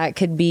 100%. That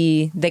could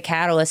be the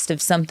catalyst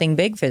of something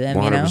big for them.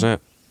 100%. You know,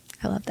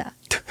 I love that,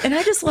 and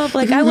I just love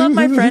I love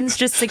my friends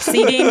just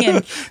succeeding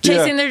and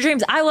chasing their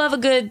dreams. I love a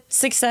good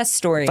success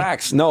story.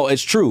 Facts. No,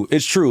 it's true.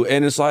 It's true.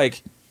 And it's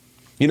like,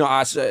 you know,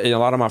 a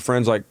lot of my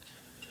friends, like,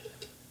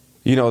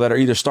 you know, that are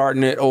either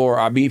starting it or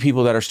I meet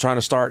people that are trying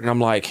to start. And I'm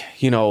like,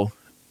 you know,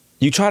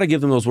 you try to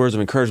give them those words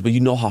of encouragement, but you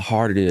know how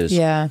hard it is.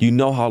 Yeah. You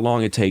know how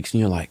long it takes. And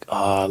you're like,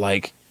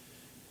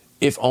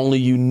 if only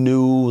you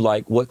knew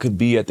like what could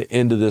be at the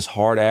end of this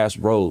hard ass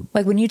road.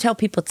 Like when you tell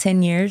people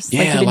 10 years,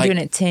 like you've been doing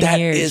it 10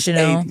 years, That is you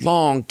know? a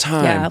long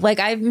time. Yeah, like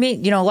I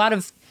meet, a lot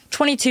of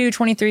 22,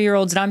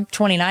 23-year-olds, and I'm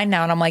 29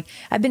 now, and I'm like,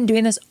 I've been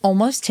doing this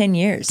almost 10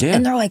 years. Yeah.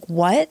 And they're like,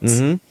 what?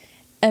 Mm-hmm.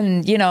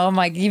 And, I'm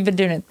like, you've been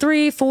doing it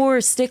 3, 4,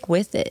 stick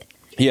with it.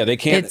 Yeah, they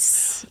can't.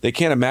 It's- They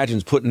can't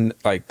imagine putting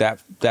like that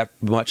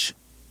much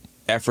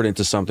effort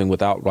into something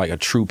without like a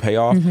true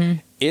payoff.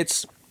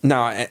 It's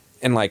now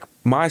and like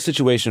my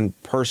situation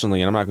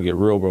personally, and I'm not gonna get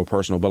real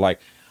personal, but like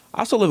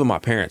I still live with my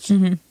parents.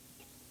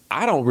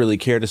 I don't really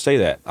care to say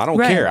that. I don't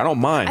Right. care. I don't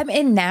mind. I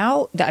mean,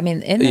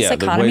 in this the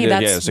economy, way that-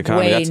 that's this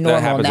economy, way normal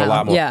that happens now. a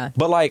lot more. Yeah.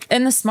 But like,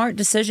 And the smart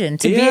decision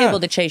to be Yeah. able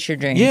to chase your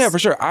dreams. yeah, for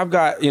sure. I've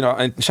got,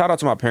 and shout out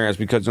to my parents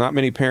because not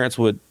many parents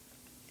would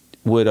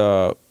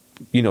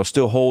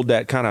still hold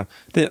that kind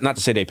of, not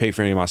to say they pay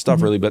for any of my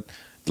stuff really, but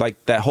like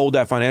hold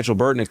that financial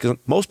burden. Because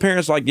most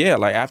parents like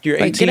after you're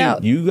Like, get 18,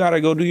 out. you got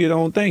to go do your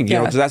own thing, Yeah.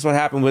 because that's what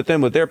happened with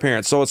them, with their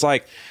parents. So it's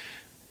like,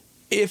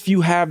 if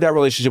you have that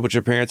relationship with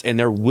your parents and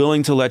they're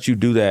willing to let you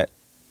do that,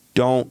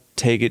 don't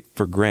take it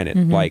for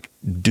granted. Like,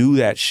 do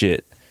that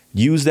shit.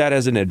 Use that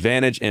as an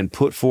advantage and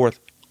put forth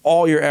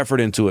all your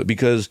effort into it,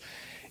 because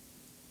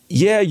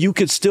you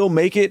could still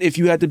make it if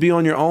you had to be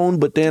on your own,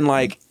 but then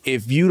like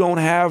if you don't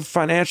have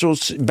financial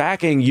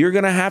backing, you're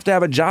gonna have to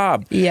have a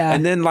job. Yeah.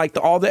 And then like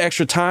all the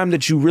extra time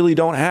that you really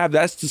don't have,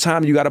 that's the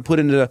time you got to put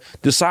into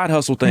the side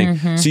hustle thing.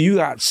 So you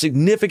got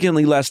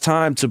significantly less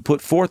time to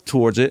put forth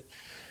towards it.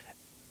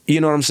 You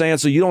know what I'm saying?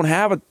 So you don't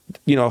have a,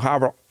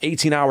 however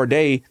 18-hour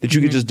day that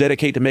you could just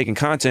dedicate to making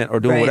content or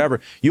doing Right. whatever.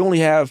 You only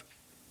have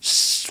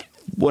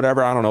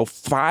whatever, I don't know,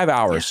 5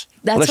 hours.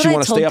 That's unless what you I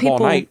want to told stay up people, all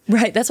night.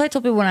 Right. That's why I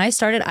told people when I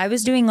started, I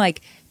was doing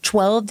like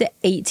 12 to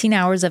 18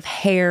 hours of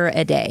hair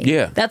a day.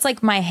 Yeah. That's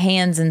like my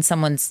hands in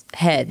someone's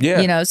head.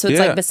 Yeah. So it's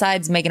Yeah. like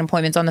besides making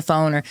appointments on the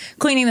phone or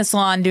cleaning the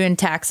salon, doing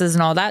taxes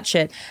and all that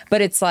shit.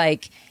 But it's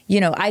like,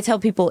 I tell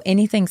people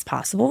anything's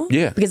possible.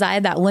 Yeah. Because I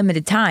had that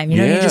limited time.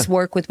 You Yeah. just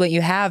work with what you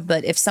have.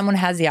 But if someone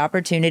has the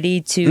opportunity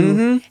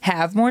to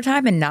have more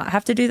time and not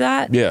have to do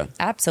that, Yeah.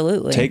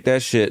 absolutely. Take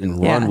that shit and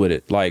run Yeah. with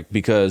it. Like,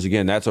 because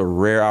again, that's a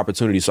rare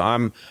opportunity. So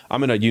I'm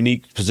in a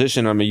unique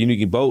position. I'm a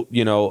unique boat,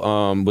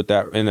 with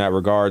that, in that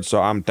regard. So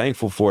I'm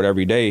thankful for it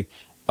every day.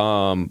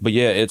 But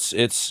yeah, it's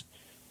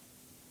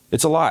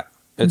a lot.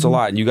 It's a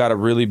lot, and you got to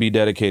really be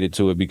dedicated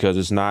to it because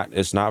it's not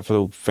for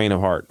the faint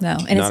of heart. No,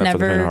 and it's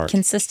never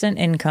consistent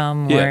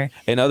income. Or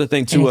and other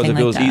thing too is if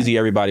it was easy,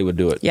 everybody would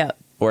do it. Yep.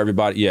 Or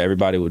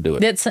everybody would do it.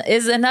 That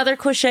is another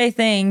cliche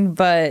thing,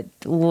 but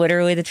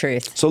literally the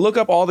truth. So look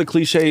up all the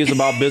cliches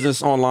about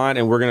business online,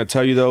 and we're going to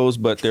tell you those,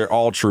 but they're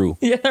all true.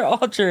 Yeah, they're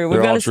all true.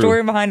 We've got a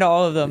story behind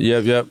all of them.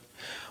 Yep.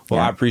 Well,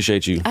 I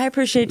appreciate you. I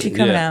appreciate you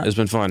coming out. It's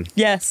been fun.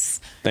 Yes.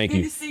 Thank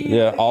you.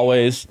 Yeah,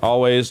 always.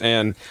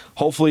 And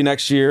hopefully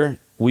next year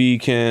we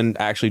can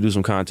actually do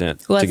some content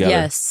together.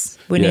 Yes,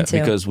 we need to.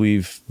 Because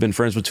we've been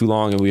friends for too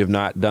long and we have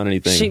not done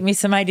anything. Shoot me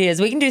some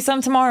ideas. We can do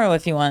some tomorrow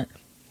if you want.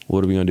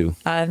 What are we going to do?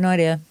 I have no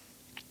idea.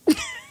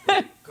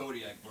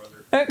 Kodiak,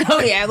 brother.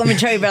 Kodiak, let me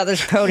tell you about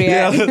this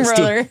Kodiak,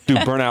 brother. Do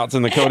burnouts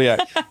in the Kodiak.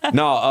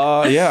 No,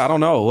 I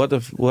don't know.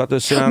 We'll have to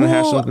sit down and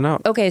hash something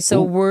out. Okay,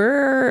 so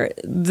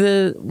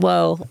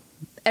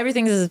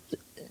everything's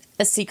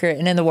a secret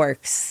and in the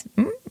works.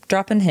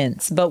 Dropping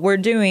hints, but we're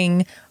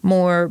doing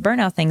more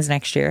burnout things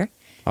next year.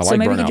 So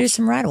maybe we can do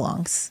some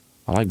ride-alongs.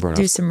 I like burnouts.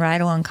 Do some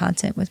ride-along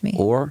content with me.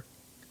 Or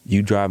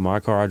you drive my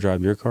car, I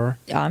drive your car.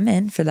 I'm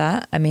in for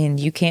that. I mean,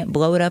 you can't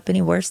blow it up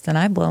any worse than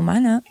I blow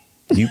mine up.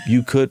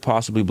 You could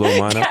possibly blow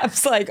mine up.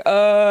 Cap's like,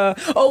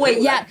 oh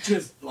wait, yeah.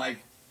 Just like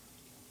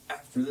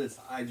after this,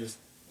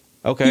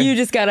 Okay. You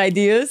just got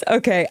ideas?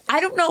 Okay. I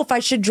don't know if I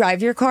should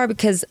drive your car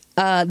because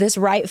this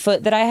right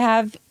foot that I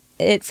have,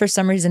 it for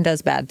some reason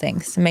does bad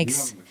things.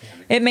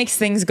 It makes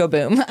things go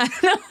boom. I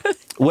don't know.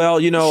 Well,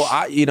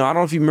 I don't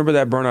know if you remember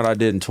that burnout I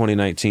did in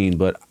 2019,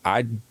 but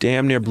I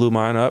damn near blew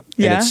mine up,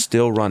 and it's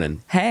still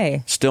running.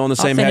 Hey, still in the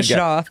same head. Finish it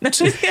off.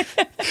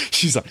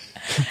 She's like,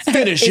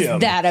 finish him.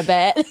 Is that a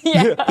bet?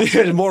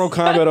 Yeah. Mortal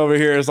Kombat over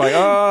here is like,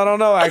 I don't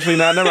know. Actually,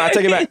 not. Never. I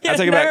take it back. I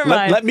take it back.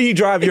 Let me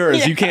drive yours.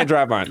 Yeah. You can't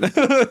drive mine. But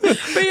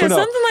yeah, no,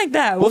 something like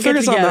that. We'll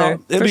figure something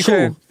out. It'll be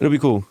cool. It'll be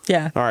cool.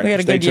 Yeah. All right. We got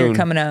a good year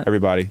coming up,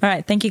 everybody. All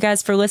right. Thank you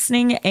guys for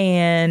listening,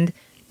 and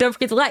don't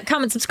forget to like,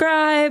 comment,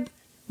 subscribe.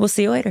 We'll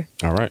see you later.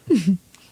 All right.